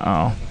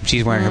 Uh-oh.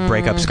 She's wearing her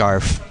breakup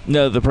scarf.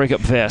 No, the breakup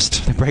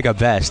vest. The breakup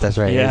vest, that's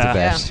right. It is Yeah. a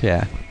vest,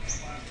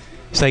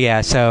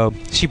 yeah. So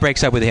she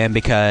breaks up with him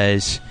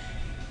because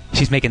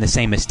she's making the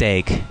same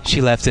mistake.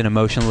 She left an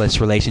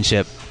emotionless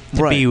relationship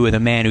to be with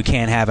a man who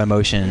can't have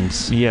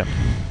emotions. Yeah.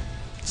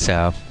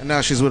 So And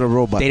now she's with a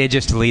robot. Data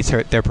just deletes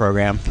their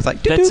program. It's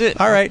like, That's doot,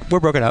 it. all right, we're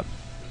broken up.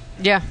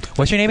 Yeah.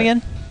 What's your name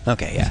again?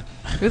 Okay, yeah.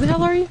 Who the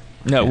hell are you?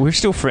 No, we're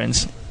still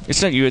friends.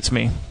 It's not you, it's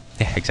me.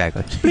 Yeah,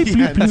 exactly.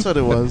 Yeah, that's what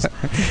it was.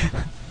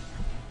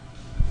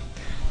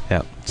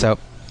 Yeah. So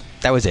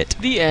that was it.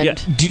 The end.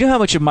 Yeah. Do you know how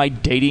much of my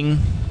dating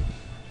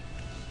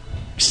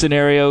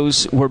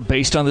scenarios were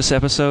based on this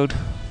episode?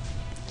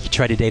 You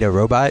try to date a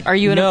robot? Are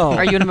you No.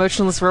 are you an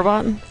emotionless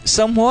robot?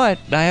 Somewhat.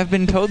 I have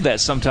been told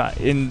that sometime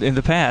in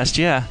the past,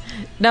 yeah.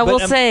 Now But,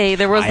 we'll say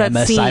there was I that am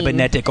a scene.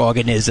 cybernetic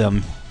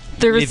organism.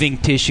 There was, Living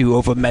tissue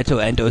over metal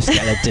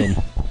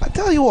endoskeleton. I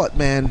tell you what,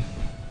 man.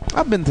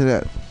 I've been to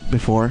that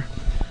before,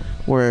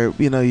 where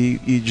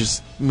you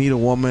just meet a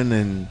woman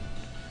and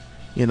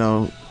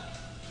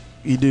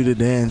you do the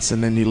dance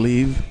and then you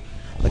leave,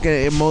 like an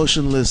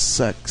emotionless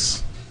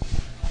sex.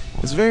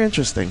 It's very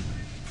interesting.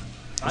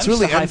 It's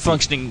really high empty.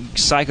 functioning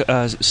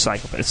psychopath,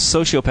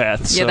 sociopath.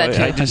 Yeah, so that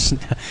too. I just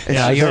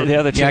Yeah, Yeah, the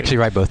other two. you're actually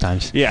right both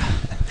times. yeah.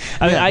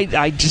 I mean,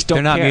 I just don't.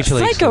 They're not care.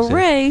 mutually Psycho exclusive.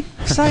 Ray.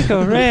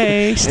 Psycho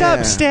Ray, stop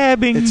Yeah.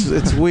 stabbing.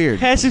 It's weird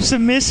Passive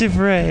submissive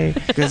Ray.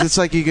 because it's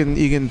like you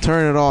can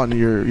turn it on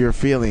your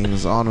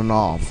feelings on and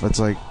off. It's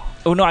like,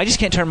 Oh no, I just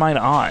can't turn mine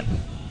on.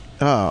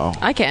 oh,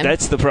 I can.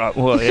 That's the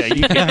problem. Well, yeah,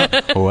 you can.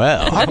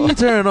 Well, how do you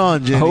turn it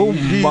on, Jenny? Oh, do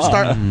you my.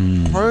 start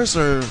first,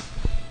 or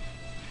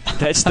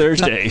That's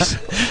Thursdays.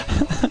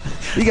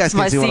 you guys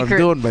my can see what I'm secret.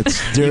 doing, but it's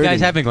dirty. you guys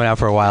have been going out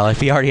for a while.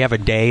 If you already have a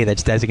day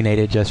that's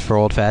designated just for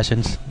old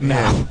fashions,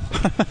 no.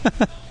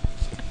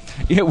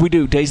 Yeah, we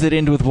do days that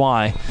end with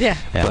Y. yeah.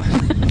 yeah.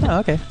 Oh,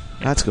 okay.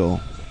 That's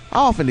cool.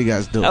 How often do you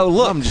guys do it? Oh,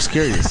 look. I'm just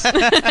curious.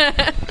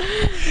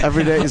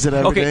 Every day? Is it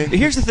every Okay, day?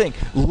 here's the thing.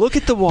 Look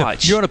at the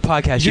watch. You're on a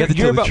podcast. You have to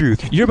tell the about,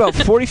 truth. You're about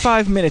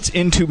 45 minutes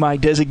into my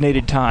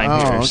designated time Oh,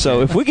 here. okay.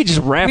 So if we could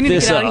just wrap We need to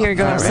this get up. out of here and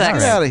go All have right, sex.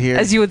 get out of here.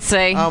 As you would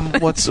say.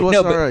 What's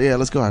No, but- our? Yeah,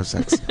 let's go have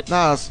sex.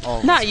 No, it's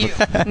all Not you.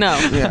 No.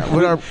 Yeah,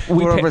 with our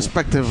pay-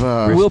 respective.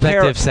 We'll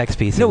pair- Respective sex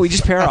pieces. No, we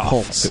just pair off.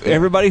 Holes.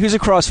 Everybody who's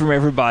across from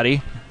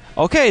everybody.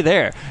 Okay,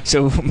 there.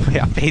 So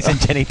yeah, Pace and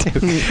Jenny too.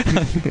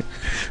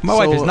 My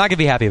wife is not gonna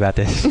be happy about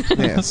this.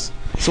 Yes.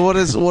 So what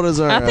is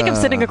our? I think I'm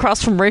sitting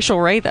across from Rachel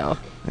Ray, though.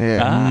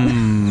 Yeah.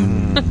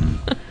 Mm.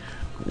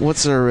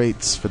 What's our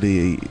rates for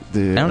the? I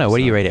don't know. What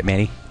do you rate it,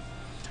 Manny?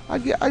 I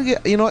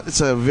get. You know what?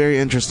 It's a very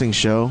interesting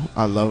show.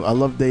 I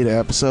love Data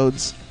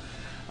episodes.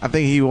 I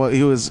think he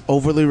was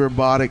overly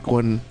robotic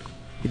when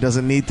He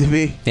doesn't need to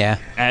be. Yeah.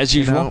 As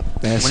You usual. know,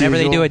 as Whenever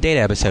they usual. do a Data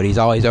episode, he's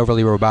always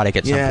overly robotic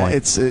at some Yeah, point.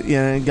 it's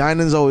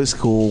Guinan's always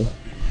cool.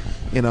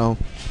 You know,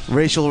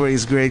 Rachel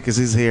Ray's great because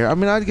he's here. I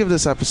mean, I'd give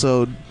this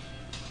episode.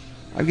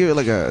 I'd give it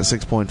like a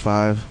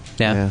 6.5.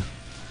 Yeah.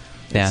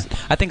 Yeah.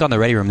 I think on the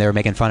Ready Room they were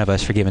making fun of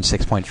us for giving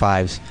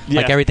 6.5s.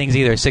 Yeah. Like everything's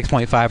either a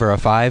 6.5 or a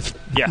 5.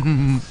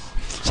 Yeah.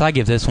 So I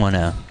give this one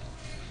a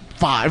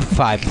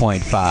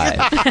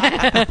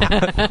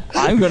 5.5.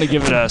 I'm going to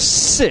give it a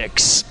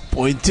 6.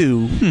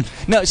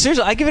 0.2. No,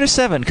 seriously, I give it a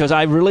 7 because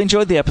I really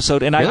enjoyed the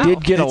episode, and I Really?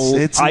 did get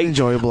It's an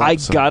enjoyable I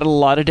episode. got a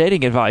lot of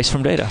dating advice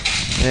from Data.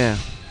 Yeah.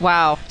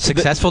 Wow.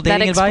 Successful That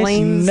dating advice?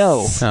 explains-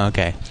 No. Oh,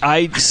 okay.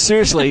 I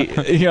seriously,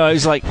 I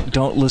was like,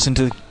 don't listen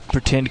to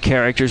pretend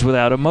characters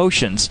without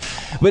emotions.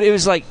 But it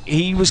was like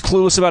he was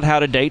clueless about how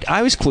to date.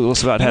 I was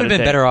clueless about You how would to have been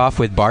date. better off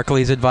with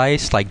Barkley's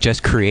advice, like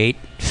just create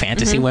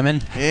fantasy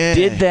women. Yeah.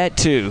 Did that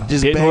too.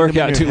 Just Didn't bang work them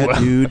in out your too head,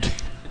 well. dude.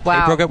 They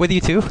Wow. broke up with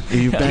you too? If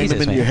you bang Jesus,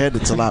 them in man. your head,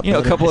 it's a lot You know,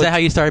 a better. couple Is of that how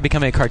you started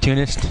becoming a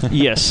cartoonist?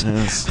 yes.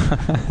 Yes.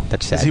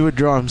 That's 'Cause sad. he would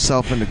draw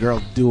himself and the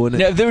girl doing it.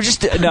 No, they were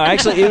just no.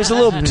 Actually, it was a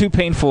little too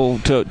painful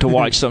to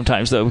watch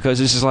sometimes though, because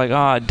it's just like,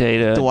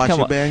 Data. To watch come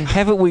you on. bang?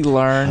 Haven't we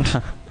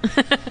learned?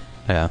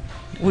 Yeah.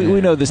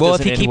 We know this. Well, if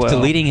doesn't he end keeps well.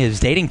 deleting his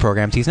dating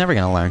programs, he's never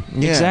going to learn.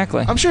 Yeah.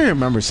 Exactly. I'm sure he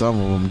remembers some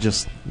of them.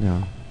 Just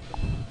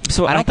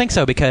So I don't think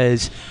so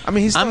because I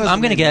mean, he's. I'm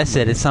going to guess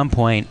that at some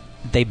point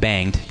they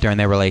banged during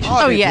their relationship.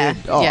 Oh, they yeah.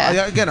 did. Oh,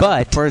 Yeah. Again,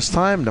 But- the first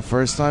time.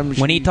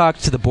 When he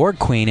talks to the Borg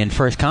Queen in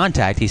First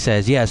Contact, he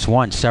says, yes,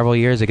 once, several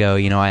years ago,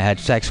 I had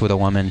sex with a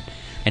woman,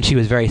 and she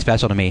was very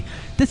special to me.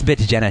 This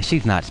bitch, Jenna,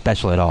 she's not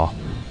special at all.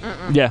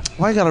 Yeah.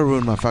 Why you gotta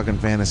ruin my fucking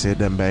fantasy of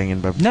them banging?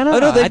 But No, Oh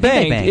no, I they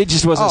think banged. It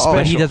just wasn't special.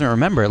 But he doesn't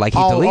remember. Like, he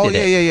Oh, deleted yeah,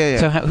 it. yeah.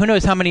 So who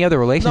knows how many other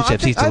No,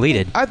 relationships he's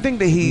deleted. I think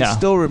that he No.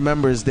 still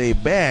remembers they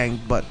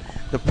banged, but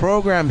the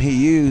program he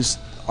used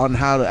on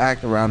how to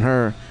act around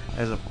her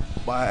as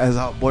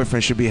a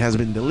boyfriend should be has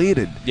been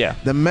deleted. Yeah.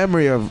 The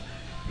memory of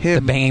him,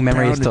 The banging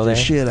memory is pounding still the there.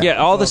 shit out Yeah, of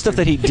all the fucking stuff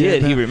that he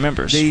did, he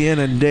remembers. Day in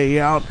and day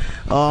out.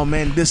 Oh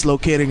man,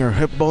 dislocating her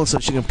hip bone so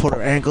she can put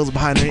her ankles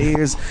behind her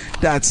ears.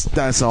 That's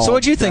all. So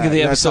what'd you think of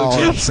the that's episode, all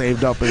Jeff?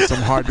 saved up in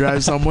some hard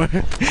drive somewhere.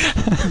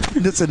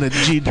 That's in a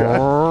G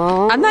drive.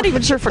 I'm not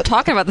even sure if we're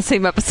talking about the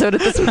same episode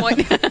at this point.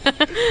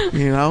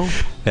 You know.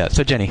 Yeah.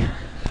 So, Jenny.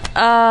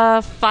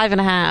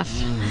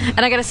 5.5.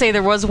 And I gotta say,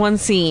 there was one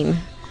scene.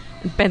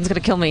 Ben's gonna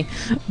kill me,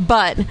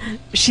 but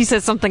she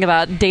said something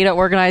about Data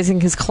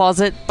organizing his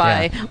closet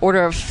by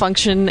order of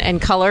function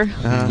and color.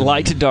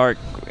 Light to dark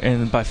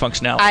and by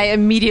functionality. I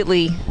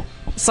immediately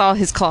saw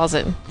his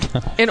closet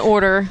in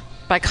order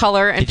by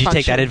color and Did you function.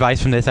 take that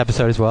advice from this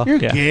episode as well? You're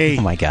Yeah. gay.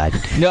 Oh, my God.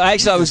 No,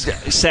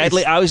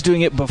 actually, I was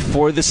doing it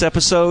before this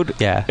episode.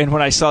 Yeah. And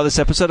when I saw this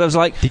episode, I was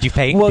like, Did you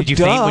faint? Well, Did you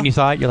duh. faint when you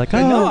saw it? You're like,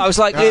 oh, no, I was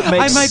like, it I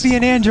makes. might be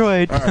an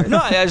android. No,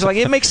 I was like,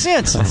 it makes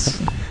sense.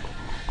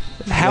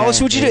 How Yeah,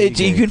 else would you do yeah, it?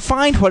 You gay. can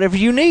find whatever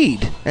you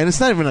need. And it's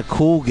not even a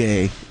cool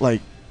gay,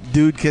 like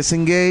dude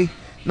kissing gay.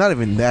 Not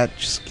even that,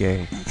 just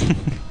gay.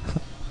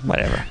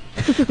 Whatever.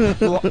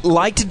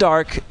 Light to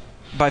dark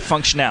by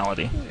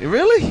functionality.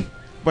 Really?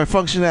 By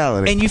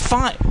functionality. And you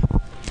find.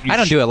 I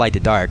don't do it light to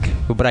dark,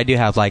 but I do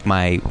have, like,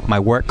 my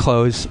work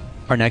clothes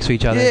are next to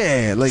each other.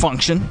 yeah, like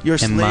function. your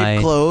And slave my-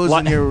 clothes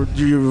and your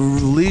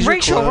leisure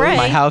Rachel clothes. Ray.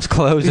 My house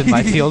clothes and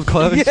my field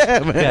clothes. Yeah,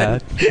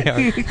 man.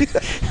 Yeah.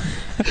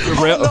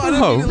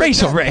 Oh,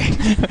 Rachel Ray.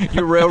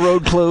 Your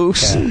railroad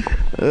clothes.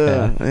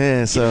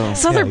 Yeah, so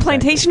Southern Yeah,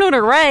 Plantation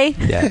owner Ray.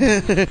 Yeah.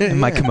 And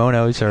my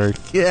kimonos are.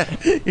 yeah,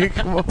 you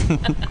come on.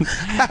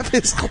 Half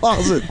his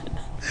closet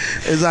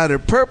is either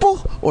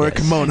purple or a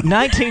kimono.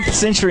 19th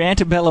century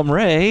antebellum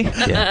Ray.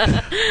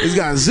 Yeah. He's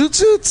got zoot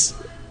suits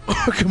or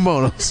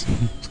kimonos.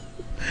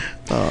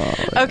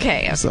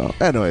 Okay. So,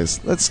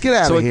 anyways, let's get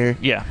out of here.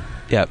 Yeah.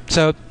 Yeah.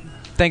 So,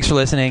 thanks for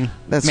listening.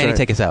 That's Manny, right.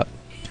 take us out.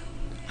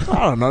 I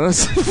don't know.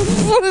 That's,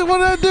 what did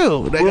I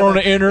do? We're on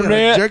the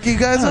internet. Jerk you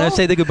guys No, off?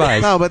 say the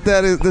goodbyes. No, but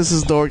this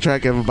is Dork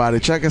Trek,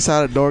 everybody. Check us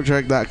out at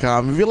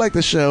dorktrek.com. If you like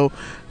the show,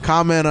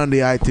 comment on the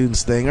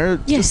iTunes thing,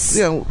 or Yes.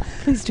 just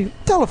Please do.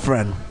 tell a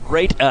friend.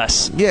 Rate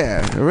us.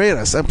 Yeah, rate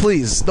us, and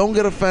please don't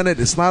get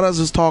offended. It's not us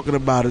who's talking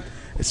about it.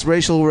 It's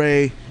Rachel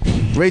Ray,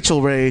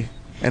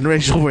 and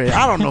Rachel Ray.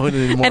 I don't know it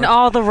anymore. And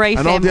all the Ray and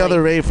family. all the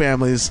other Ray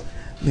families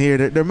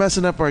here. They're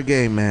messing up our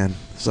game, man.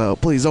 So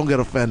please don't get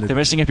offended. They're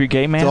messing up your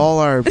gay man. To all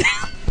our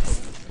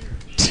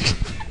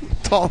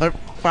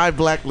 5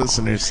 black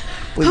listeners.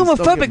 Please don't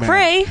get Homophobic mad.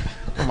 Ray.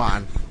 Come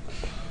on.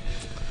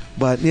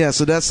 But yeah,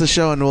 so that's the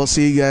show, and we'll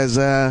see you guys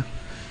in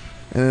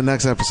the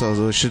next episode.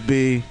 So it should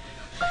be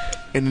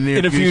in the near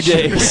In a few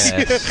future. days.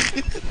 Yes.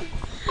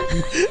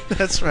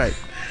 That's right.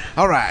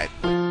 All right.